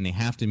like, and they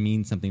have to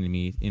mean something to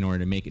me in order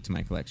to make it to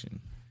my collection.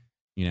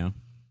 You know?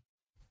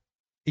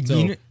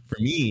 So for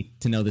me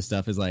to know this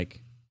stuff is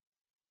like,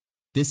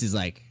 this is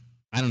like,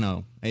 I don't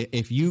know.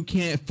 If you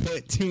can't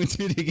put 2 and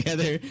 2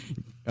 together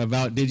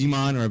about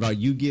Digimon or about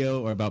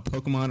Yu-Gi-Oh! Or about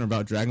Pokemon or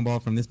about Dragon Ball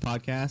from this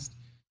podcast,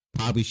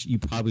 you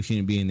probably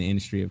shouldn't be in the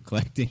industry of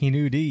collecting. He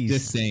knew these.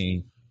 Just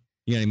saying.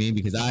 You know what I mean?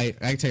 Because I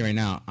can tell you right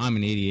now, I'm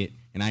an idiot,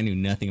 and I knew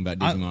nothing about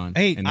Digimon.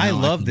 I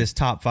love this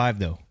top 5,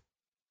 though.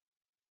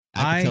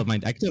 I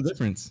can tell the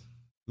difference.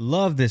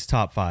 Love this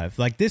top 5.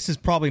 Like, this is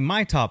probably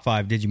my top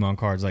 5 Digimon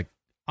cards. Like,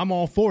 I'm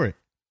all for it.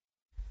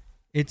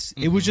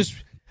 It was just,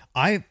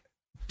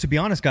 to be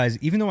honest, guys,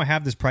 even though I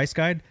have this price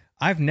guide,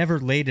 I've never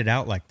laid it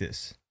out like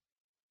this.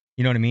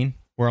 You know what I mean?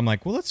 Where I'm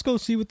like, well, let's go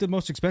see what the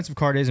most expensive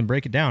card is and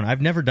break it down.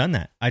 I've never done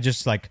that. I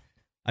just I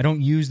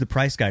don't use the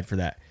price guide for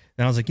that.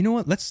 And I was like, you know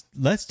what?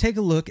 Let's take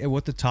a look at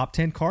what the top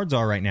 10 cards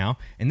are right now.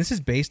 And this is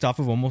based off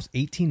of almost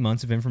 18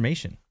 months of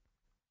information.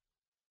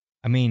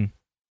 I mean,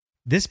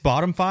 this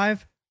bottom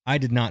 5, I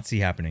did not see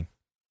happening.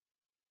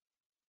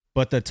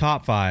 But the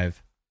top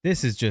 5,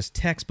 this is just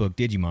textbook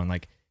Digimon.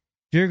 Like,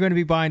 if you're going to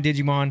be buying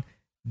Digimon,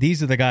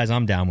 these are the guys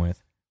I'm down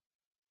with.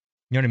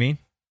 You know what I mean?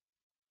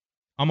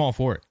 I'm all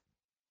for it.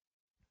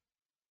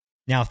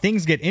 Now,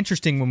 things get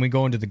interesting when we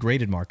go into the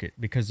graded market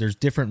because there's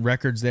different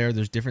records there.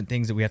 There's different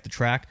things that we have to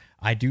track.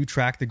 I do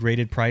track the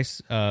graded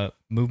price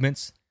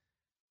movements.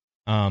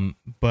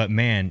 But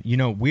man,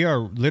 we are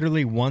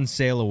literally one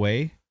sale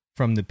away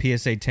from the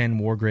PSA 10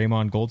 War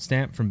Greymon Gold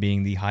Stamp from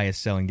being the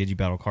highest selling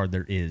Digibattle card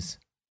there is.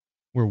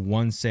 We're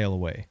one sale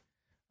away.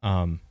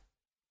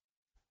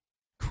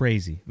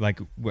 Crazy. Like,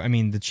 I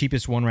mean, the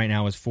cheapest one right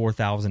now is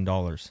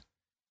 $4,000.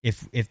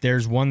 If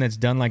there's one that's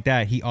done like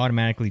that, he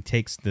automatically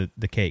takes the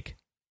cake.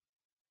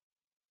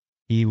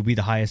 He will be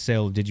the highest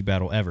sale of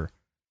Digibattle ever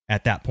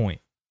at that point.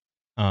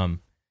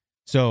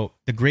 So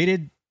the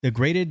graded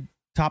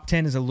top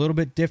 10 is a little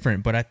bit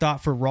different, but I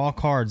thought for raw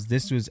cards,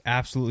 this was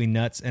absolutely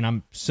nuts. And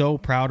I'm so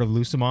proud of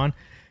Lucamon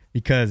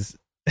because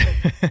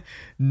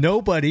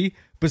nobody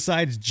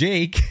besides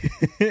Jake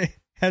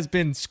has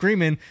been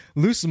screaming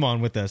Lucamon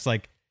with us.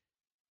 Like,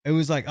 I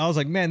was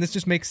like, man, this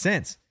just makes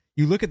sense.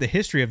 You look at the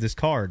history of this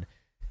card,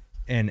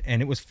 and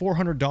it was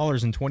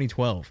 $400 in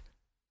 2012.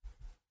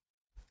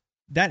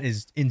 That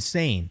is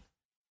insane.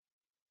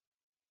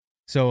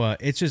 So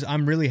it's just,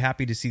 I'm really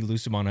happy to see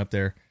Lucamon up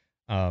there.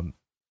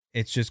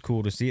 It's just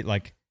cool to see it,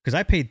 like, because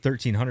I paid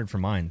 $1,300 for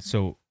mine,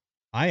 so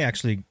I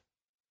actually,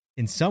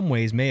 in some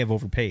ways, may have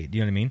overpaid.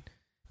 You know what I mean?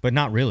 But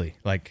not really.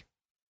 Like,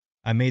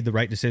 I made the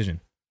right decision.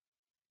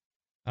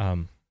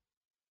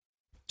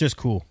 Just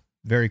cool,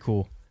 very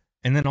cool.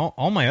 And then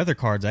all my other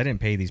cards, I didn't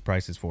pay these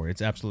prices for.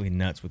 It's absolutely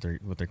nuts what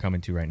they're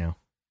coming to right now.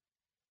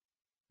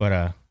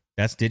 But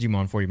that's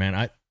Digimon for you,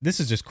 man. This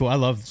is just cool. I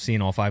love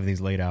seeing all 5 of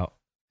these laid out.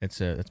 It's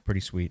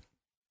pretty sweet.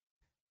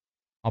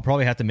 I'll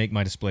probably have to make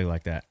my display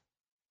like that.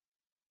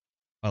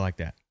 I like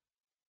that.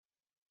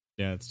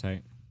 Yeah, it's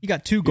tight. You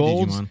got 2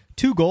 golds,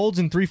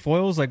 and 3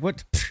 foils. Like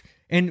what?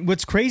 And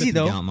what's crazy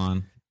though?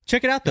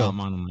 Check it out though.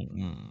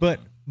 But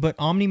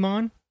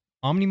Omnimon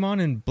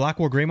and Black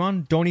War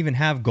Greymon don't even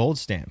have gold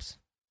stamps.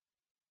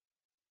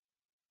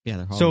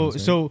 Yeah, they're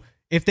so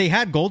if they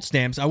had gold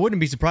stamps, I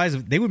wouldn't be surprised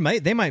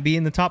if they might be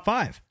in the top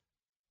 5.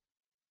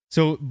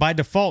 So by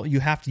default, you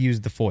have to use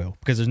the foil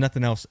because there's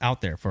nothing else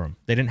out there for them.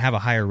 They didn't have a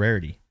higher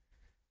rarity.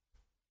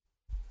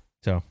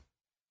 So.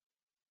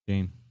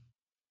 Game.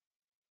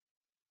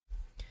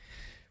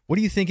 What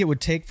do you think it would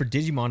take for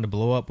Digimon to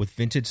blow up with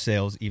vintage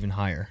sales even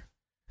higher?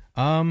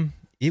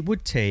 It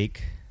would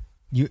take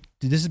you.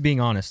 This is being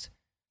honest.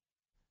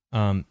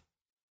 My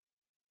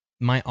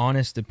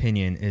honest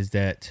opinion is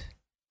that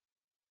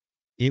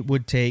it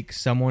would take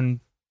someone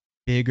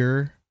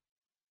bigger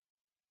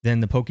than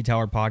the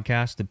PokeTower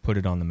Podcast to put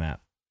it on the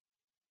map.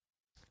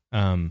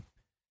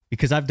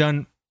 Because I've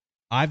done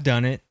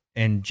it,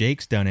 and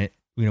Jake's done it.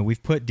 You know,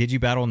 we've put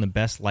Digibattle in the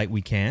best light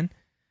we can,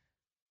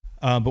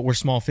 but we're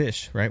small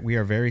fish, right? We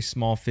are very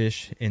small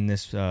fish in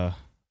this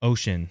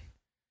ocean,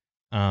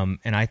 and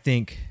I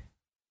think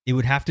it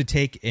would have to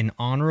take a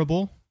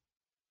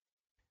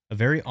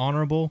very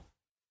honorable,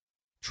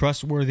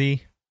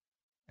 trustworthy,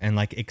 and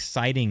like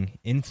exciting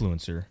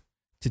influencer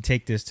to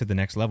take this to the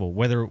next level.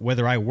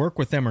 Whether I work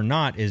with them or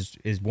not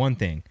is one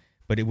thing,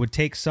 but it would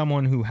take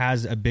someone who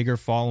has a bigger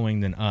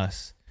following than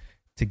us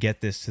to get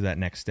this to that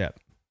next step.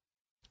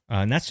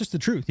 And that's just the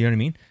truth, you know what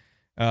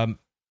I mean?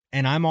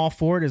 And I'm all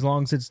for it as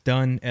long as it's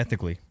done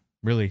ethically.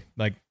 Really,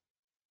 like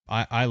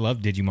I love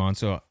Digimon,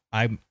 so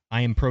I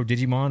am pro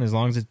Digimon as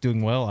long as it's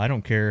doing well. I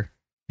don't care.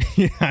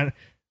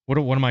 What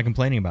am I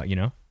complaining about? You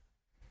know.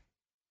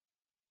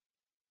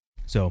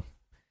 So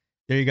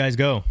there you guys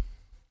go.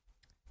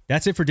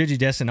 That's it for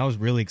DigiDestin. I was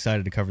really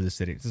excited to cover this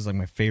today. This is like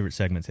my favorite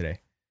segment today.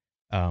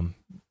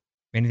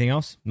 Anything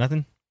else?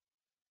 Nothing.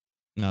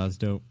 No, that's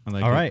dope. I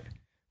like it. All right.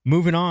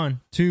 Moving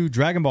on to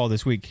Dragon Ball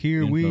this week.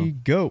 Here we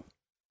go.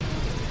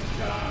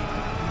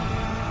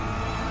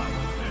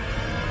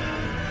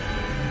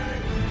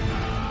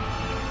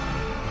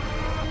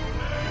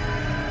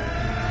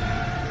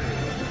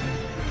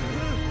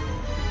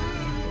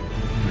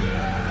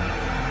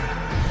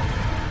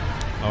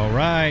 All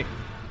right.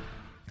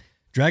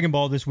 Dragon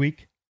Ball this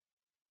week.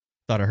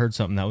 Thought I heard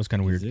something that was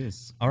kind of weird.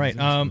 All right.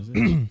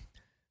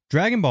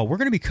 Dragon Ball, we're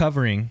going to be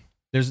covering.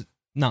 There's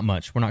not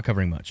much. We're not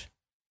covering much.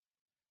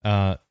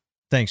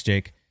 Thanks,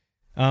 Jake.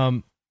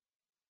 There's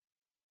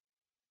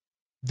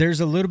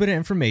a little bit of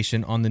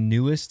information on the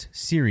newest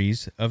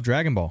series of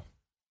Dragon Ball,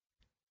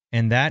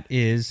 and that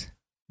is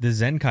the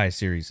Zenkai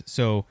series.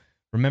 So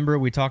remember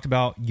we talked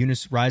about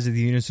Rise of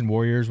the Unison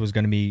Warriors was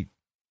going to be,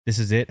 this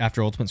is it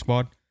after Ultimate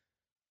Squad?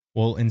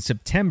 Well, in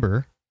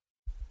September,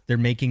 they're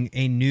making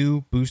a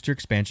new booster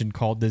expansion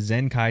called the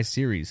Zenkai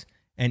series,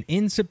 and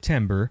in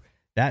September,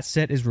 that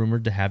set is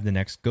rumored to have the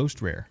next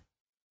Ghost Rare.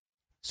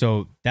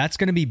 So that's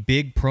going to be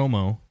big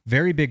promo,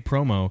 very big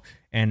promo,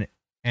 and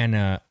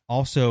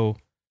also,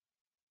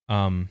 what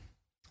am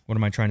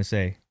I trying to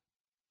say?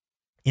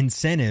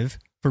 Incentive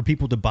for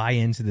people to buy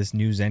into this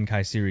new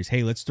Zenkai series.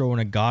 Hey, let's throw in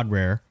a God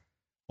Rare,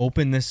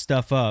 open this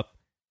stuff up,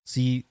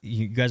 see,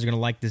 you guys are going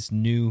to like this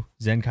new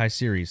Zenkai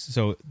series.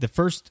 So the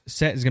first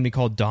set is going to be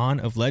called Dawn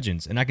of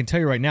Legends, and I can tell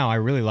you right now, I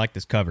really like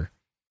this cover.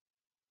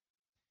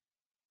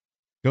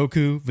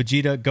 Goku,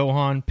 Vegeta,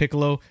 Gohan,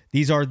 Piccolo,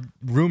 these are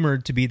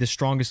rumored to be the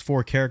strongest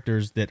 4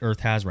 characters that Earth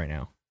has right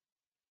now.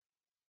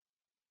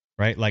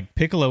 Right? Like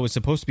Piccolo is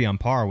supposed to be on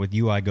par with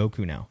UI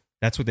Goku now.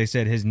 That's what they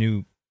said his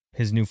new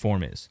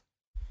form is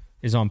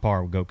on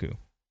par with Goku.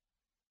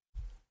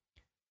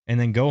 And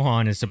then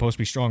Gohan is supposed to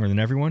be stronger than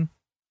everyone.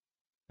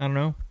 I don't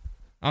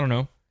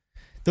know.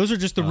 Those are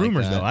just the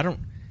rumors though. I don't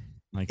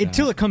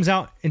until it comes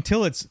out,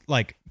 until it's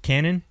like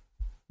canon,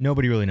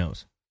 nobody really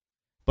knows.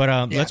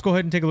 But let's go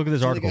ahead and take a look at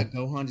this article.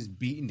 Gohan just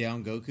beating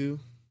down Goku.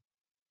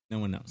 No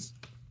one knows.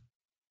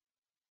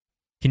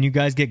 Can you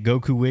guys get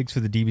Goku wigs for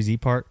the DBZ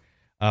part?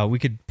 We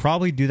could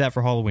probably do that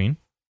for Halloween.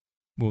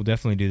 We'll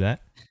definitely do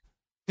that.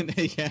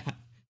 Yeah,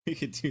 we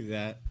could do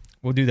that.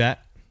 We'll do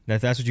that.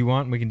 If that's what you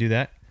want, we can do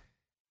that.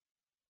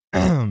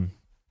 All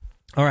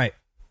right.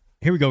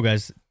 Here we go,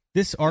 guys.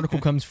 This article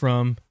comes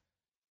from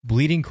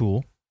Bleeding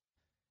Cool.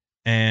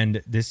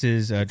 And this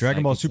is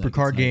Dragon Ball Super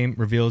Card Game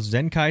reveals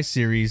Zenkai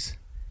series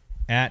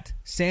at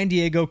San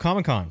Diego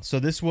Comic-Con. So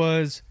this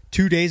was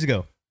 2 days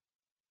ago.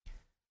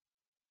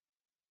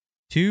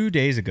 2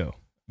 days ago.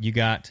 You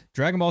got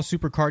Dragon Ball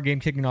Super Card Game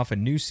kicking off a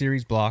new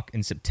series block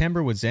in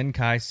September with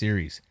Zenkai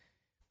series.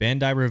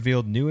 Bandai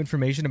revealed new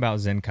information about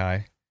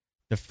Zenkai,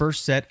 the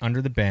first set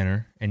under the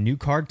banner, and new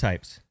card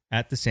types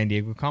at the San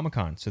Diego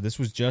Comic-Con. So this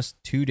was just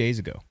 2 days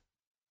ago.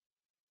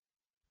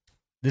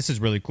 This is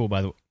really cool,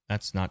 by the way.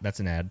 That's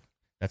an ad.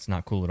 That's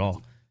not cool at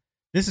all.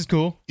 This is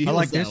cool. I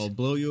like this. That'll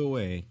blow you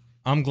away.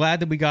 I'm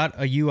glad that we got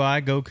a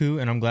UI Goku,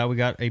 and I'm glad we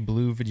got a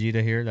blue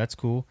Vegeta here. That's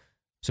cool.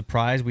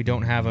 Surprised we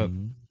don't have a...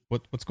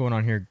 What's going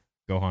on here,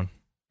 Gohan?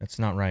 That's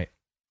not right.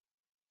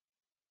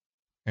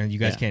 And you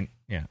guys can't...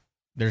 Yeah.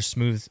 There's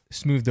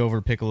smoothed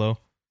over Piccolo.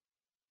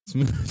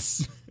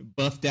 Smooth,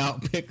 buffed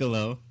out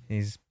Piccolo.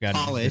 He's got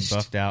polished.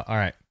 Buffed out. All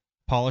right.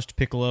 Polished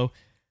Piccolo.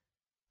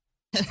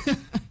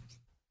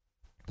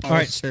 All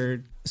right.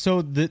 Turd.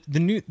 So the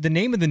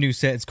name of the new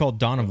set is called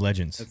Dawn of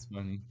Legends. That's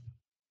funny.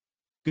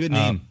 Good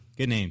name.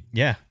 Good name.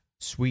 Yeah.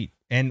 Sweet.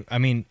 And I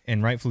mean,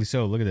 and rightfully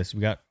so. Look at this.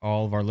 We got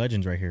all of our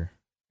legends right here.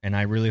 And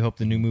I really hope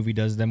the new movie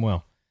does them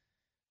well.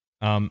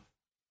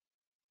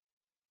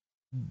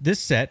 This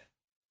set,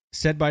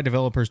 said by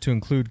developers to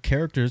include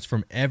characters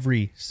from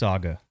every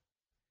saga.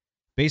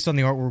 Based on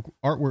the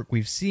artwork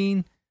we've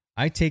seen,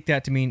 I take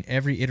that to mean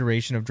every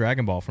iteration of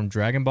Dragon Ball, from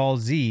Dragon Ball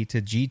Z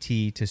to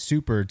GT to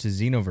Super to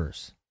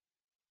Xenoverse.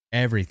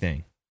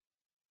 Everything.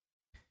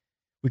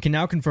 We can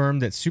now confirm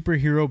that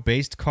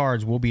superhero-based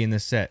cards will be in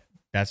this set.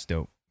 That's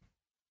dope.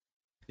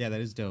 Yeah,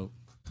 that is dope.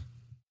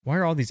 Why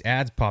are all these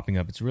ads popping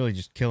up? It's really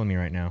just killing me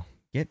right now.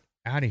 Get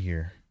out of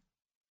here.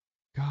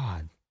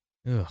 God.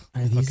 Ugh.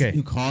 Are these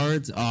new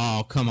cards?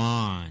 Oh, come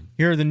on.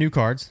 Here are the new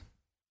cards.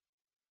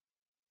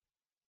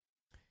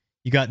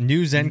 You got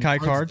new Zenkai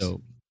cards.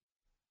 Dope.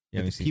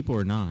 Yeah, people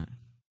are not.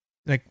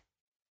 Like,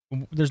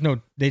 there's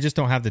no... They just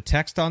don't have the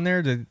text on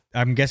there.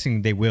 I'm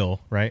guessing they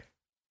will, right?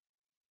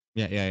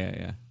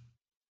 Yeah.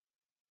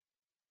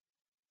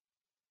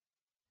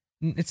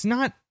 It's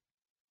not...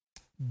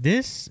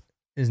 This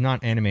is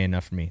not anime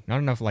enough for me. Not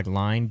enough, like,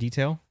 line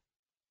detail.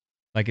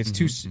 Like, it's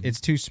too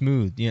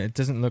smooth. You know, it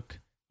doesn't look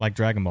like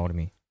Dragon Ball to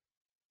me.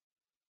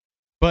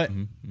 But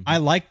I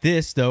like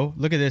this, though.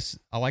 Look at this.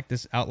 I like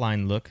this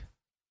outline look.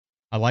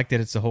 I like that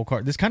it's the whole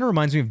card. This kind of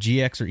reminds me of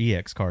GX or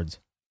EX cards.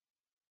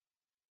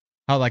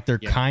 How, like, they're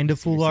kind of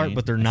full art,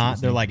 but they're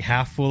not. They're, like,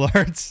 half full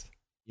arts.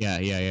 Yeah.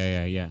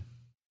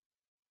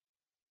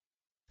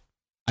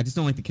 I just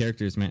don't like the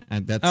characters, man.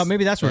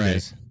 Maybe that's what it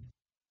is.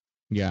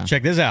 Yeah.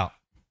 Check this out.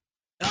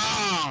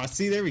 Oh,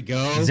 see, there we go.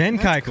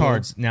 Zenkai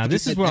cards. Now,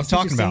 this is what I'm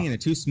talking about. They're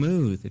too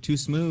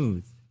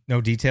smooth.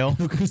 No detail?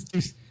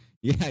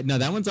 Yeah, no,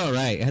 that one's all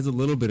right. It has a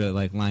little bit of,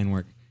 like, line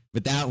work.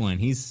 But that one,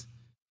 he's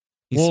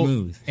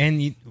smooth.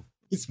 And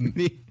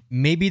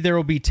maybe there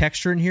will be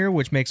texture in here,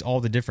 which makes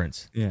all the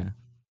difference. Yeah.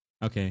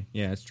 Okay.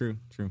 Yeah, it's true.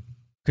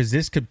 Because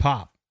this could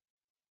pop.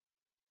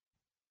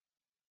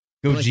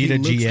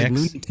 Gogeta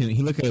GX. Like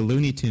he looks like a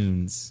Looney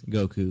Tunes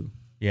Goku.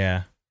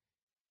 Yeah.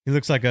 He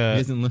looks like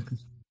a...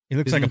 He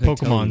looks like a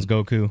Pokemon's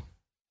Goku.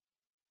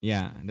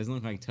 Yeah, it doesn't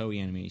look like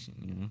Toei animation,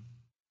 you know?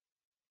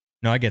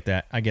 No, I get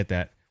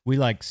that. We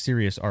like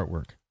serious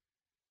artwork.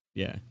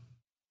 Yeah.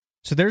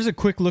 So there's a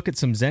quick look at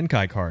some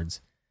Zenkai cards.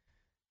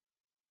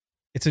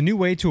 It's a new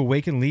way to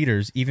awaken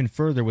leaders even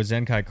further with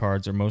Zenkai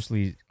cards, or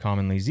mostly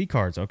commonly Z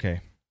cards.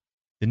 Okay.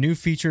 The new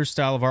feature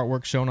style of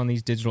artwork shown on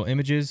these digital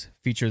images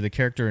feature the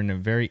character in a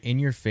very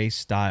in-your-face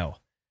style.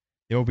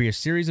 There will be a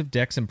series of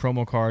decks and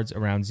promo cards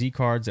around Z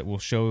cards that will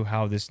show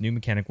how this new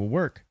mechanic will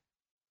work.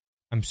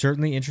 I'm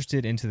certainly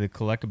interested into the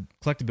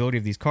collectability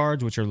of these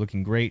cards, which are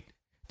looking great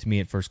to me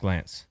at first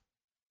glance.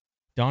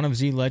 Dawn of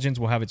Z Legends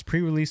will have its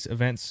pre-release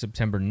events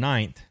September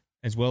 9th,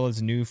 as well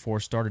as new 4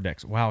 starter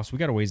decks. Wow, so we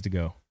got a ways to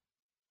go.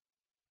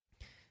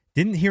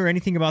 Didn't hear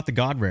anything about the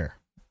God Rare.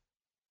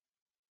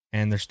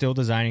 And they're still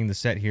designing the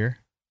set here.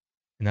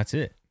 And that's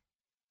it.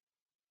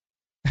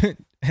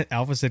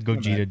 Alpha said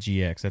Gogeta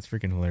GX. That's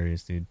freaking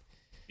hilarious, dude.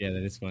 Yeah,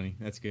 that is funny.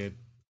 That's good.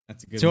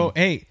 That's a good one. So, one.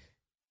 hey,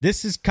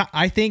 this is...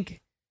 I think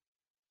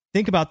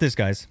about this,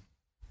 guys.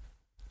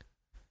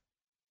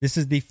 This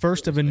is the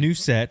first of a new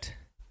set.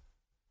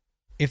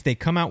 If they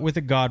come out with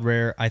a God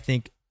Rare, I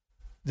think...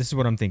 This is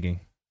what I'm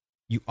thinking.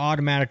 You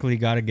automatically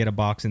got to get a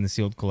box in the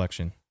sealed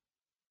collection.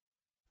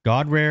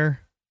 God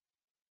Rare,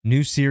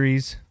 new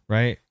series,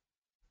 right?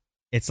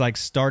 It's like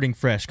starting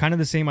fresh. Kind of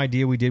the same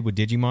idea we did with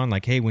Digimon.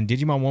 Like, hey, when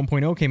Digimon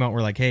 1.0 came out,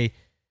 we're like, hey,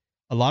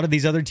 a lot of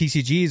these other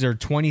TCGs are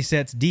 20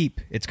 sets deep.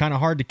 It's kind of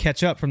hard to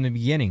catch up from the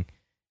beginning.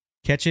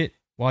 Catch it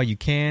while you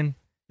can.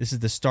 This is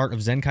the start of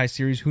Zenkai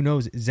series. Who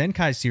knows?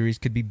 Zenkai series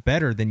could be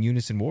better than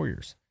Unison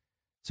Warriors.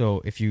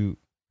 So if you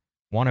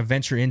want to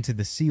venture into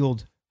the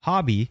sealed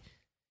hobby,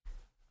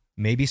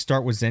 maybe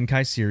start with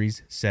Zenkai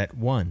Series Set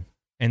 1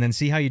 and then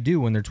see how you do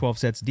when they're 12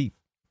 sets deep.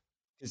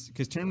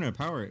 Because Tournament of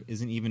Power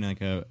isn't even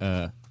like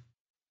an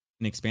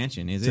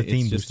expansion, is it?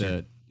 It's just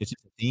a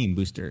theme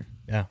booster.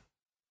 Yeah.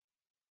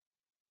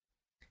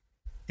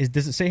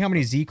 Does it say how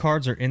many Z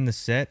cards are in the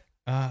set?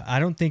 I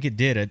don't think it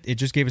did. It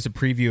just gave us a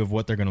preview of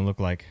what they're going to look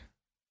like.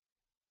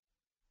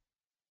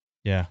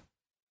 Yeah.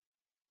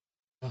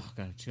 Oh,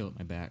 gotta chill at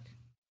my back.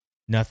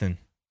 Nothing.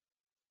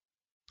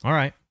 All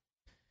right.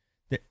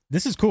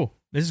 This is cool.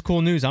 This is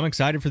cool news. I'm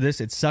excited for this.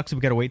 It sucks we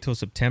got to wait till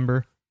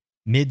September,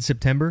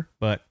 mid-September,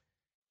 but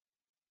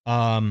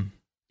yeah,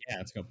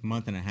 it's a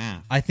month and a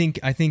half. I think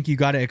you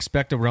got to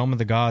expect a Realm of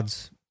the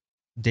Gods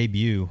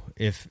debut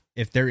if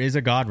there is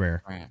a God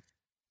rare. Right.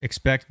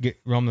 Expect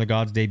Realm of the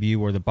Gods debut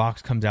where the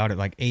box comes out at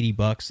like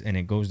 $80 and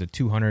it goes to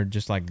 $200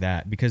 just like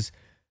that, because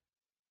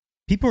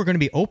people are going to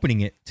be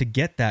opening it to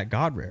get that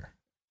God rare.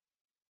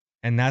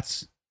 And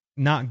that's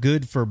not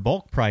good for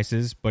bulk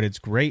prices, but it's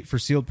great for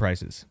sealed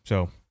prices.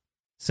 So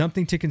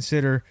something to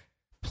consider,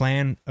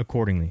 plan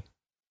accordingly.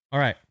 All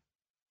right.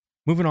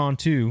 Moving on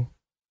to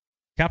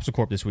Capsule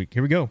Corp this week.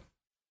 Here we go.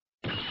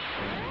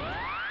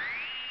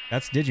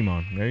 That's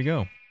Digimon. There you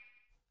go.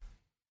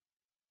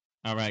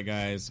 All right,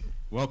 guys.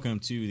 Welcome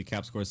to the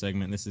Capsule Corp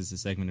segment. This is the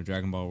segment of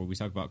Dragon Ball where we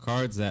talk about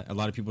cards that a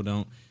lot of people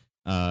don't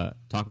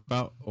talk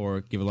about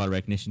or give a lot of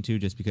recognition to,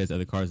 just because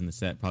other cards in the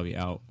set probably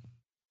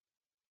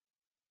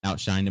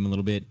outshine them a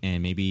little bit,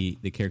 and maybe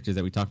the characters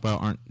that we talk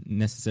about aren't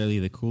necessarily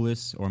the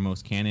coolest or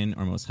most canon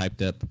or most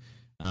hyped up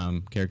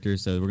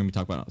characters. So we're going to be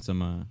talking about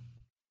some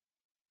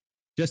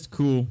just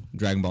cool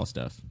Dragon Ball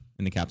stuff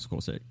in the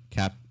Capsule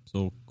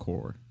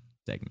Core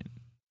segment.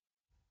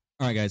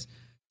 All right, guys.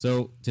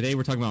 So today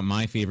we're talking about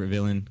my favorite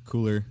villain,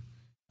 Cooler.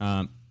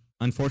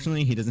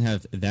 Unfortunately, he doesn't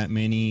have that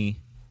many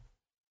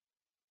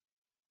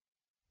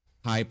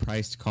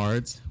high-priced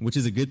cards, which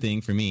is a good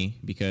thing for me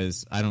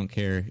because I don't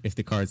care if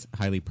the card's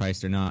highly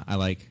priced or not. I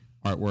like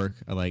artwork.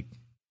 I like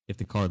if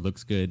the card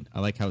looks good. I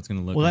like how it's going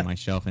to look on my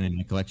shelf and in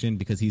my collection,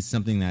 because he's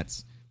something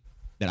that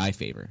I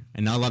favor,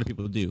 and not a lot of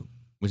people do,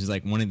 which is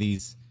like one of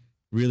these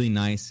really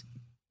nice,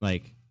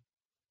 like,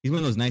 he's one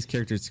of those nice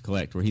characters to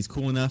collect where he's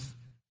cool enough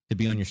to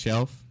be on your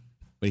shelf,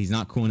 but he's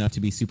not cool enough to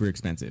be super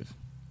expensive.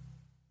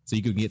 So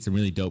you could get some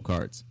really dope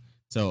cards.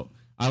 So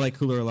I like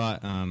Cooler a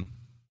lot.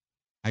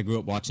 I grew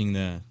up watching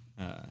the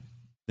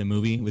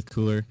movie with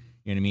Cooler.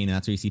 You know what I mean? And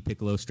that's where you see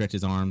Piccolo stretch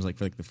his arms like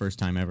for like the first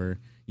time ever.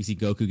 You see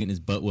Goku getting his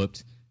butt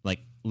whooped,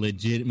 like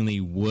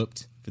legitimately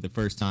whooped for the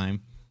first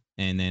time.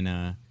 And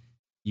then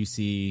you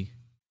see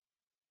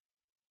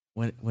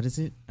what is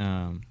it?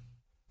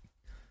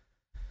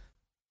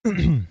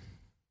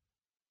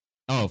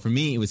 Oh, for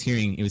me, it was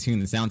hearing the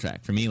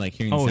soundtrack. For me, like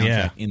hearing the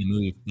soundtrack in the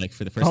movie, like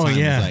for the first time,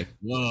 I was like,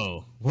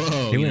 whoa.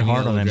 They went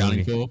hard on that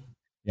movie. Cool?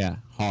 Yeah,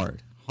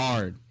 hard.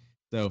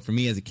 So for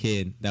me as a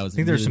kid, that was. I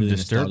think there's some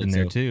Disturbed in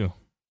there too.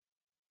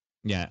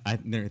 Yeah, I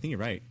think you're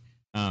right.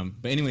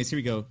 But anyways, here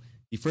we go.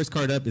 The first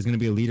card up is going to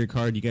be a leader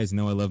card. You guys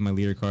know I love my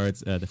leader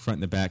cards. The front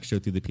and the back show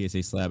through the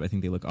PSA slab. I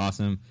think they look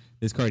awesome.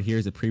 This card here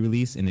is a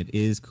pre-release, and it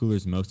is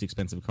Cooler's most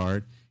expensive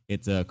card.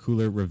 It's a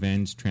Cooler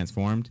Revenge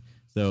Transformed.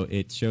 So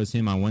it shows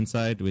him on one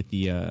side with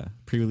the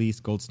pre-release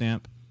gold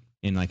stamp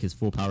in like his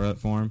full power-up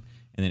form,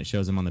 and then it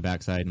shows him on the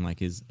back side in like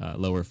his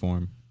lower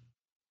form.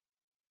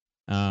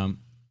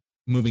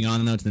 Moving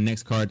on now to the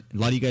next card. A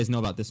lot of you guys know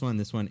about this one.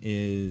 This one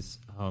is,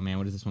 oh man,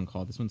 what is this one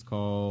called? This one's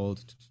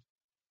called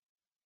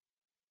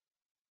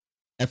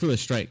Effortless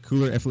Strike.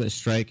 Cooler Effortless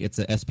Strike. It's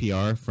a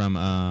SPR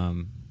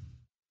from,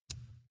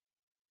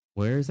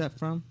 where is that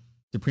from?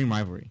 Supreme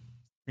Rivalry.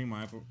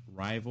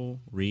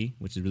 Rivalry,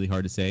 which is really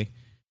hard to say.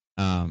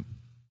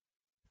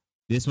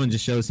 This one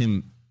just shows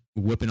him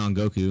whipping on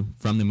Goku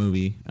from the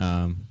movie.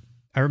 I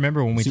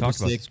remember when we talked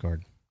about this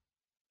card.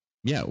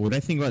 Yeah, what I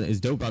think about is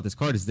dope about this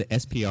card is the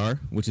SPR,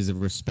 which is a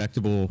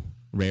respectable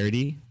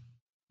rarity,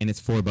 and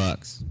it's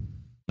 $4.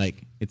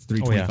 Like it's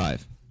 $3.25. You know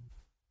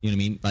what I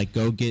mean? Like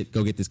go get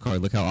this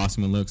card. Look how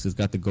awesome it looks. It's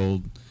got the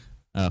gold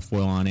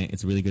foil on it.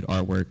 It's really good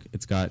artwork.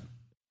 It's got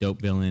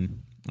dope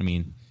villain. I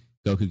mean,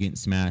 Goku getting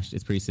smashed.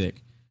 It's pretty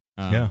sick.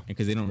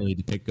 Because they don't really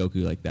depict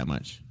Goku like that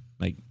much,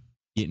 like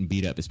getting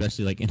beat up,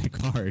 especially like in a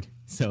card.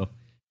 So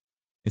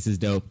this is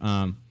dope.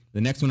 The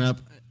next one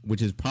up,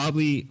 which is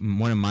probably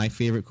one of my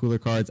favorite Cooler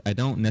cards. I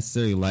don't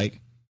necessarily like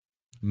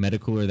Meta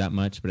Cooler that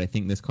much, but I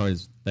think this card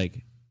is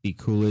like the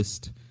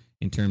coolest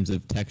in terms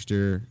of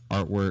texture,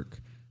 artwork,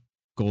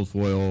 gold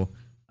foil,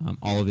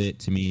 all of it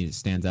to me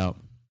stands out.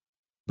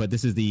 But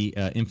this is the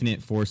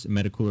Infinite Force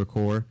Meta Cooler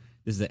Core.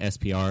 This is the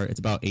SPR. It's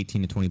about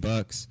 $18 to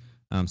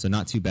 $20, so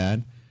not too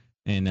bad.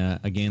 And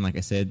again, like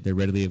I said, they're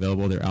readily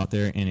available. They're out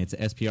there, and it's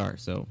an SPR.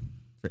 So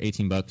for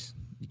 $18,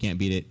 you can't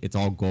beat it. It's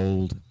all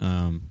gold.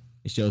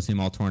 It shows him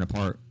all torn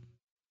apart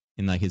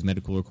in like his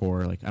Metacooler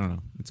core. Like, I don't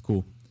know. It's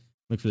cool.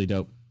 Looks really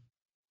dope.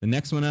 The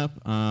next one up,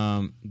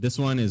 this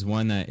one is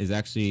one that is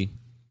actually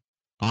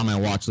on my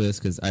watch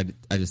list because I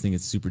just think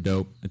it's super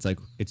dope.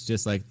 It's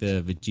just like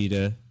the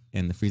Vegeta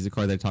and the Frieza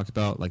card that I talked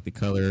about, like the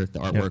color, the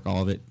artwork,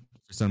 all of it.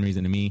 for some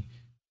reason to me,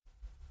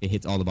 it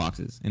hits all the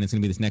boxes. And it's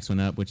going to be this next one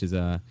up, which is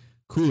a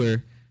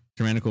Cooler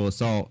Tyrannical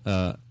Assault.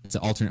 It's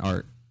an alternate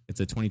art. It's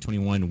a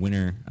 2021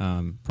 winner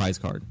prize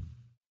card.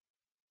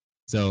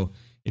 So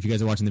if you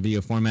guys are watching the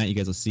video format, you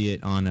guys will see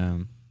it on the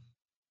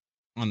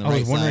right side. I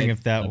was wondering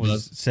if that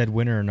was said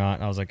winner or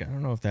not. I was like, I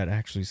don't know if that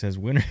actually says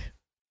winner.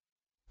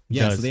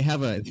 Yeah, so they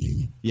have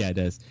it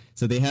does.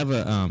 So they have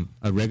a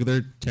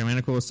regular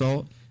Tyrannical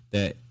Assault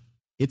that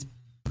it's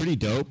pretty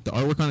dope. The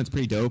artwork on it's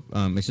pretty dope.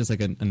 It's just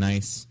like a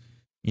nice,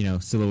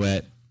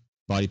 silhouette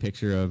body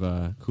picture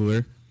of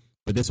Cooler.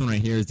 But this one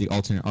right here is the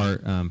alternate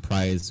art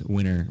prize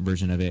winner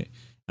version of it,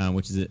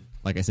 which is,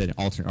 like I said,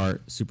 alternate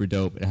art, super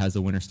dope. It has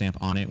the winner stamp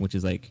on it, which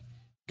is like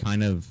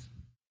kind of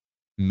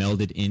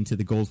melded into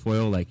the gold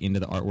foil, like into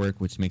the artwork,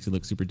 which makes it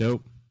look super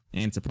dope.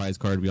 And it's a prize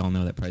card. We all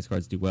know that prize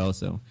cards do well.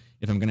 So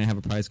if I'm going to have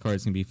a prize card,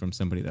 it's going to be from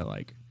somebody that I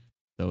like.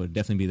 So it would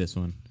definitely be this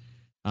one.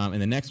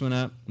 And the next one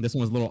up, this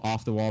one was a little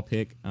off the wall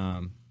pick.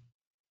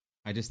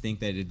 I just think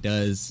that it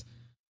does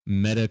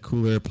meta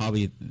Cooler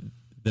probably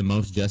the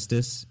most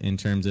justice in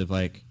terms of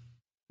like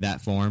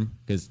that form,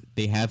 because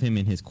they have him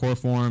in his core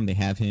form. They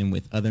have him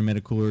with other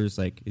meta Coolers.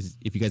 Like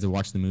if you guys have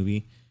watched the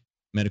movie,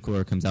 meta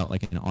Cooler comes out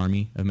like an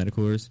army of meta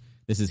Coolers.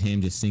 This is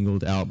him just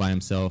singled out by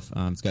himself.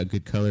 It's got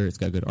good color. It's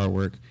got good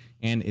artwork,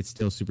 and it's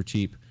still super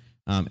cheap.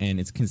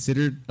 And it's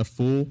considered a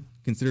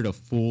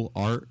full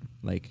art.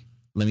 Like,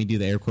 let me do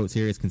the air quotes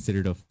here. It's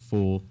considered a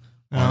full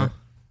art.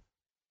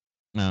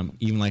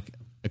 Even like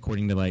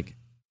according to like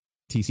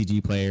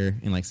TCG Player,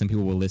 and like some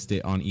people will list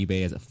it on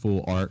eBay as a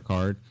full art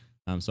card.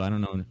 So I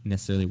don't know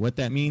necessarily what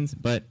that means,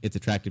 but it's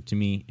attractive to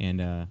me,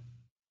 and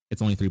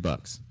it's only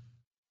 $3.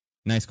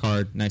 Nice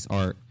card, nice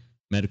art,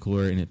 meta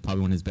Cooler, and it's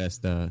probably one of his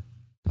best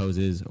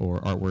poses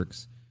or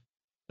artworks.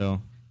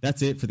 So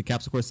that's it for the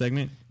Capsule Core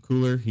segment.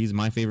 Cooler, he's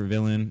my favorite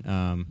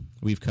villain.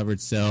 We've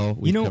covered Cell,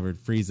 we've covered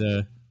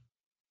Frieza.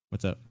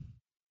 What's up?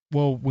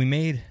 Well,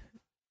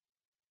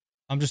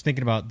 I'm just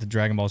thinking about the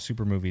Dragon Ball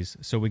Super movies.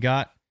 So we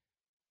got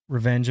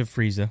Revenge of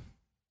Frieza.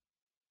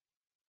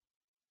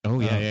 Oh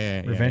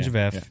yeah. Revenge of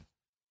F. Yeah.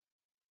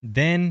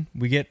 Then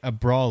we get a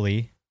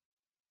Brawly.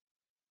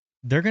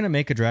 They're gonna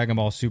make a Dragon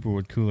Ball Super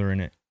with Cooler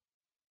in it.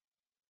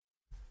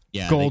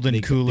 Yeah, Golden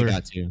Cooler. They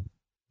got to.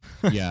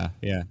 Yeah.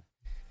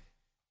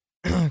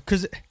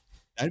 Because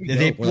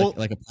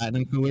like a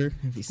platinum Cooler.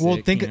 Well,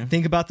 sick,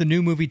 think about the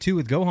new movie too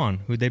with Gohan.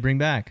 Who'd they bring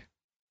back?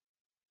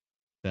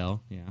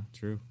 Cell. Yeah,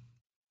 true.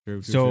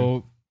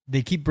 So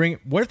they keep bringing.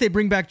 What if they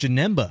bring back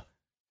Janemba?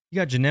 You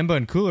got Janemba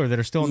and Cooler that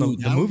are still on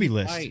the movie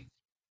list. Tight.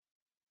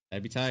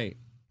 That'd be tight.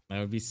 That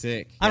would be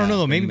sick. I don't know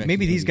though.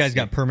 Maybe these guys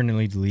got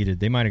permanently deleted.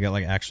 They might have got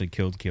like actually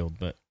killed,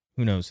 but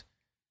who knows?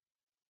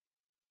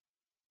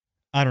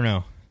 I don't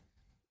know.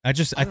 I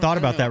thought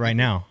about that right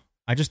now.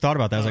 I just thought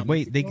about that. I was like,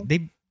 wait,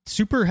 they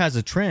Super has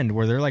a trend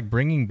where they're like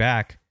bringing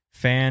back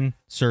fan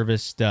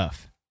service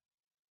stuff.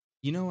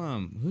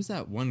 Who's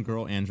that one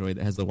girl android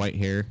that has the white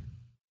hair?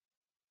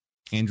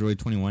 Android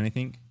 21, I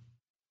think.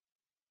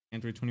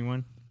 Android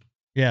 21.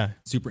 Yeah.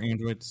 Super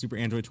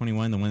Android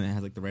 21, the one that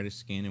has like the reddish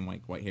skin and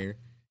white hair.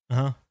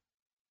 Uh-huh.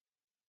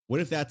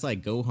 What if that's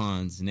like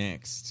Gohan's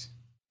next?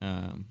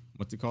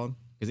 What's it called?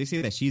 Because they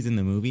say that she's in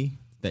the movie,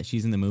 but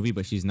she's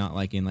not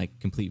like in like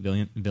complete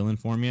villain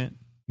form yet.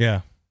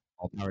 Yeah.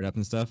 All powered up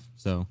and stuff.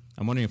 So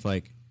I'm wondering if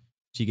like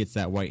she gets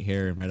that white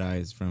hair and red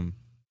eyes from,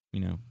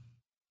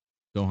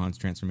 Gohan's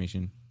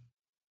transformation.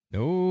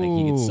 No. Like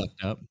he gets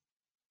sucked up.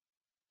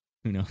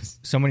 Who knows?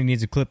 Somebody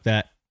needs to clip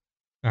that.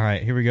 All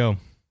right, here we go.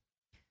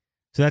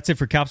 So that's it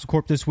for Capsule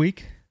Corp this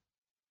week.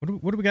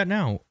 What do we got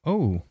now?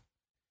 Oh,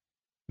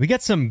 we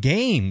got some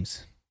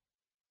games.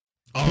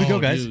 Here we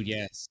go, guys. Dude,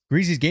 yes.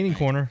 Greasy's Gaming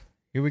Corner.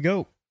 Here we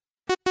go.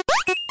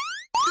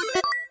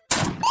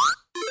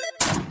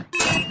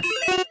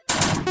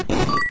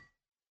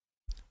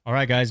 All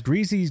right, guys.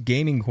 Greasy's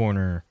Gaming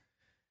Corner.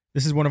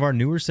 This is one of our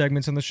newer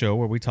segments on the show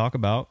where we talk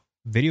about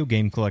video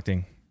game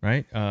collecting,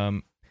 right?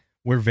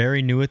 We're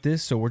very new at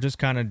this, so we're just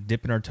kind of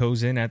dipping our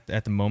toes in at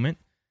the moment.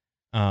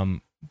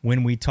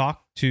 When we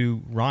talk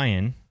to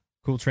Ryan,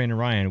 Cool Trainer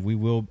Ryan,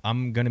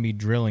 I'm going to be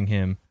drilling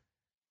him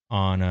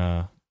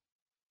on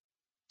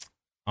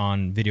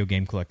video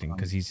game collecting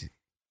because he's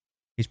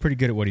pretty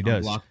good at what he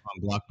does. On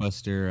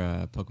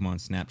Blockbuster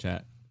Pokemon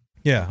Snapchat.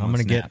 Yeah, I'm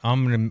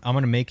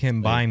gonna make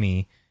him buy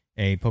me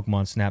a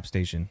Pokemon Snap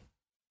Station.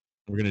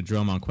 We're gonna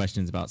drill him on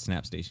questions about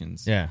Snap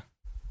Stations. Yeah,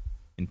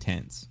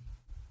 intense.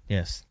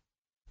 Yes,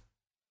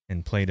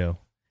 and Play-Doh.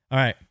 All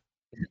right,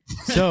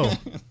 so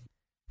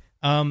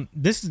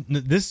this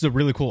is a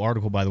really cool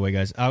article, by the way,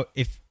 guys.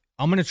 If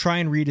I'm gonna try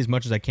and read as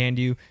much as I can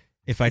to you,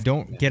 if I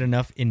don't get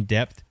enough in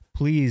depth,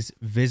 please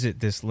visit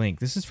this link.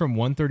 This is from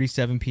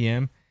 1:37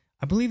 p.m.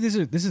 I believe this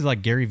is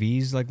like Gary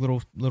V's like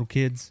little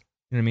kids.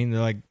 You know what I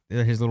mean?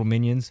 They're his little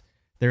minions.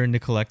 They're into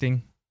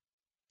collecting.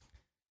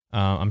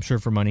 I'm sure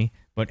for money.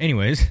 But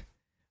anyways,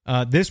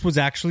 this was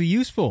actually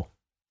useful.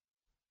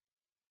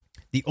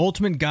 The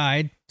Ultimate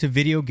Guide to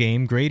Video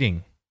Game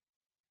Grading.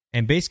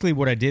 And basically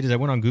what I did is I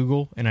went on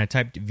Google and I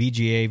typed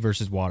VGA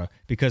versus WATA.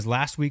 Because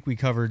last week we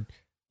covered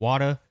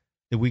WATA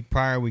The week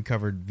prior, we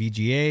covered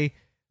VGA.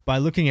 By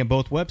looking at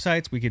both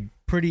websites, we could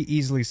pretty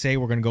easily say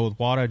we're going to go with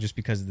WADA just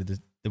because of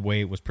the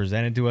way it was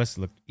presented to us.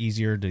 It looked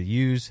easier to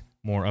use,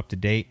 more up to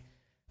date.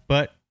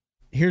 But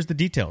here's the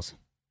details.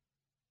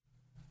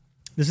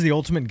 This is the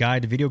ultimate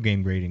guide to video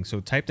game grading,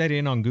 so type that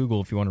in on Google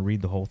if you want to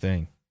read the whole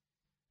thing.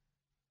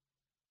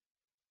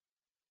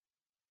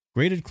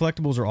 Graded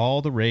collectibles are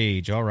all the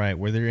rage. All right,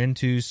 where they're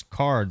into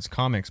cards,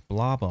 comics,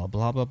 blah, blah,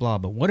 blah, blah, blah.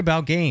 But what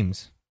about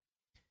games?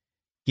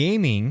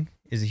 Gaming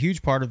is a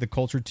huge part of the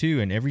culture too,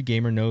 and every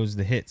gamer knows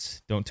the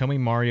hits. Don't tell me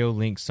Mario,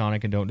 Link,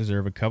 Sonic, and don't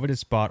deserve a coveted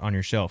spot on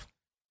your shelf.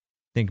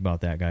 Think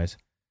about that, guys.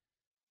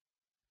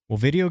 Well,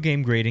 video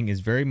game grading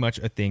is very much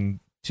a thing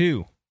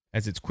too,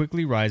 as it's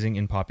quickly rising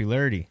in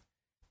popularity.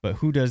 But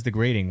who does the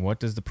grading? What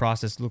does the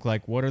process look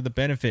like? What are the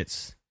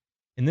benefits?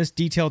 In this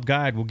detailed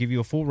guide, we'll give you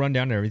a full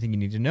rundown of everything you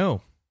need to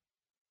know.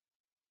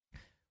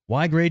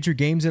 Why grade your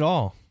games at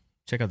all?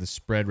 Check out the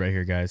spread right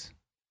here, guys.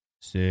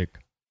 Sick.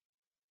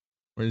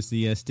 Where's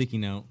the sticky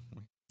note?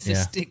 It's a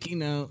sticky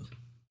note.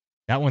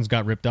 That one's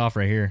got ripped off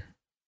right here.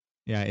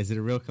 Yeah, is it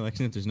a real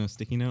collection if there's no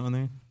sticky note on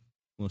there?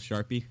 A little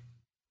Sharpie?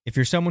 If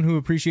you're someone who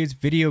appreciates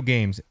video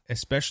games,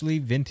 especially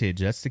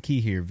vintage, that's the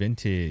key here,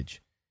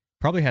 vintage.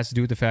 Probably has to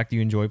do with the fact that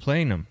you enjoy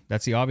playing them.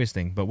 That's the obvious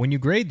thing. But when you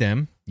grade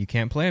them, you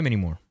can't play them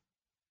anymore.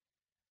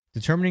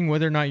 Determining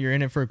whether or not you're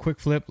in it for a quick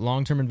flip,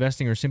 long-term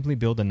investing, or simply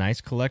build a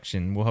nice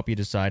collection will help you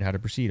decide how to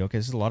proceed. Okay,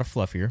 this is a lot of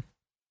fluff here.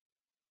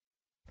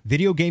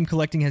 Video game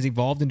collecting has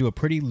evolved into a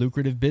pretty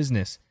lucrative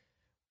business,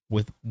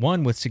 with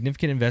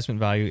significant investment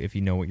value if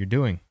you know what you're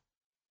doing.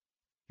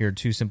 Here are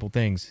two simple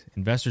things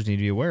investors need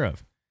to be aware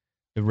of.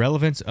 The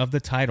relevance of the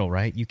title,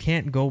 right? You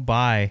can't go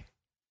buy,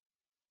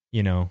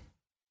 I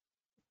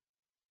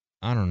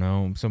don't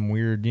know, some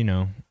weird,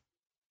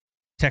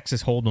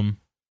 Texas Hold'em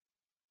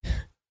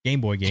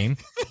Game Boy game.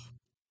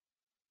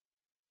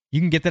 You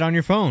can get that on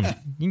your phone.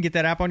 You can get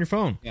that app on your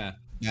phone. Yeah.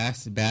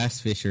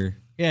 Bass Fisher.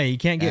 Yeah, you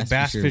can't get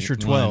Bass Fisher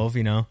 12,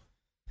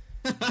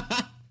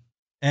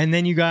 And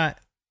then you got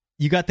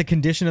the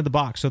condition of the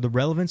box. So the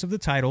relevance of the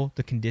title,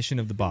 the condition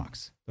of the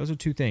box. Those are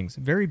two things.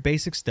 Very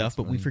basic stuff,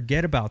 but we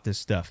forget about this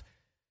stuff.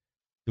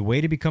 The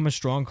way to become a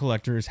strong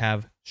collector is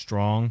have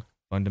strong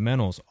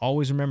fundamentals.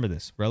 Always remember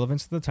this.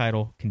 Relevance of the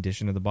title,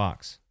 condition of the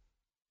box.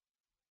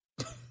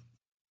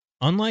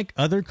 Unlike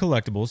other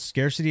collectibles,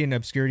 scarcity and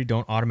obscurity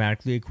don't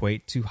automatically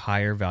equate to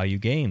higher value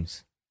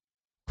games.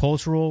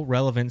 Cultural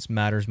relevance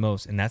matters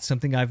most, and that's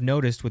something I've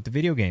noticed with the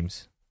video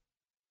games.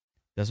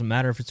 Doesn't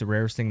matter if it's the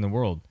rarest thing in the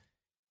world.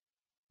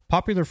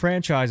 Popular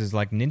franchises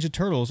like Ninja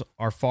Turtles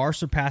are far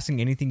surpassing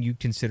anything you'd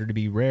consider to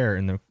be rare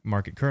in the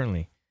market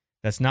currently.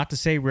 That's not to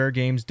say rare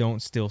games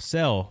don't still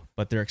sell,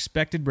 but their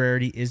expected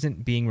rarity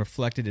isn't being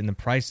reflected in the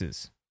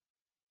prices.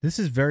 This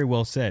is very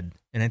well said,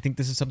 and I think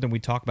this is something we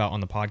talk about on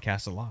the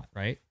podcast a lot,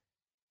 right?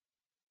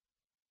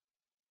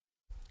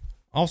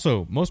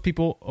 Also, most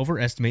people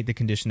overestimate the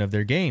condition of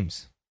their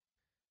games.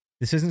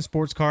 This isn't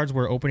sports cards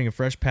where opening a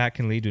fresh pack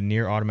can lead to a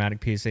near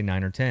automatic PSA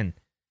 9 or 10.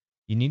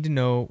 You need to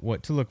know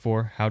what to look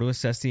for, how to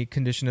assess the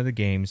condition of the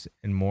games,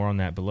 and more on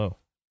that below.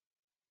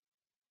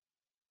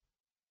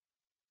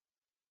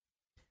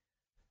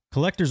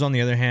 Collectors, on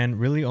the other hand,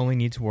 really only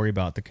need to worry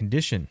about the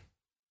condition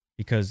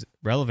because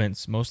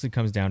relevance mostly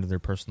comes down to their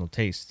personal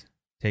taste.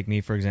 Take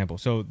me, for example.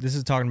 So this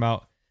is talking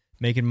about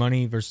making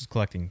money versus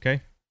collecting,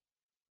 okay?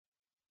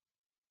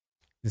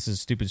 This is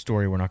a stupid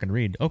story we're not going to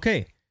read.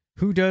 Okay,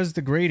 who does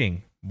the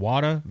grading?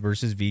 WADA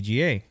versus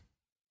VGA.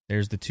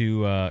 There's the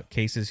two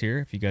cases here.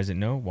 If you guys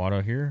didn't know,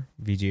 WADA here,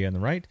 VGA on the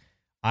right.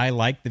 I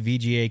like the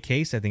VGA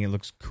case. I think it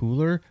looks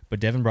cooler, but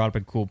Devin brought up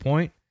a cool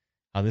point.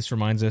 This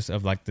reminds us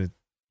of like the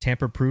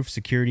tamper-proof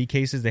security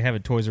cases they have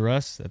at Toys R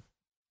Us, at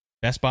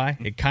Best Buy.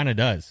 It kind of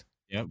does.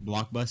 Yep,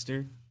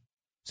 Blockbuster.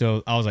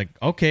 So I was like,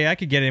 okay, I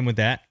could get in with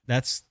that.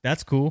 That's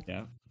cool.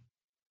 Yeah.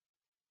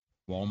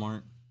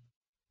 Walmart.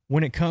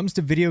 When it comes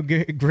to video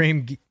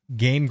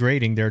game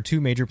grading, there are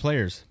two major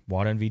players,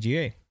 WADA and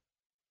VGA.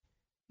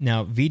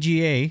 Now,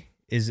 VGA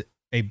is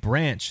a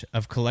branch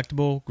of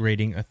Collectible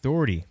Grading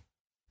Authority,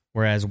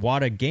 whereas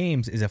WADA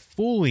Games is a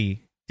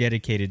fully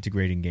dedicated to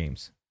grading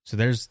games. So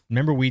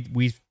remember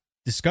we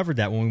discovered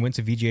that when we went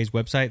to VGA's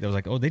website. They was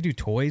like, oh, they do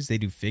toys, they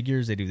do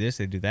figures, they do this,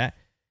 they do that.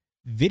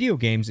 Video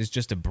games is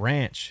just a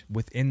branch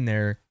within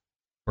their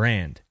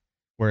brand,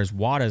 whereas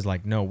WADA is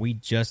like, no, we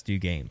just do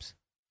games.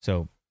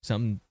 So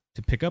something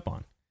to pick up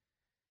on.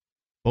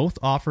 Both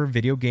offer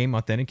video game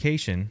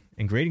authentication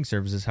and grading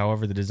services.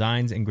 However, the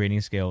designs and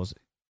grading scales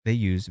they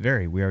use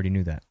vary. We already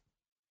knew that.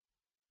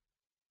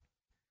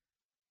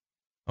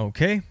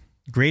 Okay,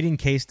 grading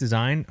case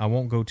design. I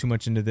won't go too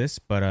much into this,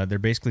 but they're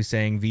basically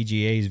saying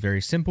VGA is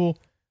very simple.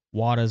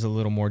 WADA is a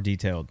little more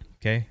detailed.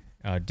 Okay,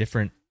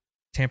 different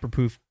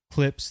tamper-proof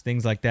clips,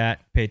 things like that.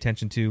 Pay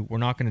attention to. We're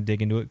not going to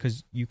dig into it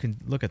because you can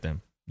look at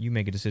them. You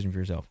make a decision for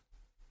yourself.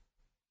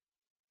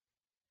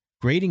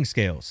 Grading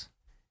scales.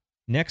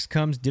 Next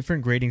comes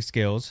different grading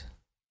scales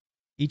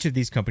each of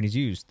these companies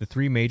use. The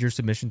three major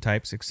submission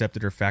types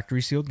accepted are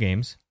factory sealed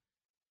games,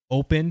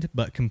 opened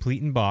but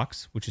complete in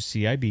box, which is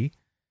CIB,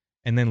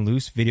 and then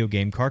loose video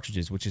game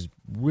cartridges, which is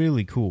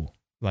really cool.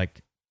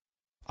 Like,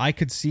 I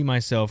could see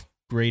myself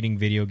grading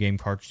video game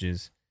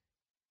cartridges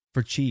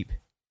for cheap,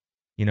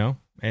 you know?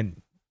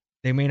 And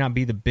they may not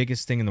be the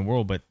biggest thing in the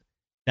world, but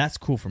that's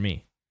cool for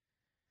me.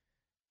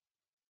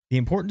 The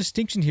important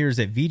distinction here is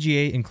that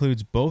VGA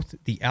includes both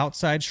the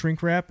outside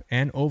shrink wrap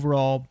and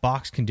overall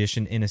box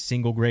condition in a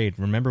single grade.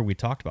 Remember, we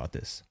talked about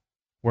this.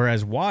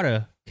 Whereas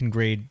WATA can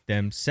grade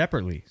them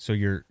separately. So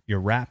your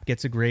wrap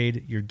gets a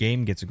grade, your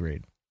game gets a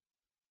grade.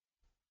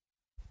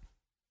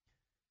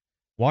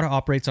 WATA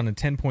operates on a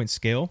 10-point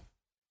scale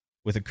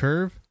with a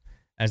curve,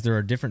 as there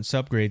are different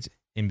subgrades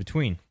in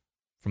between.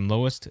 From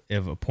lowest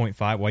of a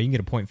 0.5, well, you can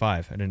get a 0.5.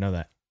 I didn't know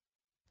that.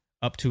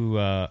 Up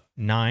to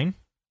 9.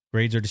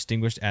 Grades are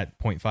distinguished at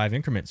 0.5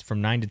 increments.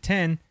 From 9 to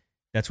 10,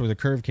 that's where the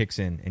curve kicks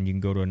in, and you can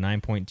go to a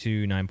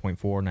 9.2, 9.4,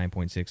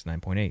 9.6,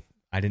 9.8.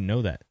 I didn't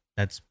know that.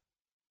 That's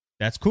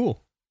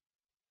cool.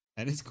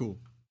 That is cool.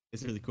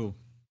 It's really cool.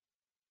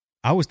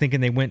 I was thinking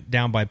they went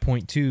down by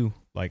 0.2,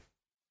 like,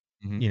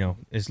 you know,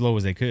 as low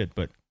as they could,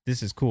 but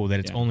this is cool that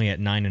it's only at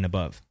 9 and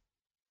above.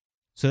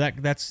 So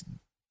that's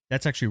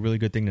actually a really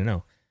good thing to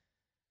know.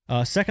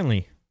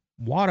 Secondly,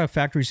 WATA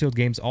factory sealed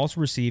games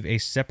also receive a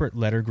separate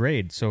letter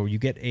grade. So you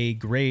get a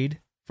grade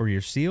for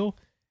your seal,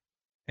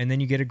 and then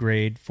you get a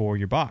grade for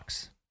your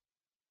box.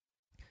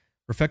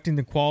 Reflecting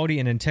the quality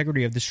and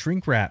integrity of the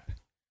shrink wrap,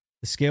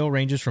 the scale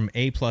ranges from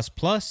A++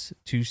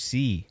 to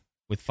C,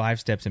 with 5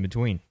 steps in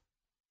between.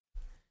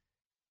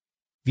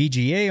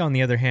 VGA, on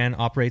the other hand,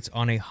 operates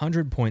on a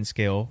 100-point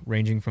scale,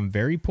 ranging from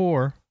very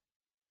poor,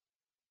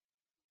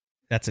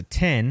 that's a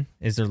 10,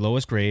 is their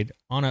lowest grade,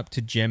 on up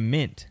to Gem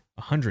Mint,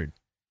 100.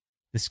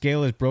 The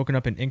scale is broken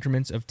up in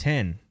increments of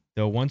 10,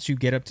 though once you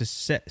get up to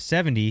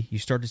 70, you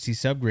start to see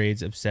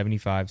subgrades of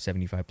 75,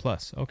 75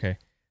 plus. Okay,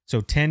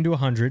 so 10 to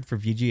 100 for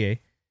VGA.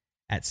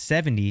 At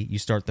 70, you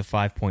start the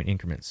 5-point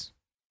increments.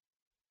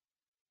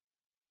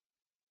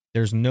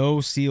 There's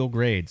no seal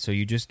grade, so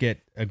you just get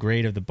a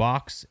grade of the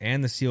box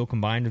and the seal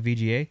combined with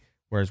VGA,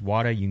 whereas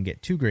WATA, you can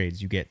get 2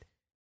 grades. You get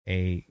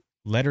a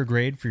letter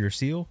grade for your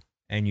seal,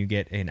 and you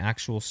get an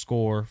actual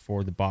score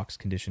for the box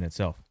condition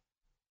itself.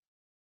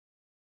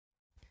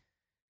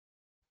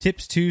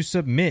 Tips to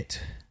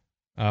submit.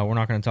 We're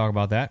not going to talk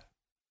about that.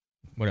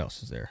 What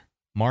else is there?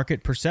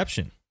 Market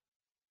perception.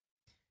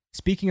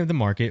 Speaking of the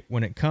market,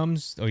 when it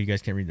comes... Oh, you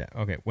guys can't read that.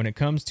 Okay. When it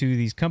comes to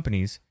these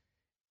companies,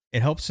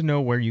 it helps to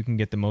know where you can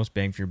get the most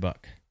bang for your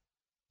buck.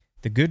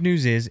 The good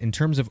news is, in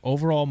terms of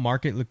overall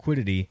market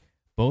liquidity,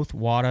 both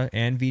WATA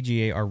and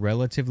VGA are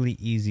relatively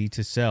easy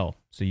to sell.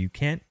 So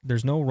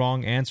there's no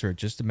wrong answer.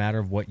 It's just a matter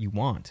of what you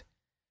want.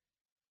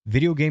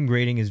 Video game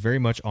grading is very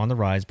much on the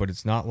rise, but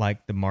it's not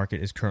like the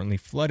market is currently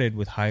flooded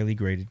with highly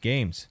graded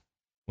games.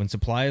 When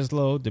supply is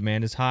low,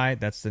 demand is high.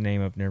 That's the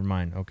name of... Never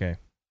mind. Okay.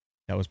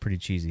 That was pretty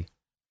cheesy.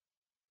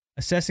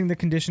 Assessing the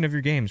condition of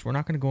your games. We're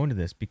not going to go into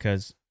this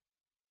because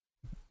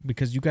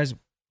you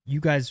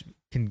guys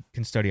can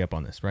study up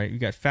on this, right? You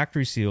got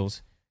factory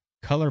seals,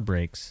 color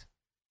breaks,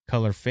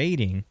 color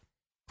fading,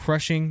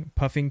 crushing,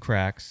 puffing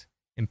cracks,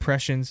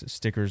 impressions,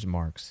 stickers,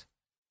 marks.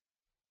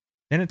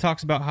 Then it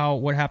talks about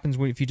what happens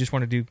if you just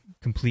want to do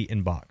complete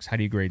in box. How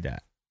do you grade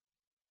that?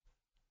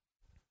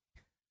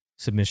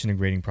 Submission and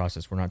grading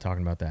process. We're not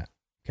talking about that.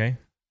 Okay?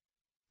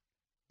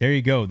 There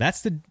you go.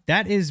 That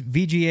is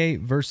VGA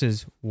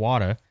versus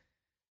WATA.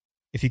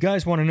 If you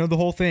guys want to know the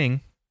whole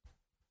thing,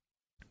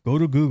 go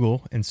to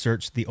Google and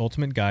search The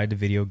Ultimate Guide to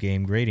Video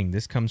Game Grading.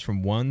 This comes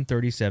from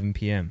 1:37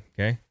 p.m.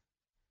 Okay?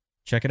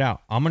 Check it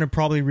out. I'm going to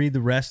probably read the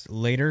rest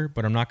later,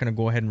 but I'm not going to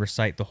go ahead and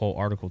recite the whole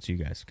article to you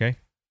guys. Okay?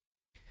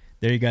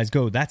 There you guys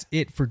go. That's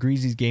it for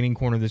Greasy's Gaming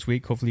Corner this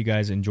week. Hopefully you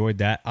guys enjoyed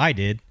that. I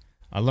did.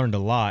 I learned a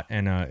lot,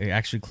 and it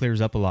actually clears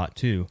up a lot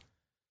too.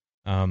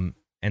 And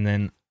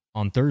then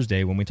on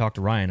Thursday, when we talk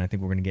to Ryan, I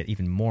think we're going to get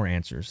even more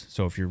answers.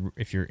 So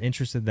if you're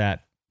interested in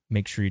that,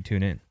 make sure you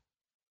tune in.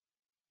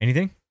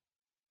 Anything?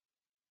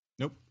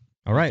 Nope.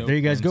 All right, there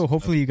you guys go.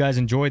 Hopefully you guys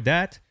enjoyed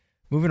that.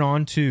 Moving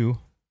on to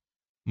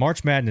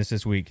March Madness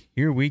this week.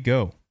 Here we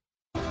go.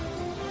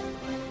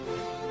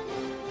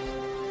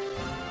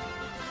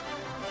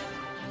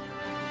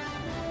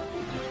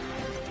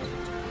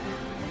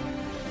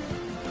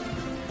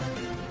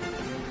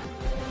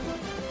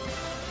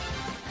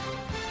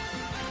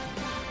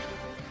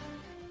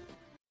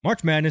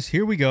 March Madness,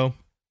 here we go.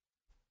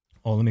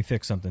 Oh, let me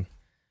fix something.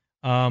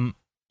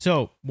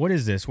 So what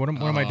is this? What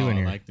am I doing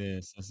here? I like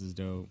this. This is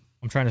dope.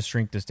 I'm trying to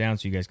shrink this down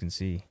so you guys can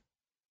see.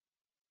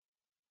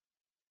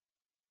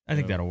 I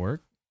think that'll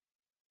work.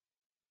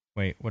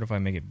 Wait, what if I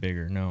make it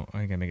bigger? No, I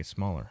think I make it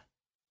smaller.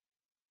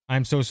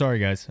 I'm so sorry,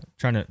 guys.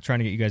 I'm trying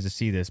to get you guys to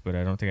see this, but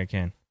I don't think I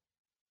can.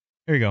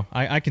 There you go.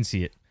 I can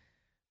see it.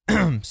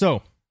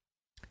 So,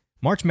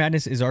 March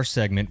Madness is our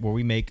segment where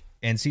we make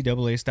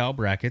NCAA style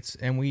brackets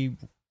and we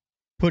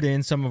put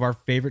in some of our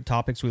favorite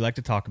topics we like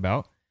to talk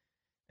about.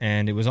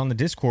 And it was on the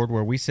Discord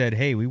where we said,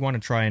 hey, we want to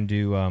try and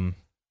do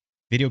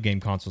video game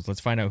consoles. Let's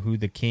find out who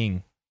the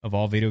king of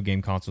all video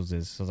game consoles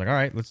is. So I was like, all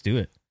right, let's do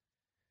it.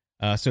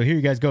 So here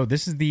you guys go.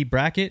 This is the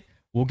bracket.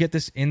 We'll get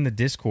this in the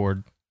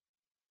Discord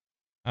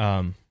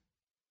We'll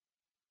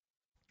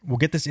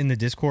get this in the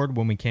Discord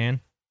when we can,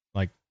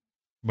 like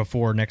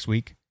before next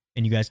week,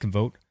 and you guys can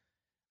vote.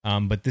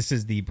 But this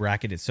is the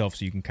bracket itself,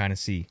 so you can kind of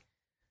see.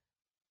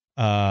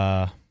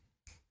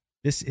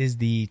 This is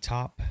the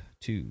top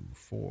 2,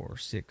 4,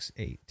 6,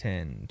 8,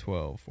 10,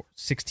 12,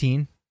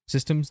 16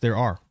 systems. There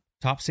are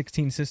top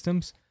 16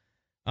 systems.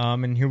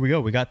 And here we go.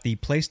 We got the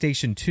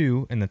PlayStation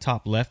 2 in the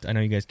top left. I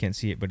know you guys can't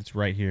see it, but it's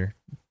right here.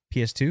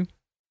 PS2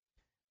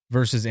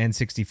 versus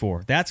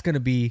N64. That's gonna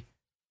be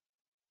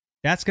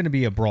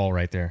a brawl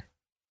right there.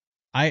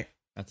 I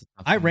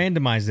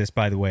randomized this,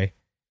 by the way,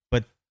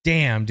 but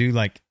damn, dude,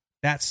 like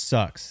that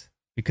sucks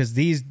because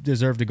these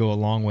deserve to go a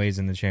long ways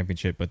in the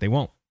championship, but they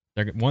won't.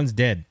 One's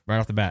dead right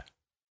off the bat.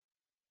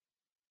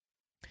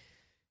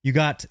 You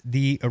got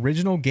the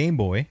original Game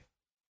Boy,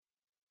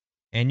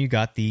 and you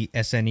got the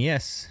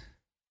SNES,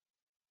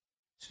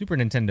 Super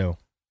Nintendo.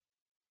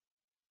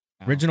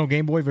 Wow. Original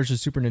Game Boy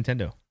versus Super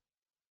Nintendo.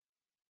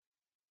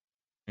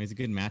 It's a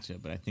good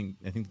matchup, but I think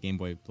the Game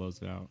Boy blows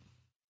it out.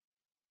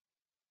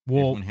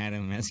 Well, everyone had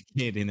them as a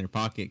kid in their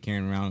pocket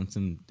carrying around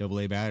some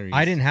AA batteries.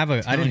 I didn't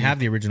have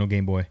the original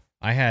Game Boy.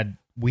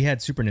 We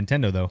had Super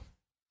Nintendo though.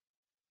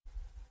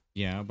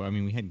 Yeah, but I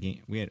mean we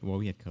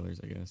had colors,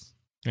 I guess.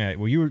 Yeah,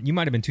 well you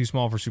might have been too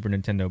small for Super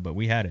Nintendo, but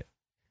we had it.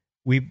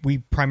 We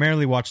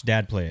primarily watched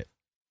Dad play it.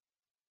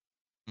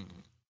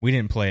 We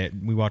didn't play it.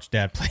 We watched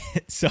Dad play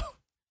it. So,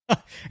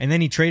 and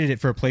then he traded it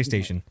for a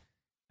PlayStation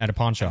at a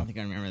pawn shop. I think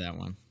I remember that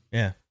one.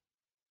 Yeah.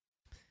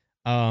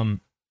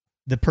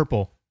 The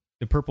purple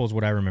is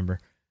what I remember.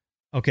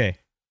 Okay.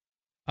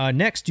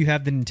 Next you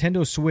have the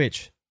Nintendo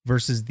Switch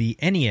versus the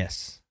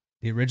NES,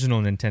 the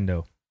original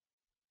Nintendo.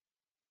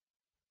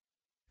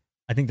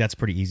 I think that's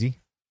pretty easy.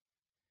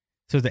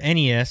 So the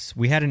NES,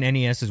 we had an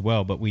NES as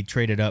well, but we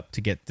traded up to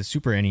get the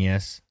Super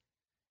NES,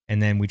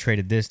 and then we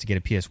traded this to get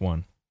a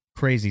PS1.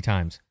 Crazy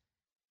times.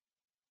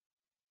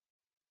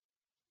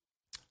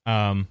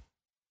 I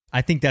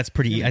think that's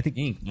pretty. I think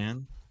ink,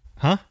 man.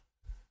 Huh?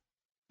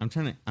 I'm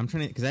trying to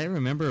because I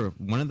remember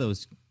one of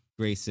those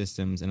gray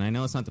systems, and I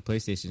know it's not the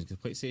PlayStation because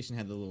PlayStation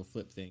had the little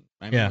flip thing.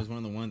 I remember it was one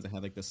of the ones that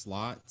had like the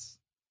slots.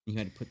 You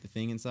had to put the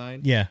thing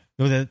inside. Yeah,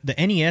 the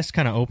NES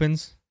kind of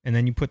opens, and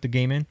then you put the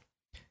game in.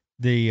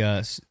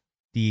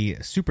 The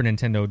Super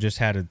Nintendo just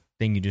had a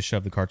thing you just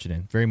shove the cartridge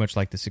in, very much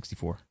like the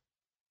 64.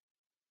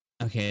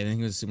 Okay, I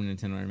think it was Super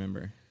Nintendo. I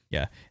remember.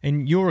 Yeah,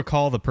 and you'll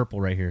recall the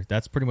purple right here.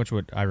 That's pretty much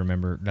what I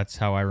remember. That's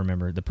how I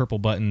remember the purple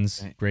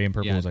buttons. Gray and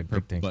purple was like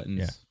big thing. Buttons.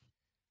 Yeah.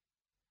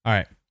 All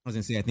right. I was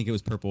gonna say I think it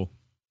was purple.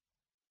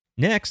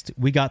 Next,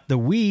 we got the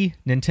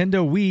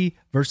Nintendo Wii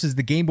versus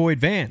the Game Boy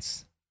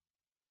Advance.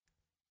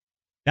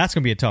 That's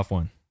gonna be a tough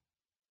one.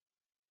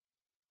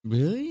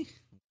 Really?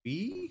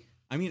 Wii?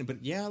 I mean,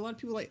 but yeah, a lot of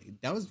people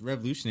that was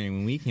revolutionary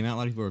when Wii came out. A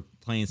lot of people were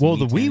playing. Well,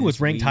 the Wii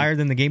was ranked higher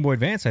than the Game Boy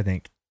Advance, I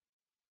think.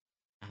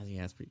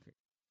 Yeah, that's pretty great.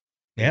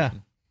 Yeah.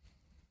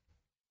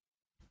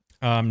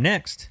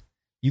 Next,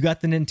 you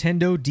got the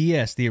Nintendo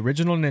DS, the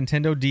original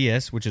Nintendo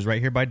DS, which is right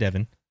here by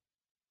Devin,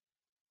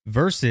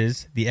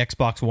 versus the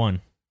Xbox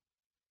One.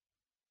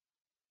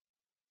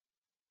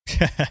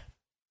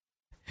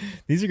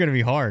 These are going to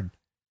be hard.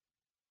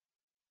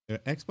 The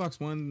Xbox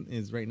One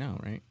is right now,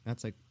 right?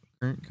 That's like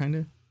current, kind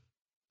of.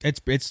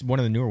 It's one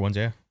of the newer ones,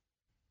 yeah.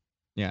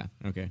 Yeah.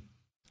 Okay.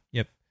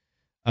 Yep.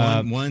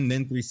 One,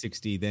 then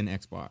 360, then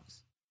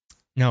Xbox.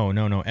 No.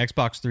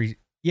 Xbox 3.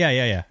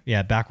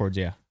 Yeah. Backwards,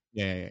 yeah.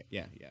 Yeah.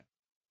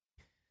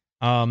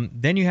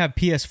 Then you have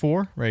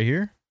PS4 right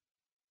here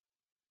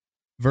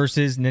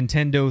versus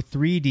Nintendo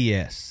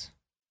 3DS.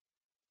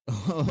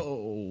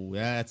 Oh,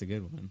 that's a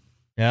good one.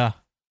 Yeah.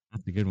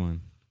 That's a good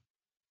one.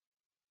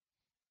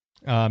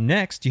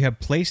 Next, you have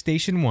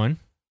PlayStation 1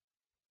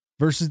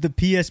 versus the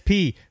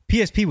PSP.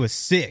 PSP was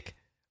sick.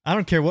 I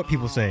don't care what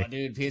people say.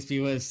 Dude,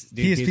 PSP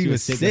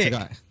was sick.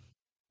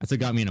 That's what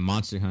got me into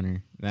Monster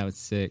Hunter. That was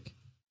sick.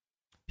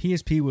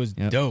 PSP was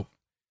dope.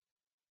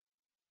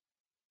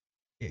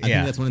 I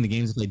think that's one of the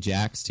games I played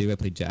Jax too. I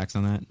played Jax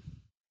on that.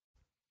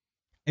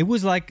 It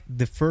was like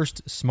the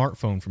first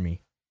smartphone for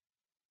me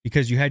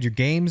because you had your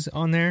games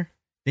on there.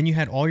 Then you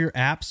had all your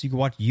apps. You could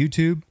watch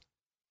YouTube.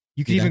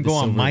 You could even go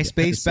on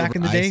MySpace back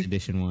in the day.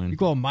 Edition one. You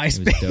go on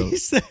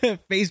MySpace,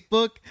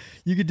 Facebook.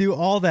 You could do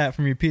all that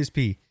from your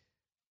PSP.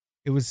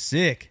 It was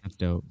sick. That's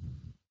dope.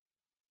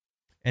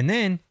 And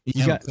then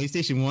you got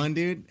PlayStation 1,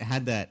 dude.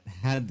 Had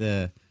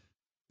the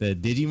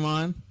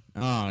Digimon.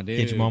 Oh,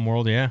 dude. Digimon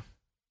World, yeah.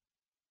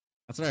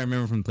 That's what I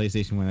remember from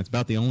PlayStation 1. That's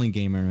about the only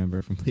game I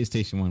remember from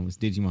PlayStation 1 was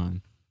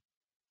Digimon.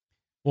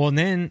 Well, and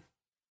then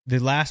the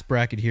last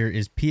bracket here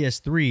is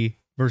PS3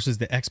 versus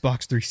the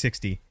Xbox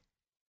 360.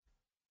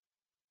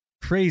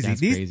 Crazy.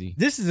 Crazy.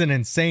 This is an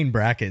insane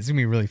bracket. It's going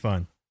to be really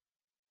fun.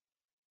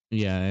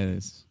 Yeah, it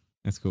is.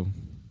 That's cool.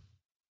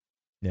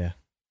 Yeah.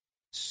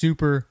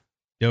 Super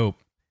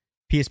dope.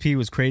 PSP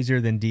was crazier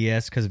than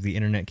DS because of the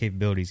internet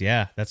capabilities.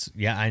 Yeah,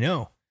 I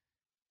know.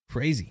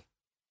 Crazy.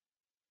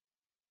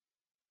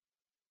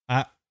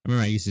 I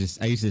remember I used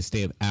to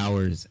stay up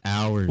hours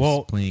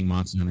playing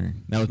Monster Hunter.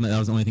 That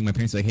was the only thing my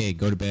parents were like, hey,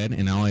 go to bed,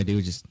 and all I do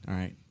is just all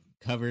right,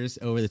 covers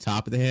over the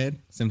top of the head.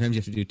 Sometimes you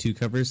have to do 2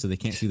 covers so they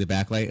can't see the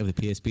backlight of the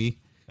PSP.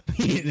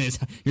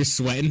 You're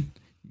sweating.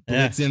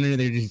 Bullets in there.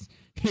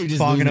 You're just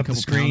fogging up a couple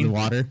the screen. Of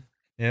water.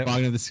 Yep.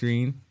 Fogging up the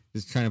screen.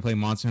 Just trying to play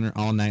Monster Hunter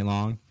all night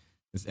long,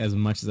 as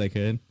much as I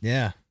could.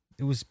 Yeah,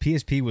 it was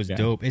PSP was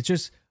dope. It's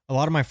just a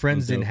lot of my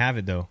friends didn't have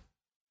it though.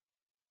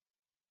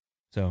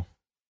 So,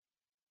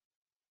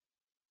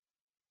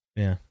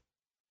 yeah,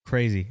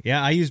 crazy.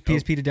 Yeah, I used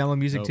PSP to download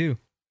music too.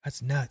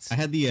 That's nuts. I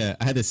had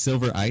the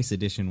Silver Ice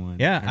edition one.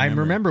 Yeah, I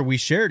remember we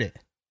shared it.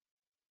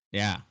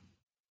 Yeah,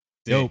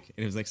 dope.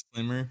 It was like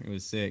slimmer. It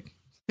was sick.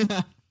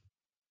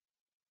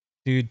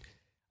 Dude,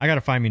 I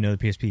gotta find me another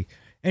PSP.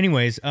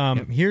 Anyways,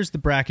 here's the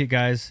bracket,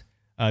 guys.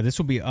 This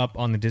will be up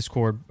on the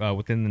Discord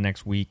within the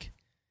next week,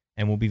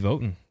 and we'll be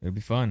voting. It'll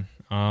be fun.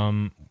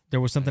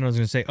 There was something I was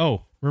going to say.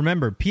 Oh,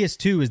 remember,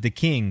 PS2 is the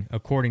king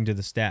according to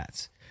the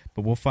stats,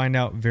 but we'll find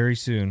out very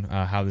soon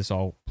how this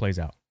all plays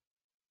out.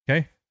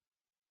 Okay?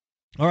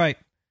 All right,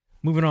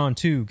 moving on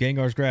to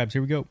Gengar's Grabs.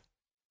 Here we go.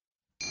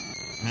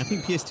 I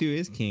think PS2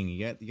 is king.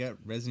 You got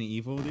Resident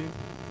Evil, dude.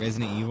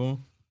 Resident Evil.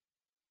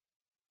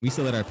 We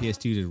still let our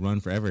PS2 just run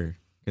forever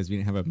because we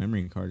didn't have a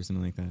memory card or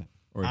something like that,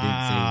 or it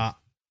didn't save.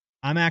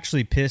 I'm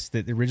actually pissed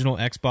that the original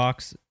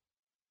Xbox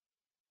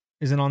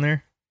isn't on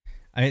there.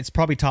 It's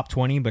probably top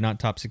 20, but not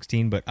top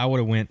 16. But I would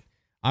have went.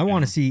 I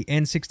want to see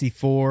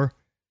N64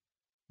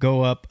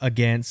 go up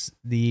against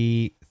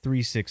the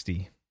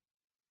 360.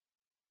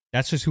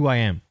 That's just who I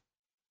am.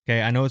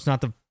 Okay, I know it's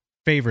not the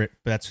favorite,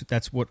 but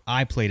that's what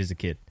I played as a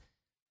kid.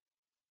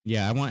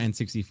 Yeah, I want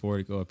N64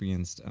 to go up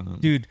against.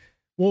 Dude,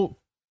 well,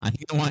 I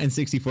think I want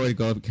N64 to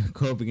go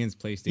up against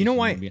PlayStation. You know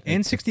why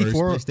N64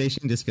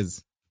 PlayStation just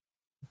because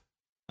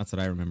that's what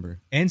I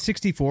remember.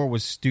 N64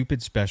 was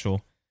stupid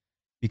special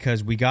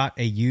because we got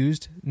a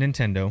used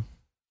Nintendo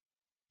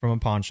from a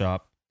pawn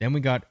shop. Then we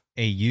got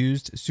a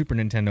used Super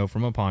Nintendo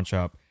from a pawn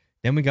shop.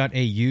 Then we got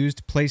a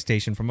used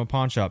PlayStation from a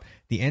pawn shop.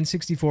 The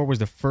N64 was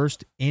the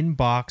first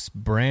in-box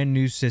brand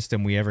new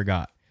system we ever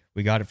got.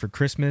 We got it for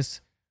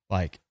Christmas,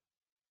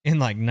 in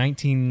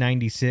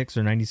 1996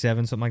 or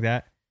 97, something like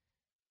that.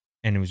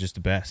 And it was just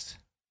the best.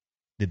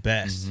 The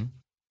best. Mm-hmm.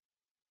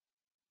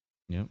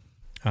 Yep.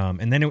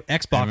 And then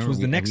Xbox was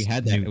the next. We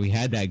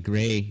had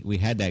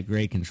that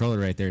gray controller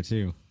right there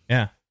too.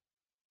 Yeah.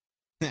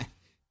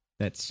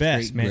 That's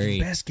best, man. gray.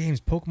 Best games.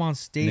 Pokemon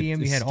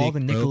Stadium. We had all the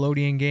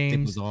Nickelodeon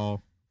games. It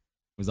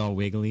was all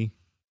wiggly.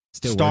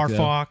 Still Star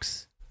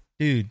Fox.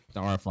 Dude.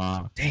 Star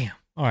Fox. Damn.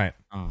 All right.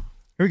 Here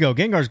we go.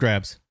 Gengar's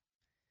Grabs.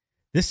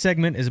 This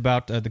segment is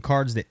about the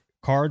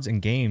cards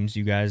and games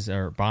you guys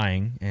are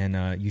buying,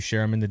 and you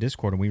share them in the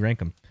Discord, and we rank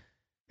them.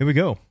 Here we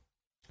go.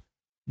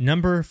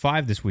 Number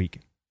 5 this week.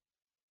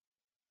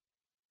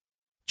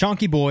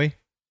 Chonky Boy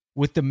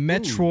with the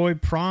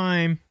Metroid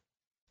Prime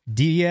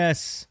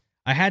DS.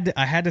 I had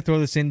to throw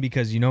this in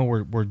because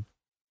we're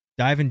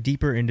diving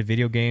deeper into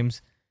video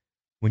games.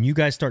 When you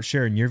guys start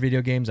sharing your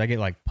video games, I get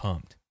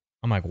pumped.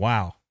 I'm like,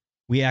 wow,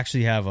 we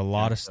actually have a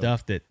lot of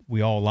stuff that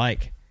we all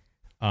like.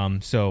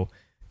 So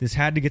this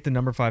had to get the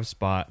number 5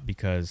 spot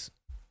because,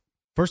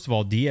 first of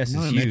all, DS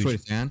is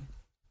huge. I'm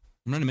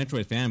not a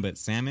Metroid fan, but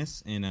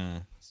Samus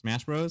in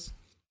Smash Bros.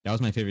 That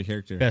was my favorite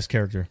character. Best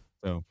character.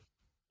 So,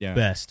 yeah,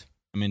 best.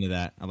 I'm into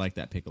that. I like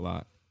that pick a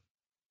lot.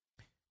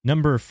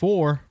 Number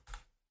 4,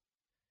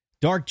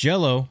 Dark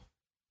Jello.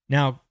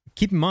 Now,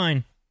 keep in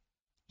mind,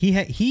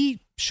 he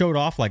showed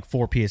off 4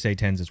 PSA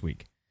 10s this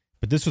week,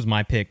 but this was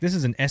my pick. This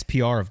is an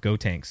SPR of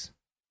Gotenks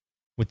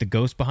with the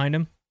ghost behind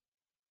him.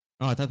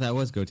 Oh, I thought that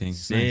was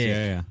Gotenks.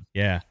 Nice.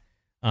 Yeah.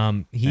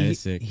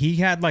 He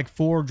had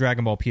 4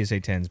 Dragon Ball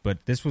PSA 10s,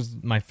 but this was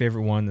my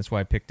favorite one. That's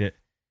why I picked it.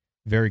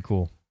 Very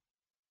cool.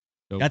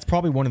 Dope. That's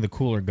probably one of the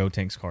cooler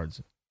Gotenks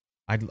cards.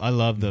 I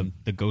love the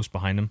ghost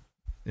behind him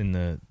in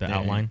the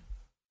outline.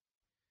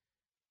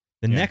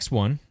 The next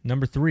one,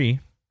 number 3,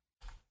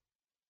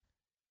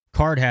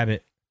 Card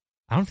Habit.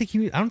 I don't think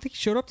he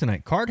showed up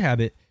tonight. Card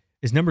Habit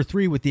is number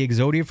 3 with the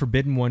Exodia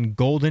Forbidden One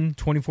Golden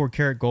 24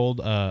 karat gold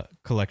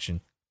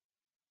collection.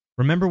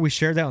 Remember we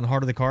shared that on the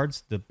Heart of the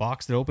Cards? The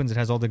box that opens, it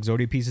has all the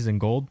Exodia pieces in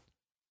gold.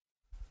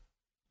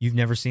 You've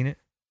never seen it?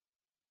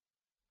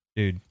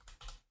 Dude.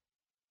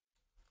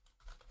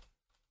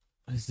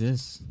 What is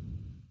this?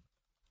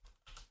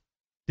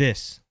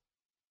 This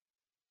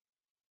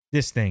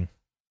thing.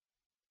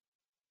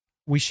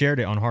 We shared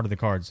it on Heart of the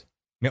Cards.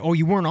 Oh,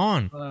 you weren't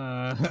on.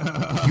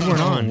 You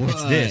weren't on.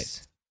 It's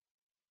this.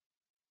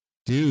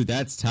 Dude,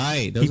 that's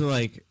tight. Those are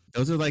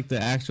like the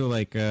actual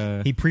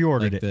he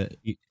pre-ordered it.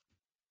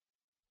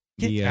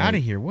 Get out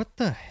of here. What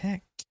the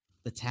heck?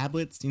 The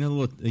tablets, the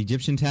little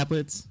Egyptian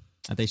tablets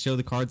that they show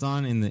the cards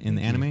on in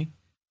the anime?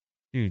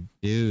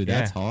 Dude,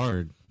 that's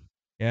hard.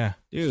 Yeah.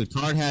 Dude,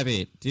 Card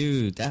Habit.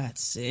 Dude,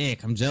 that's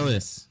sick. I'm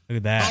jealous. Look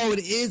at that. Oh, it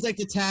is like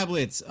the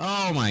tablets.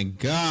 Oh my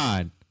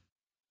god.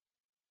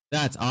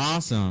 That's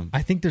awesome.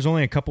 I think there's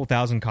only a couple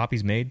thousand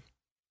copies made.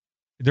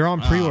 They're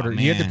on pre-order.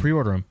 You had to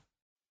pre-order them.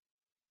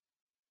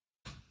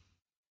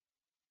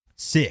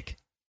 Sick.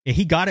 Yeah,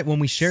 he got it when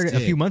we shared it a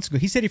few months ago.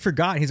 He said he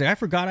forgot. He's like, I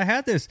forgot I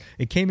had this.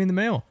 It came in the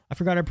mail. I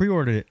forgot I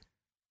pre-ordered it.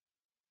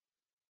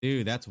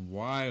 Dude, that's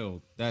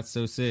wild. That's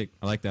so sick.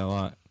 I like that a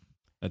lot.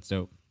 That's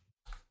dope.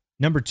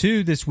 Number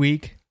 2 this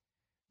week,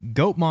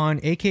 Goatmon,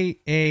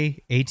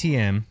 aka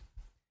ATM.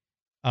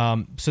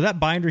 So that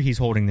binder he's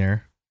holding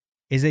there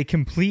is a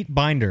complete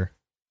binder.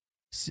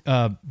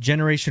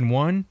 Generation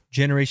 1,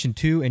 Generation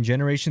 2, and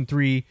Generation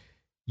 3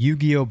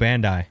 Yu-Gi-Oh!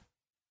 Bandai.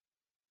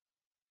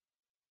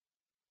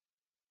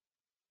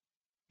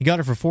 He got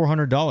it for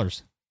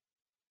 $400.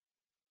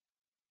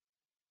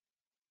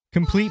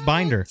 Complete What?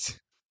 binder.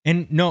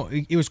 And no,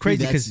 it was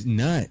crazy because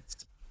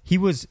nuts. he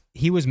was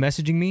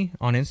messaging me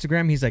on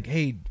Instagram. He's like,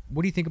 "Hey,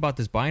 what do you think about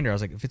this binder?" I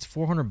was like, "If it's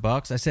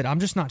 $400," I said, "I'm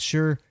just not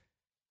sure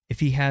if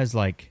he has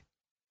like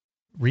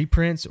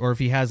reprints or if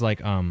he has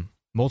like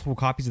multiple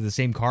copies of the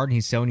same card and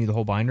he's selling you the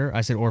whole binder."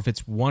 I said, "Or if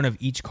it's one of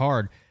each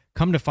card."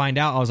 Come to find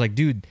out, I was like,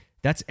 "Dude,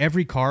 that's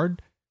every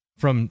card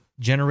from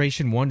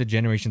Generation 1 to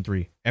Generation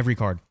 3. Every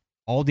card.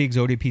 All the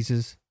Exodia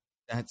pieces.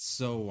 That's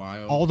so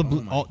wild. All the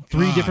blue, all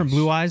 3 different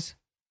blue eyes."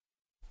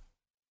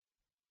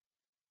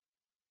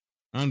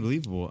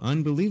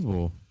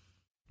 Unbelievable.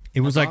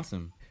 It was like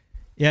awesome.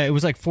 Yeah, it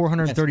was like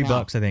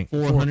 $430, I think.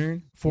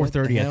 400?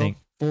 $430, I think.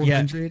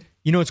 400? Yeah.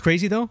 You know what's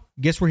crazy though?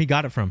 Guess where he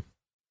got it from?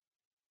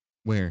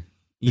 Where?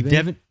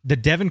 The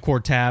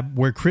Devoncore tab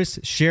where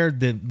Chris shared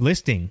the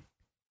listing.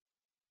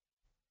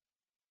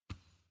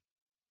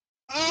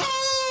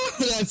 Oh,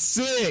 that's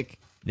sick.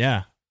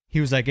 Yeah. He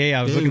was like, "Hey,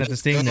 I was looking at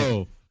this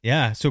thing."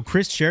 Yeah. So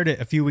Chris shared it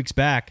a few weeks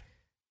back.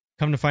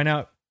 Come to find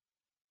out,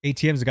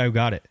 ATM's the guy who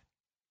got it.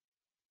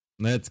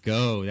 Let's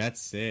go. That's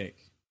sick.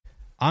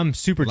 I'm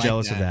super Like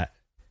jealous that. of that.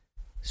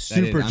 I'm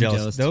Super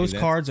jealous. too. Those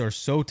cards are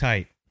so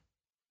tight.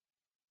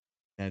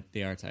 That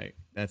they are tight.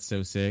 That's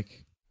so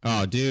sick.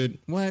 Oh, dude.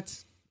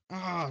 What?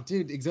 Oh,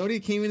 dude.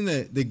 Exodia came in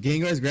the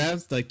Gengar's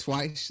grabs like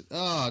twice.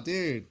 Oh,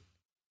 dude.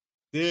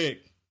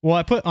 Sick. Well,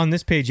 I put on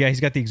this page, yeah,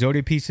 he's got the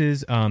Exodia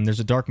pieces. There's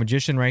a Dark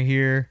Magician right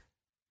here.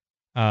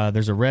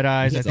 There's a Red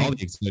Eyes. I think all the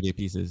Exodia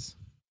pieces.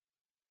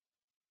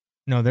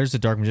 No, there's the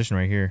Dark Magician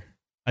right here.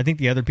 I think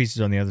the other pieces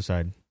are on the other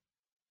side.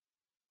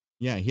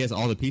 Yeah, he has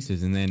all the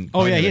pieces, and then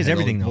oh yeah, he has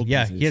everything though.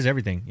 Yeah, he has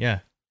everything. Yeah,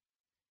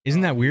 isn't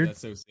that weird? That's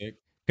so sick.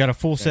 Got a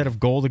full set of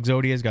gold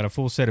Exodias. Got a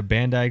full set of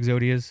Bandai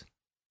Exodias.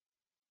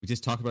 We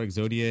just talked about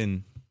Exodia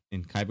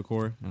and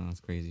Kaibacore. Oh, that's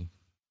crazy.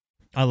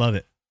 I love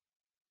it.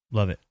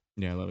 Love it.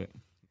 Yeah, I love it.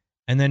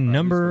 And then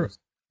number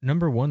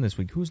 1 this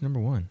week. Who's number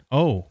 1?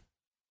 Oh,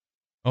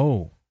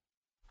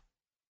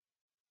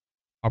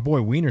 our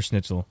boy Wiener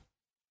Schnitzel.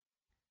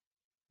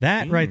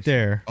 That right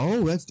there.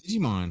 Oh, that's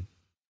Digimon.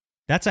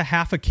 That's a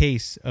half a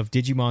case of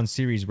Digimon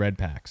Series red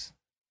packs.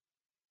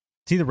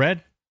 See the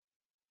red?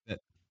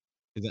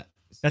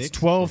 That's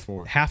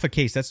 12. Half a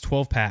case. That's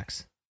 12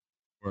 packs.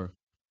 Or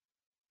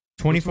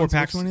 24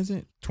 packs. Which one is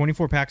it?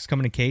 24 packs come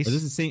in a case. Are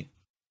this the same?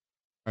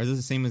 Are this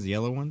the same as the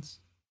yellow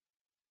ones?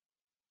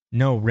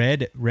 No,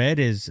 red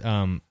is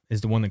the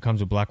one that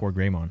comes with Black War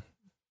Greymon.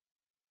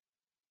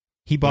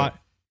 He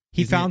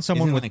found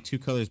someone with like 2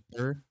 colors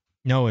per.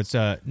 No, it's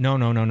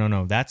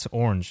no. That's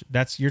orange.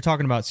 You're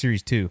talking about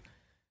Series 2.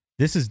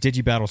 This is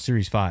Digibattle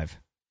Series 5.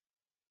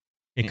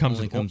 It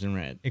comes in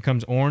red. It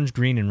comes orange,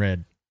 green, and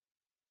red.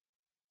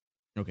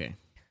 Okay.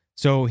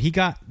 So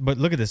but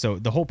look at this though.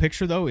 The whole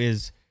picture though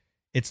is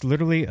it's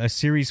literally a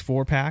Series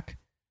 4 pack,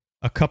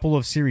 a couple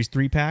of Series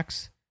 3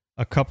 packs,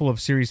 a couple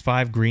of Series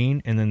 5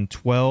 green, and then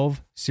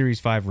 12 Series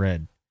 5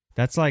 red.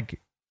 That's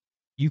like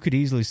you could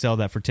easily sell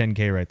that for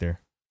 $10,000 right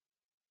there.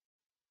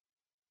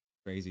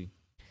 Crazy.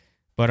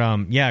 But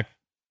yeah.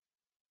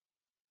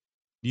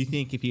 Do you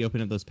think if he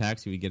opened up those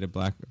packs, he would get a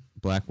Black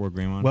War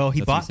Greymon? Well, he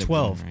bought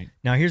 12. Right?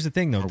 Now here's the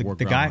thing though.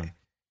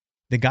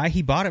 The guy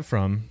he bought it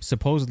from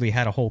supposedly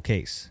had a whole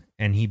case,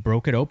 and he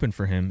broke it open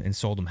for him and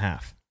sold him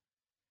half.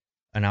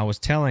 And I was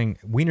telling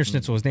Wiener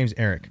Schnitzel, his name's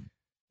Eric.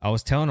 I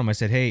was telling him, I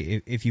said,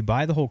 "Hey, if you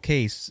buy the whole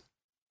case,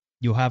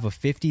 you'll have a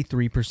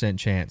 53%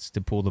 chance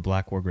to pull the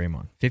Black War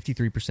Greymon.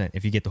 53%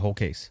 if you get the whole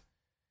case.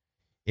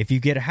 If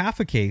you get a half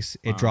a case,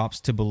 it drops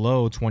to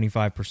below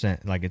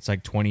 25%. Like it's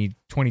like 22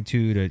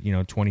 to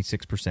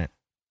 26%.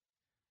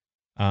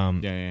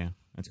 Yeah.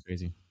 That's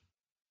crazy.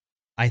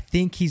 I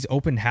think he's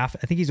opened half.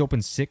 I think he's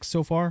opened 6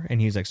 so far,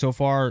 and he's like, so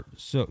far,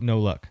 so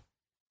no luck.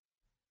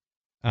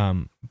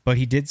 But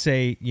he did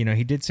say,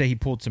 he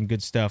pulled some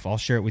good stuff. I'll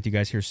share it with you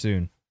guys here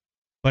soon.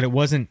 But it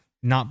wasn't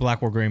not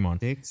Black War Greymon.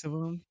 6 of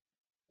them.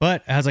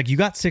 But I was like, you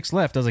got 6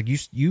 left. I was like,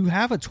 you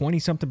have a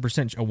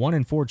 20-something%, a 1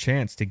 in 4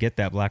 chance to get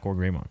that Black War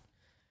Greymon.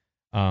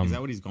 Is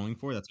that what he's going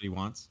for? That's what he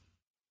wants?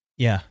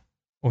 Yeah.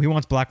 Well, he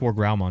wants Black War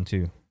Growlmon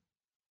too,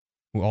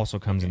 who also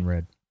comes in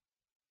red.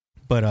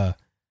 But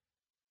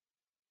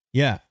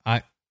yeah,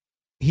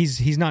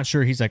 he's not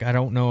sure. He's like, I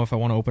don't know if I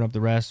want to open up the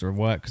rest or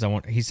what,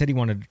 because he said he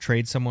wanted to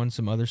trade someone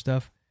some other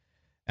stuff.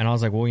 And I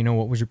was like, well,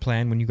 what was your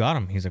plan when you got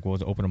them? He's like, well,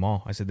 to open them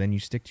all. I said, then you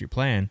stick to your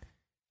plan.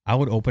 I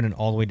would open it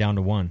all the way down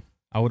to 1.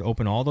 I would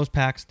open all those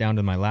packs down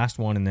to my last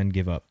one and then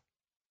give up.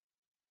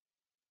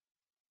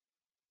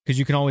 Because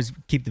you can always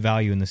keep the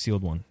value in the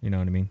sealed one. You know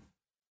what I mean?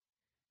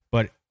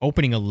 But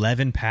opening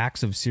 11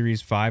 packs of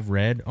Series 5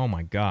 red, oh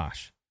my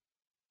gosh.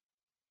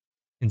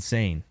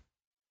 Insane.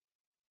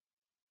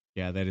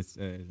 Yeah, that is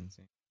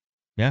insane.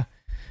 Yeah.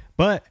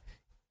 But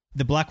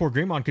the Black War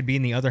Greymon could be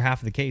in the other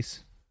half of the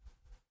case.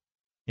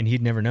 And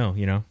he'd never know,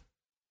 you know?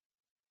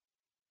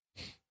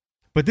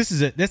 But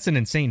that's an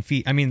insane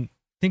feat. I mean,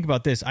 think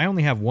about this. I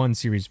only have one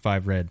Series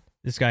 5 red.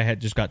 This guy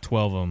had just got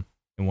 12 of them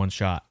in one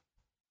shot.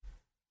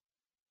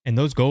 And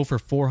those go for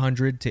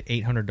 $400 to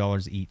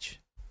 $800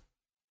 each.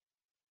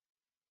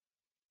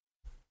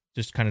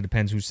 Just kind of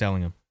depends who's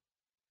selling them.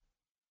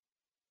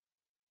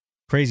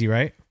 Crazy,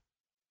 right?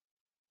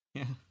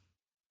 Yeah.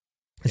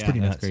 It's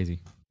pretty nuts. That's crazy.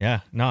 Yeah.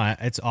 No,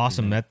 it's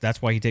awesome.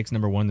 That's why he takes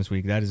number one this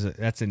week.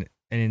 That's an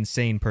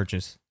insane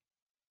purchase.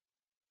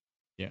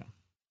 Yeah.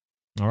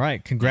 All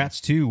right. Congrats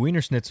to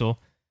Wiener Schnitzel.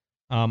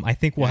 I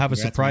think we'll have a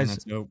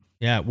surprise.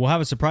 Yeah, we'll have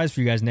a surprise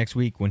for you guys next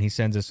week when he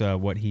sends us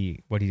what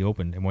he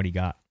opened and what he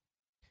got.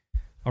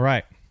 All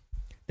right.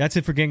 That's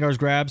it for Gengar's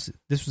Grabs.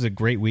 This was a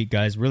great week,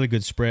 guys. Really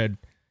good spread.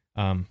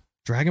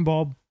 Dragon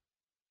Ball,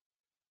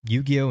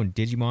 Yu-Gi-Oh, and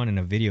Digimon in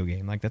a video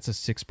game. Like, that's a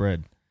sick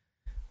spread.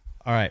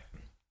 All right.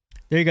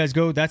 There you guys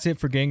go. That's it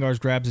for Gengar's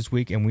Grabs this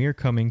week, and we are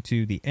coming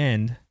to the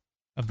end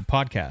of the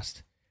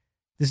podcast.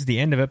 This is the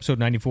end of episode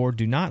 94.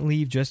 Do not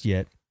leave just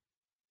yet.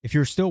 If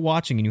you're still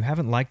watching and you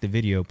haven't liked the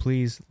video,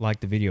 please like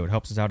the video. It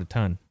helps us out a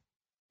ton.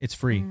 It's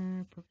free.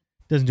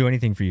 Doesn't do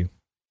anything for you.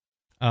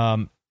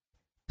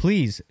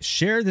 Please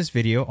share this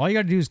video. All you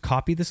got to do is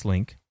copy this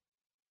link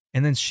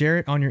and then share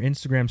it on your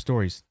Instagram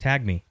stories.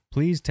 Tag me.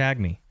 Please tag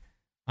me.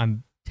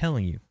 I'm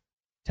telling you.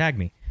 Tag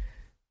me.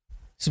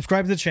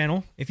 Subscribe to the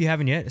channel if you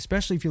haven't yet,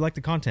 especially if you like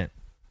the content.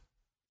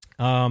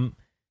 The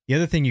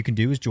other thing you can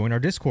do is join our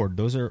Discord.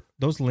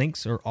 Those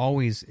links are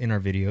always in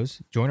our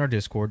videos. Join our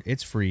Discord.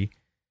 It's free.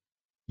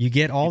 You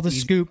get all the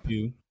scoop.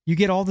 You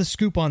get all the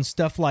scoop on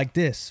stuff like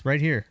this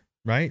right here,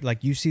 right?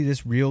 Like, you see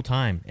this real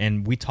time,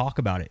 and we talk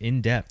about it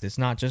in depth. It's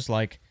not just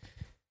like,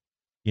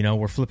 you know,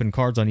 we're flipping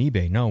cards on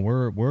eBay. No,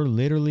 we're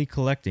literally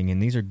collecting,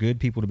 and these are good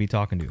people to be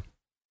talking to.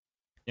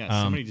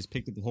 Yeah, somebody just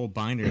picked up the whole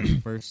binder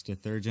of first to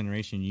third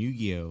generation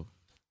Yu-Gi-Oh!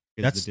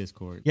 Because of the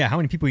Discord. Yeah, how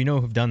many people you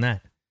know who've done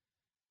that?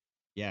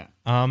 Yeah.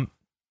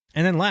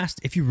 And then last,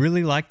 if you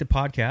really like the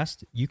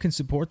podcast, you can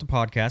support the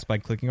podcast by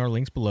clicking our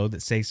links below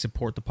that say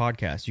support the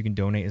podcast. You can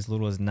donate as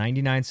little as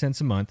 99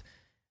 cents a month,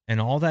 and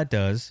all that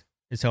does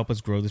is help us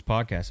grow this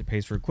podcast. It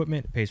pays for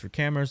equipment, it pays for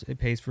cameras, it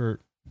pays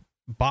for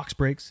box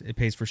breaks, it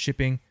pays for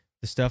shipping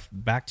the stuff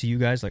back to you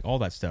guys, like all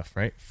that stuff,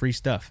 right? Free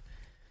stuff.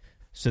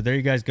 So there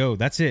you guys go.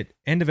 That's it.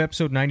 End of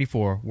episode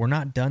 94. We're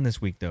not done this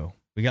week, though.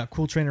 We got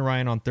Cool Trainer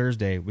Ryan on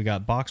Thursday. We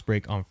got Box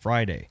Break on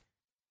Friday.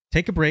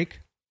 Take a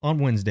break on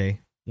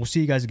Wednesday. We'll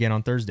see you guys again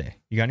on Thursday.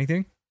 You got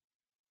anything?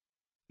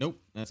 Nope.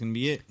 That's going to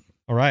be it.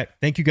 All right.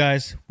 Thank you,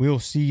 guys. We'll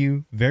see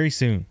you very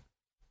soon.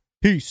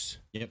 Peace.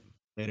 Yep.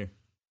 Later.